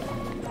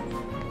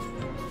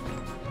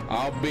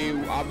 I'll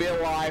be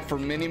alive for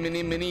many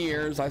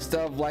years. I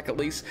still have like at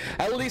least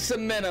a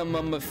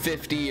minimum of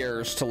 50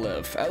 years to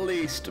live, at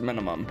least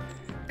minimum,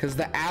 because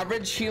the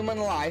average human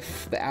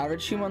life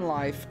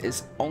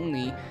is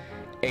only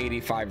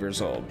 85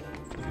 years old.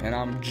 And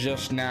I'm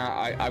just now,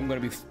 I'm going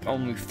to be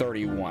only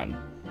 31.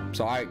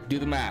 So I do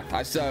the math.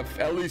 I still have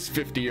at least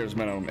 50 years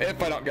minimum.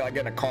 If I don't get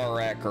in a car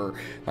wreck or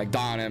like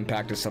die on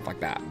impact and stuff like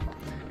that.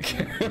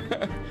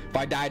 If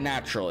I die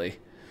naturally,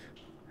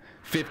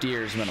 50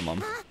 years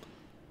minimum.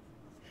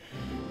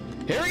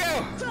 Here we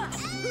go.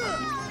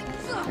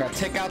 I'm going to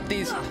take out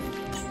these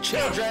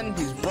children,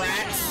 these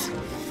brats.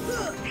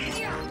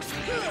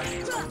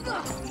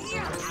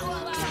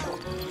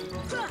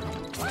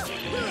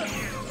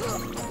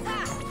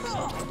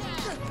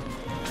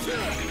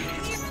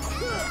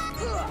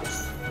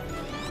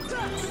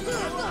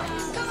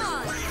 Come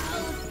on.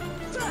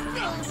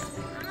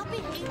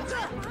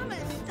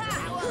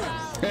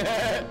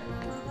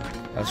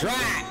 That's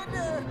right.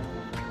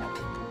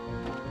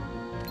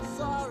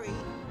 Sorry.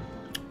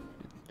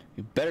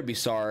 You better be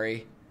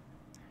sorry.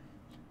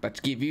 About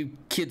to give you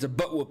kids a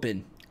butt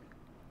whooping.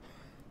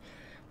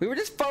 We were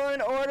just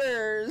following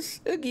orders.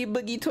 Oogie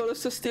Boogie told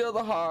us to steal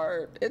the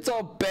heart. It's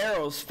all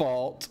Barrow's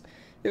fault.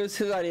 It was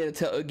his idea to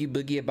tell Oogie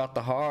Boogie about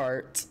the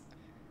heart.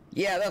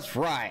 Yeah, that's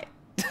right.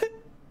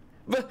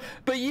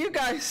 but you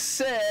guys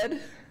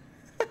said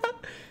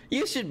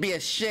you should be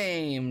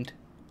ashamed.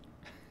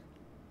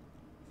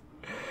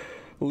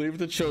 Leave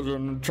the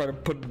children and try to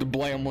put the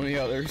blame on the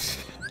others.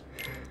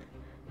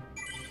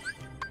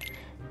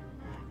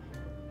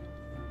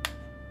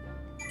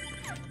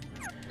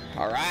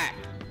 All right.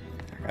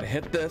 I gotta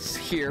hit this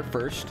here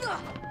first.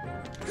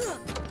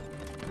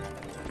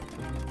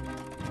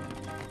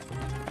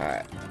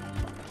 Alright.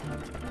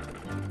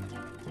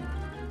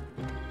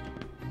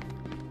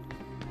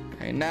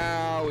 Okay,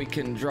 now we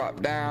can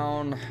drop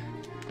down.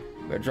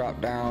 We'll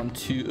drop down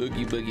to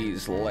Oogie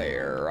Boogie's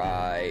lair,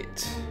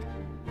 right?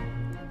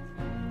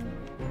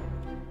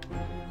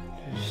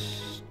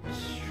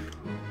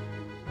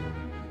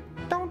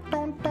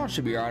 Don't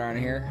should be right on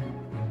here.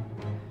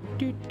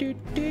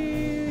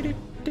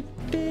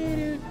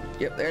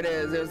 Yep, there it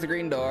is. There's the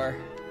green door.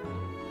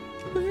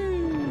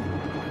 Woo.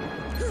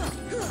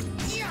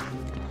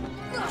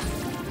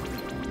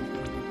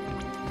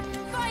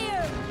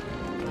 Fire!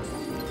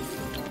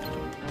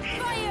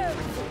 Fire!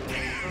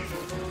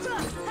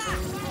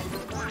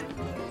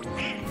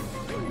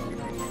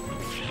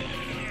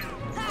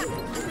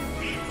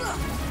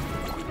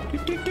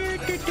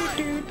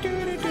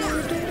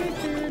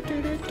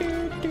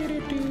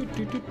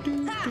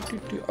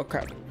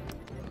 Okay.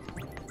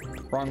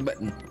 Wrong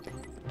button.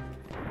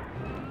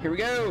 Here we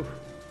go.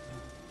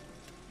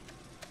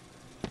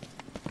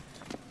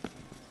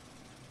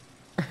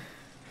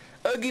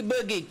 Oogie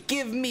Boogie,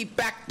 give me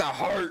back the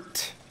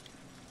heart.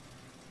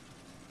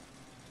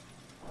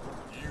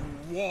 You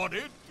want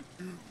it?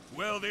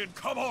 Well then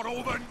come on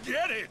over and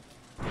get it.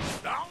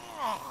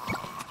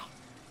 Ah!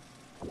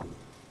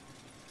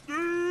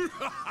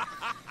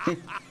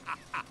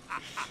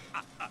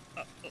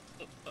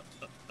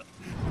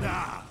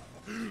 Now,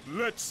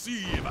 let's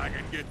see if I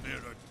can get their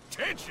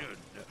attention.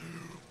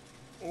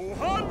 Oh,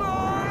 hi,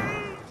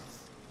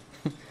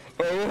 boys!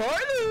 Oh,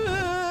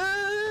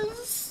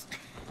 Hercules!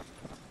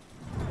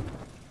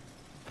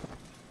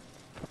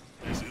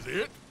 This is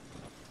it?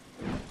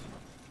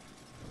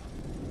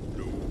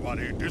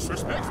 Nobody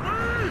disrespects me!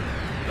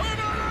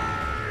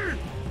 Nobody!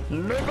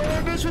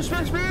 Nobody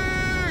disrespects me!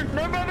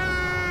 Nobody!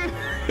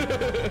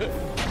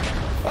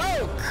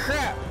 Oh,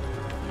 crap!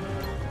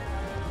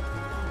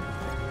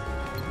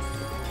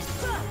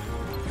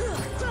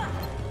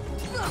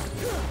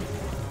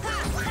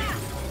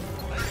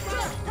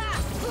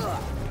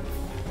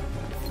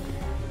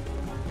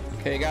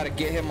 Okay, gotta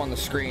get him on the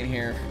screen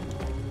here.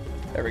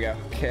 There we go.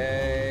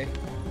 Okay.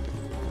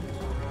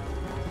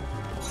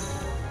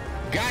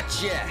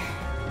 Gotcha.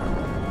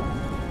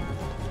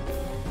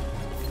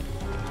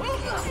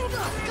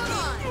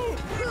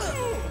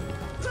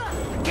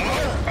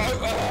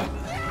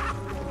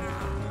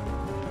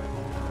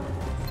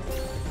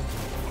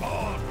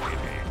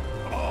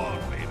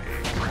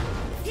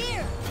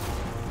 Here!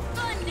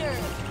 Thunder!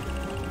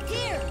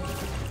 Here!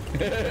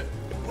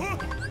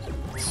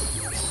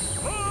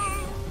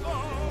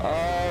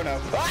 Oh no.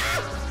 Ah!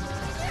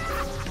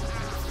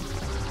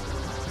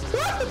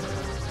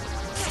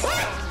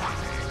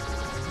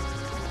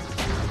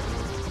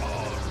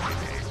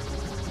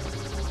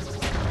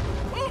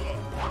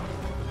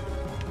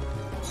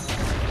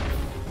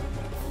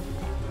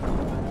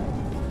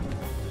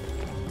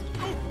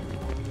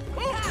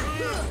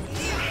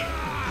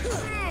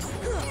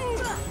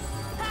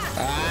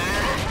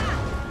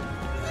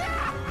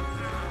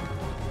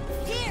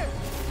 Here!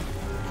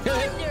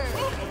 Thunder!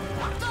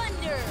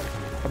 Thunder!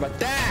 How about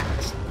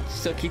that?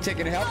 Still keep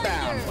taking the health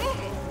down.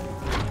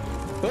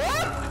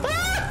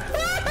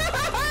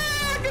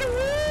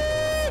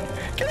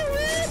 Get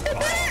away! Get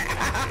away!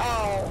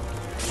 Ow!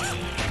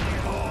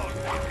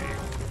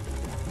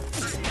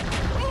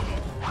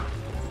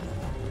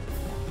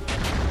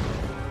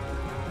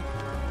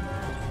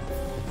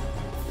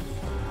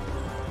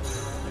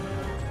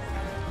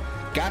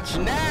 Got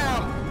you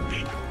now!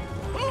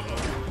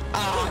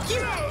 Oh,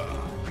 you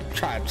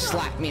try to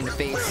slap me in the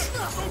face.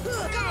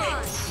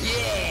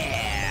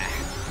 Yeah!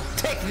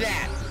 Take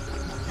that!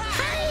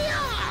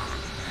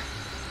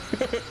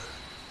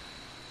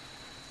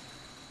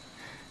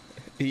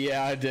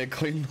 Yeah, I did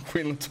clean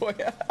Queen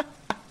Latoya.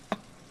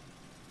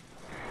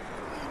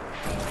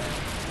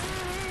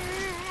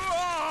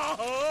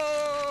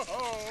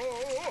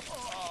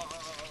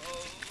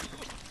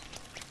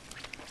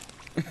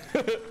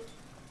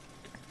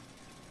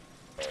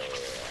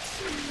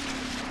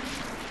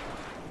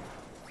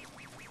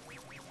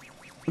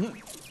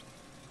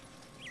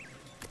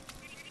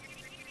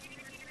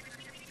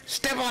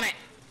 Step on it!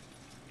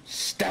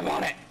 Step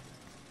on it!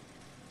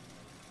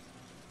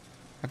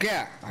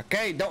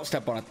 Okay, don't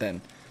step on it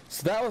then.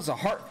 So that was a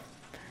heart.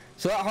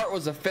 So that heart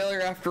was a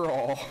failure after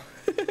all.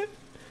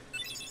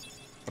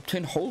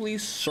 Obtain Holy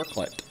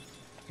Circlet.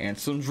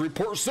 Ansem's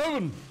Report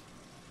 7.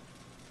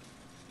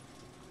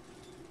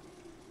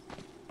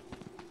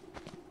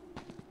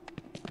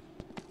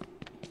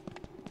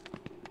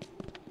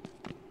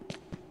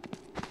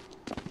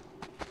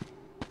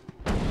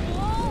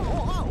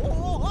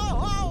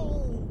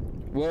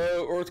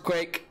 Whoa,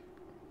 earthquake.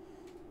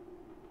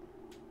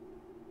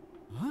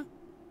 Huh?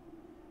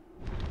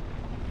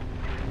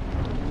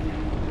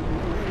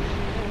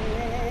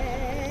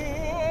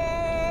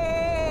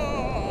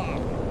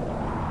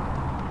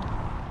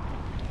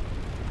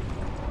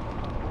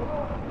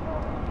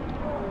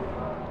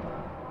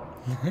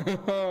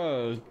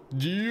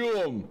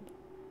 Damn.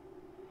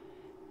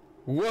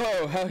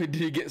 Whoa, how did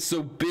he get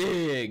so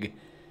big?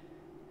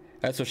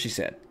 That's what she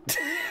said.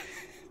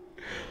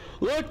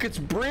 Look, it's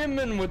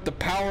brimming with the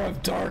power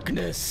of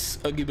darkness.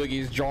 Oogie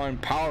Boogie's drawing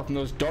power from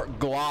those dark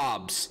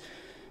globs.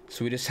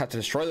 So we just have to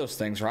destroy those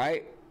things,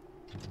 right?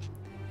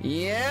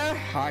 Yeah,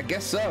 I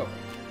guess so.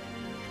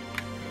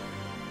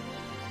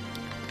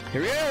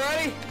 Here we go,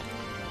 ready?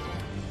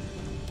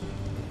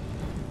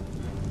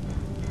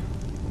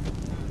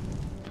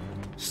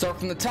 Start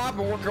from the top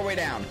and work our way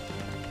down.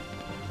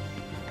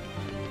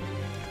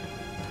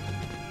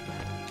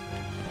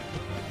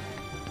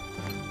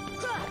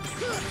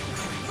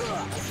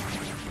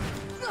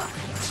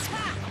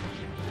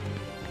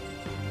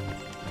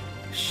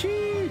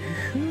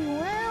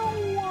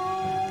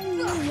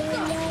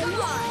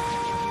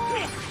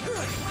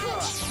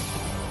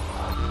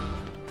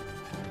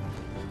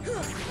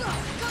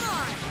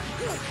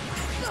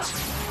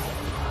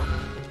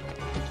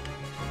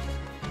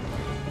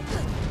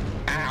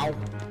 Ow.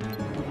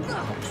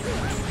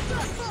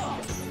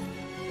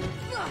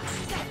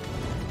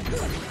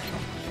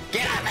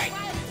 Get at me!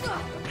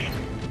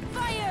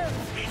 Fire!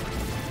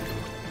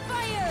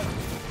 Fire!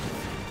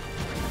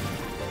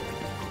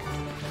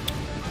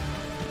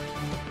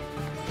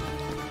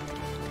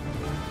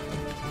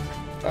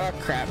 Oh,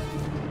 crap.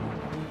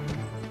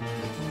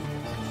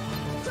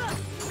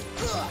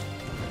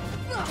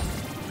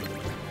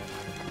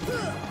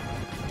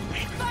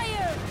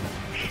 Fire!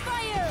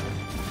 Fire!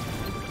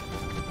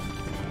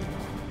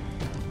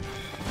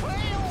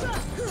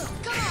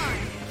 Come on!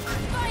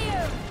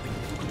 Fire!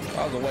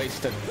 That was a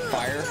waste of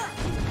fire.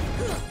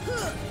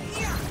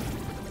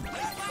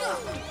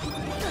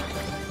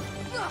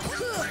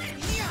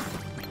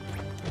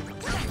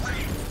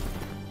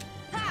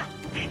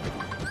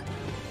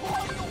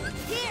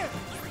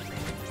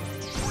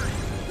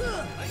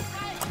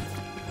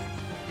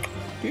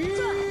 Here!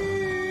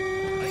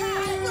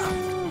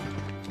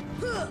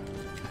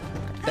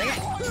 Dang it!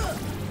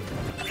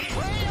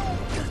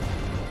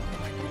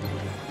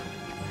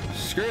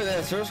 Screw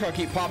this, they're just gonna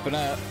keep popping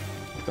up.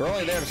 They're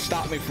only there to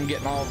stop me from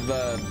getting all of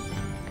the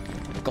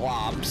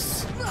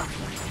globs.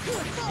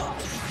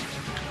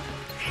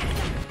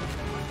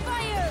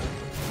 Fire!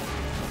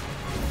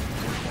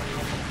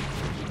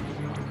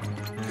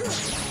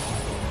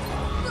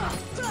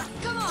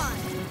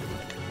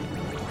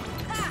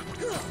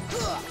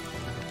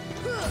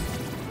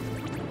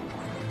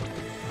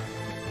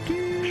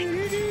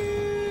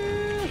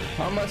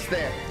 Almost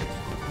there.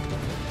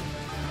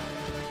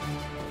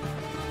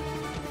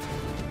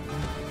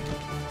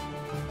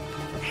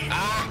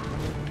 Ah!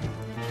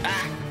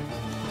 Ah!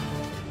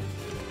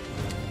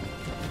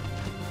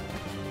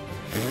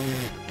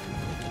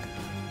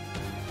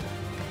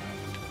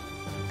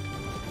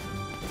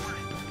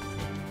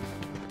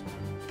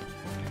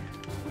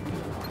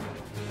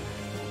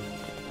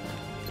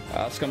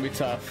 Oh, it's gonna be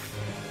tough.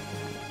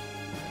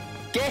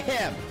 Get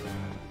him!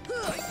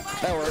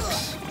 That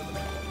works.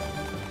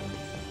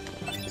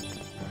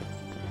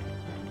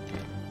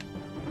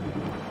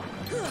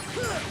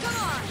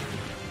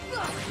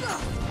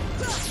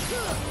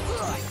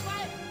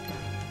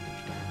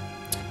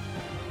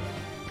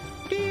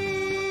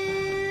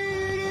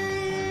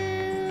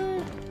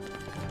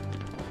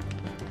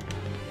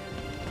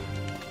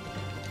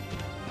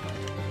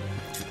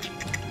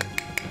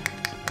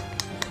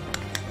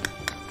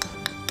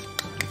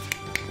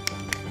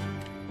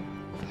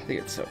 I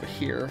think it's over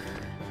here.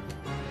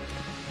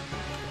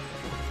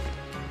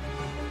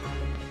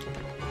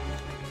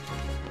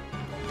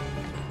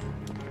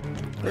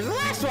 Where's the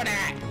last one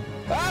at?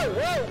 Oh,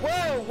 whoa,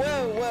 whoa,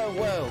 whoa, whoa,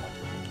 whoa.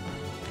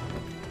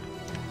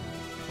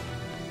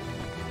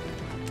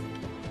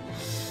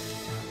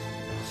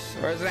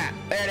 Where's that?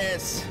 There it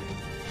is.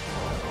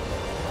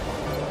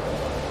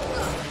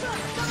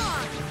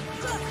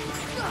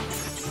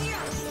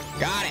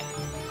 Got it.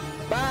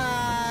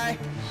 Bye.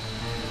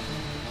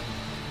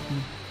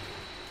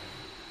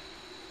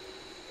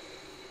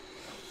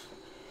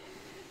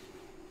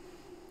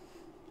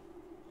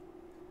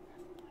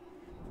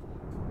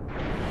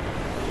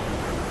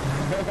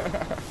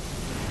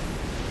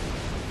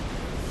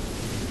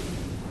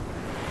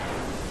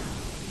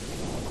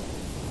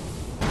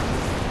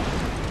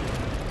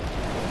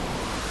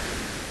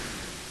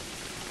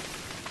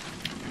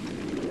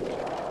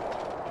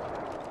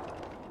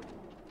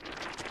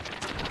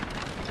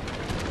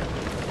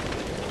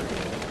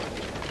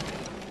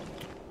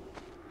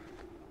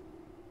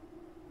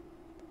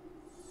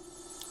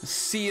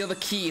 Seal the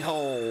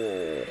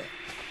keyhole.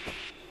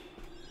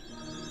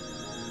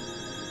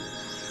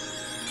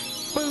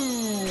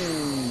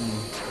 Boom.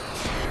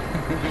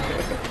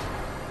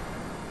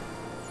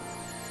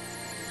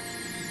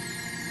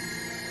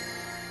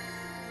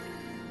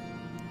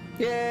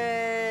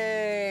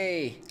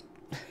 Yay!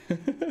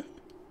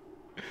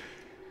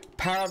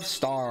 Power of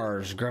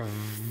stars,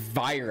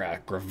 Gravira,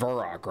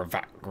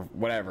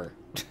 whatever.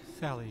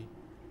 Sally,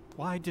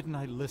 why didn't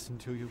I listen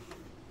to you?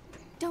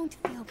 Don't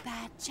feel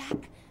bad, Jack.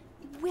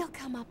 We'll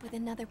come up with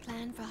another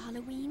plan for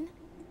Halloween.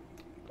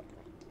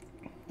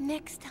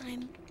 Next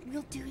time,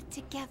 we'll do it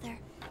together.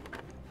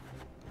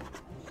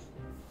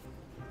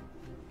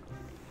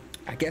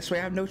 I guess we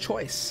have no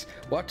choice.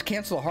 We'll have to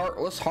cancel the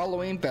Heartless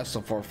Halloween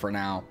Festival for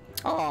now.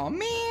 Oh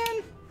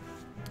man!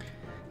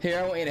 Here,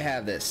 I want you to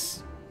have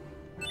this.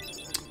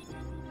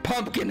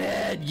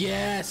 Pumpkinhead,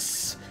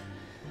 yes!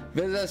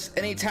 Visit us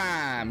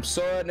anytime.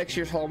 So next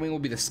year's Halloween will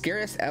be the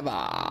scariest ever.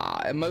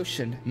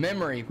 Emotion,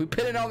 memory. We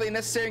put in all the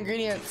necessary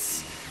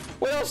ingredients.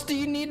 What else do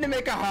you need to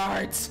make a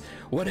heart?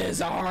 What is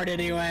a heart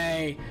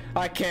anyway?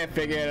 I can't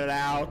figure it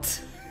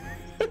out.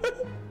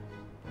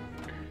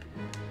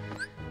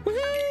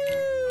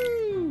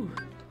 Woohoo!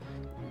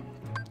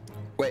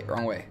 Wait,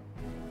 wrong way.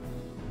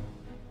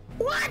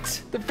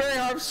 What? The fairy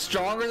harp's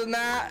stronger than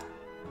that?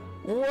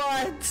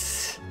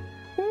 What?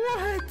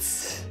 What?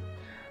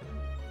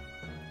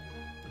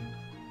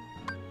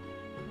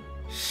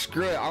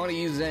 Screw it, I'm gonna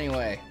use it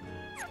anyway.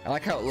 I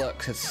like how it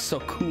looks, it's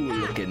so cool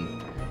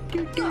looking.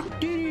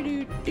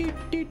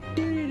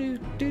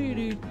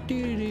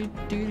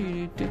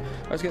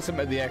 Let's get some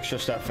of the extra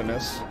stuff in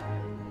this.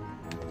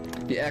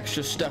 The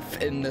extra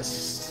stuff in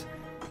this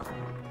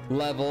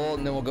level,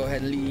 and then we'll go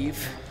ahead and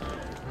leave.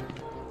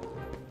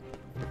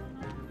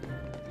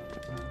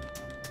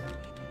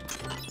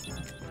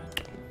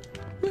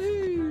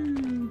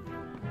 Woohoo!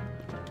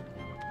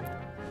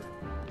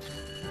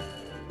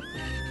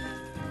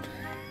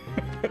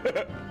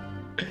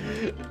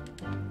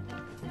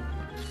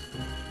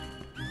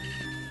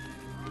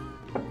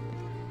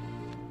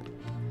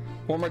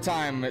 One more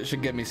time, it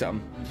should give me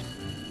something.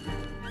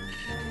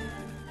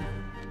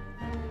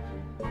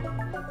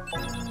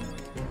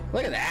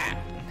 Look at that!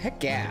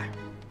 Heck yeah!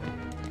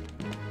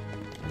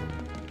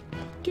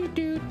 Do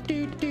do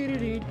do do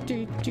do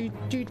do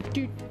do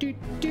do do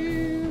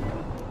do.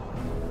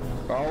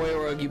 All the way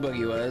where Oogie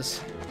Boogie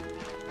was.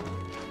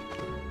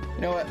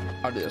 You know what?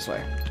 I'll do it this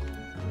way.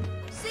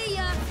 See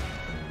ya!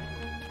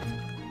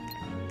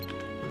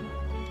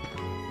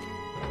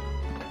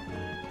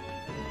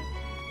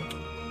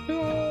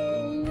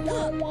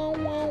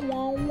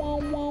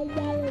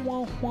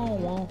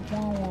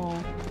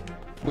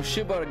 We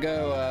should be able to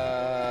go,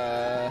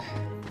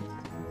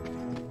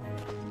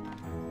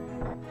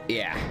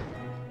 yeah.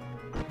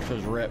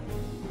 Just rip.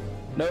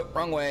 Nope,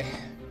 wrong way.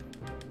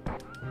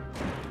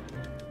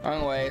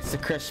 Wrong way, it's the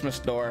Christmas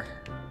door.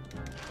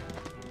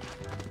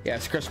 Yeah,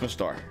 it's Christmas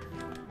door.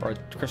 Or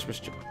Christmas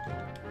tree.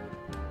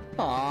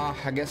 Aw,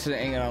 I guess it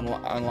ain't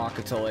gonna unlock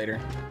until later.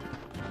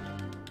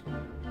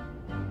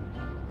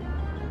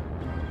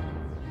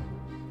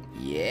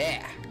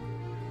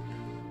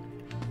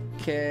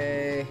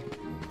 Okay.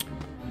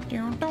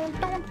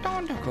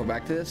 Go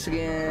back to this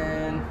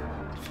again.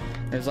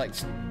 There's like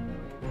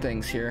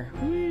things here.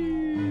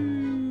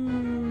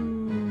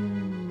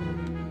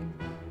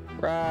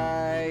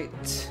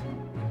 Right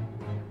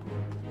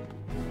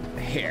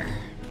here.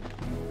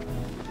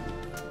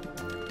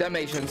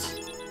 Dalmatians.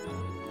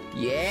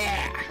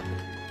 Yeah.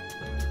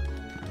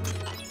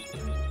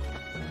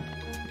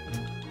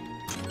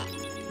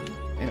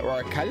 And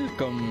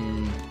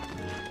Orichalcum.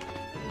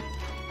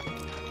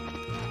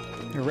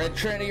 Red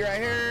Trinity right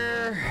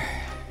here.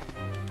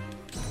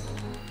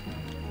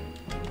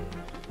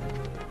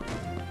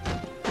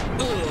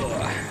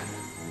 Ugh.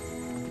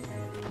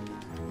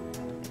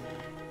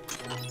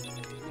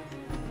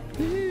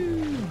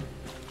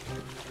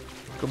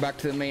 Go back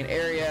to the main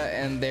area,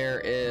 and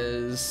there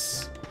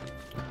is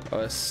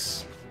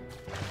us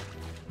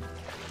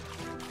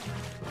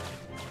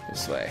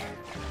this way.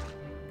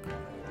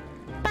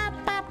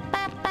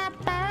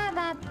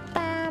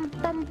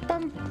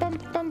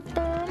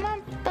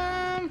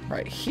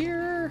 Right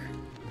here.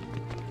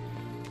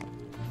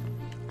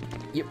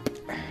 Yep.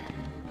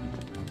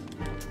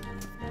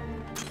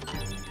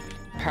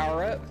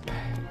 Power up.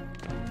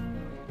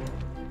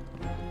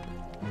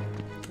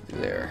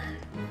 There.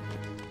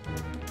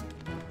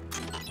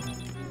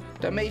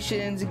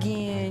 Dalmatians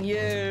again,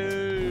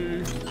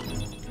 yay!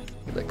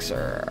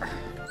 Elixir.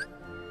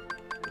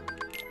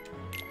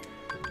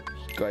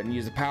 Go ahead and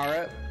use the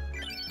power up.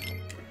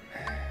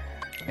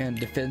 And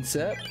defense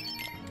up.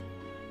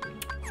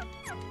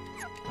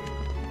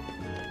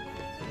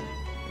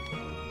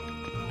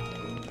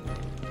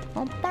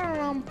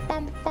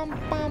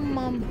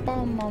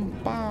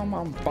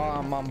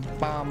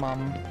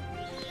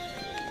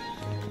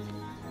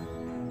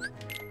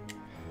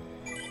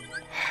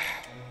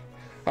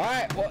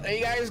 Alright, well, there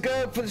you guys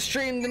go for the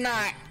stream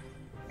tonight.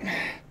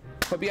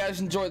 Hope you guys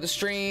enjoyed the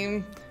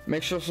stream.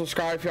 Make sure to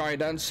subscribe if you already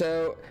done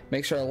so.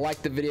 Make sure to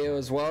like the video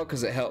as well,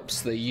 because it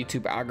helps the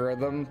YouTube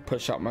algorithm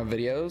push out my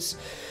videos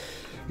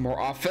more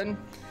often.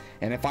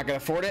 And if I could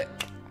afford it,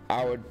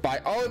 I would buy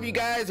all of you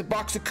guys a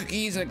box of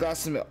cookies and a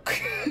glass of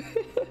milk.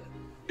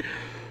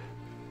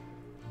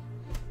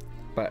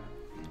 But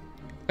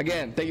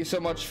again, thank you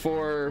so much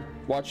for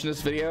watching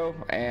this video,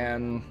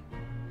 and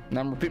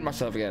now I'm repeating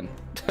myself again.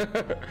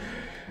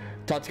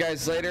 Talk to you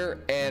guys later,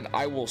 and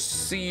I will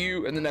see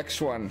you in the next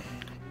one.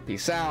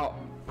 Peace out.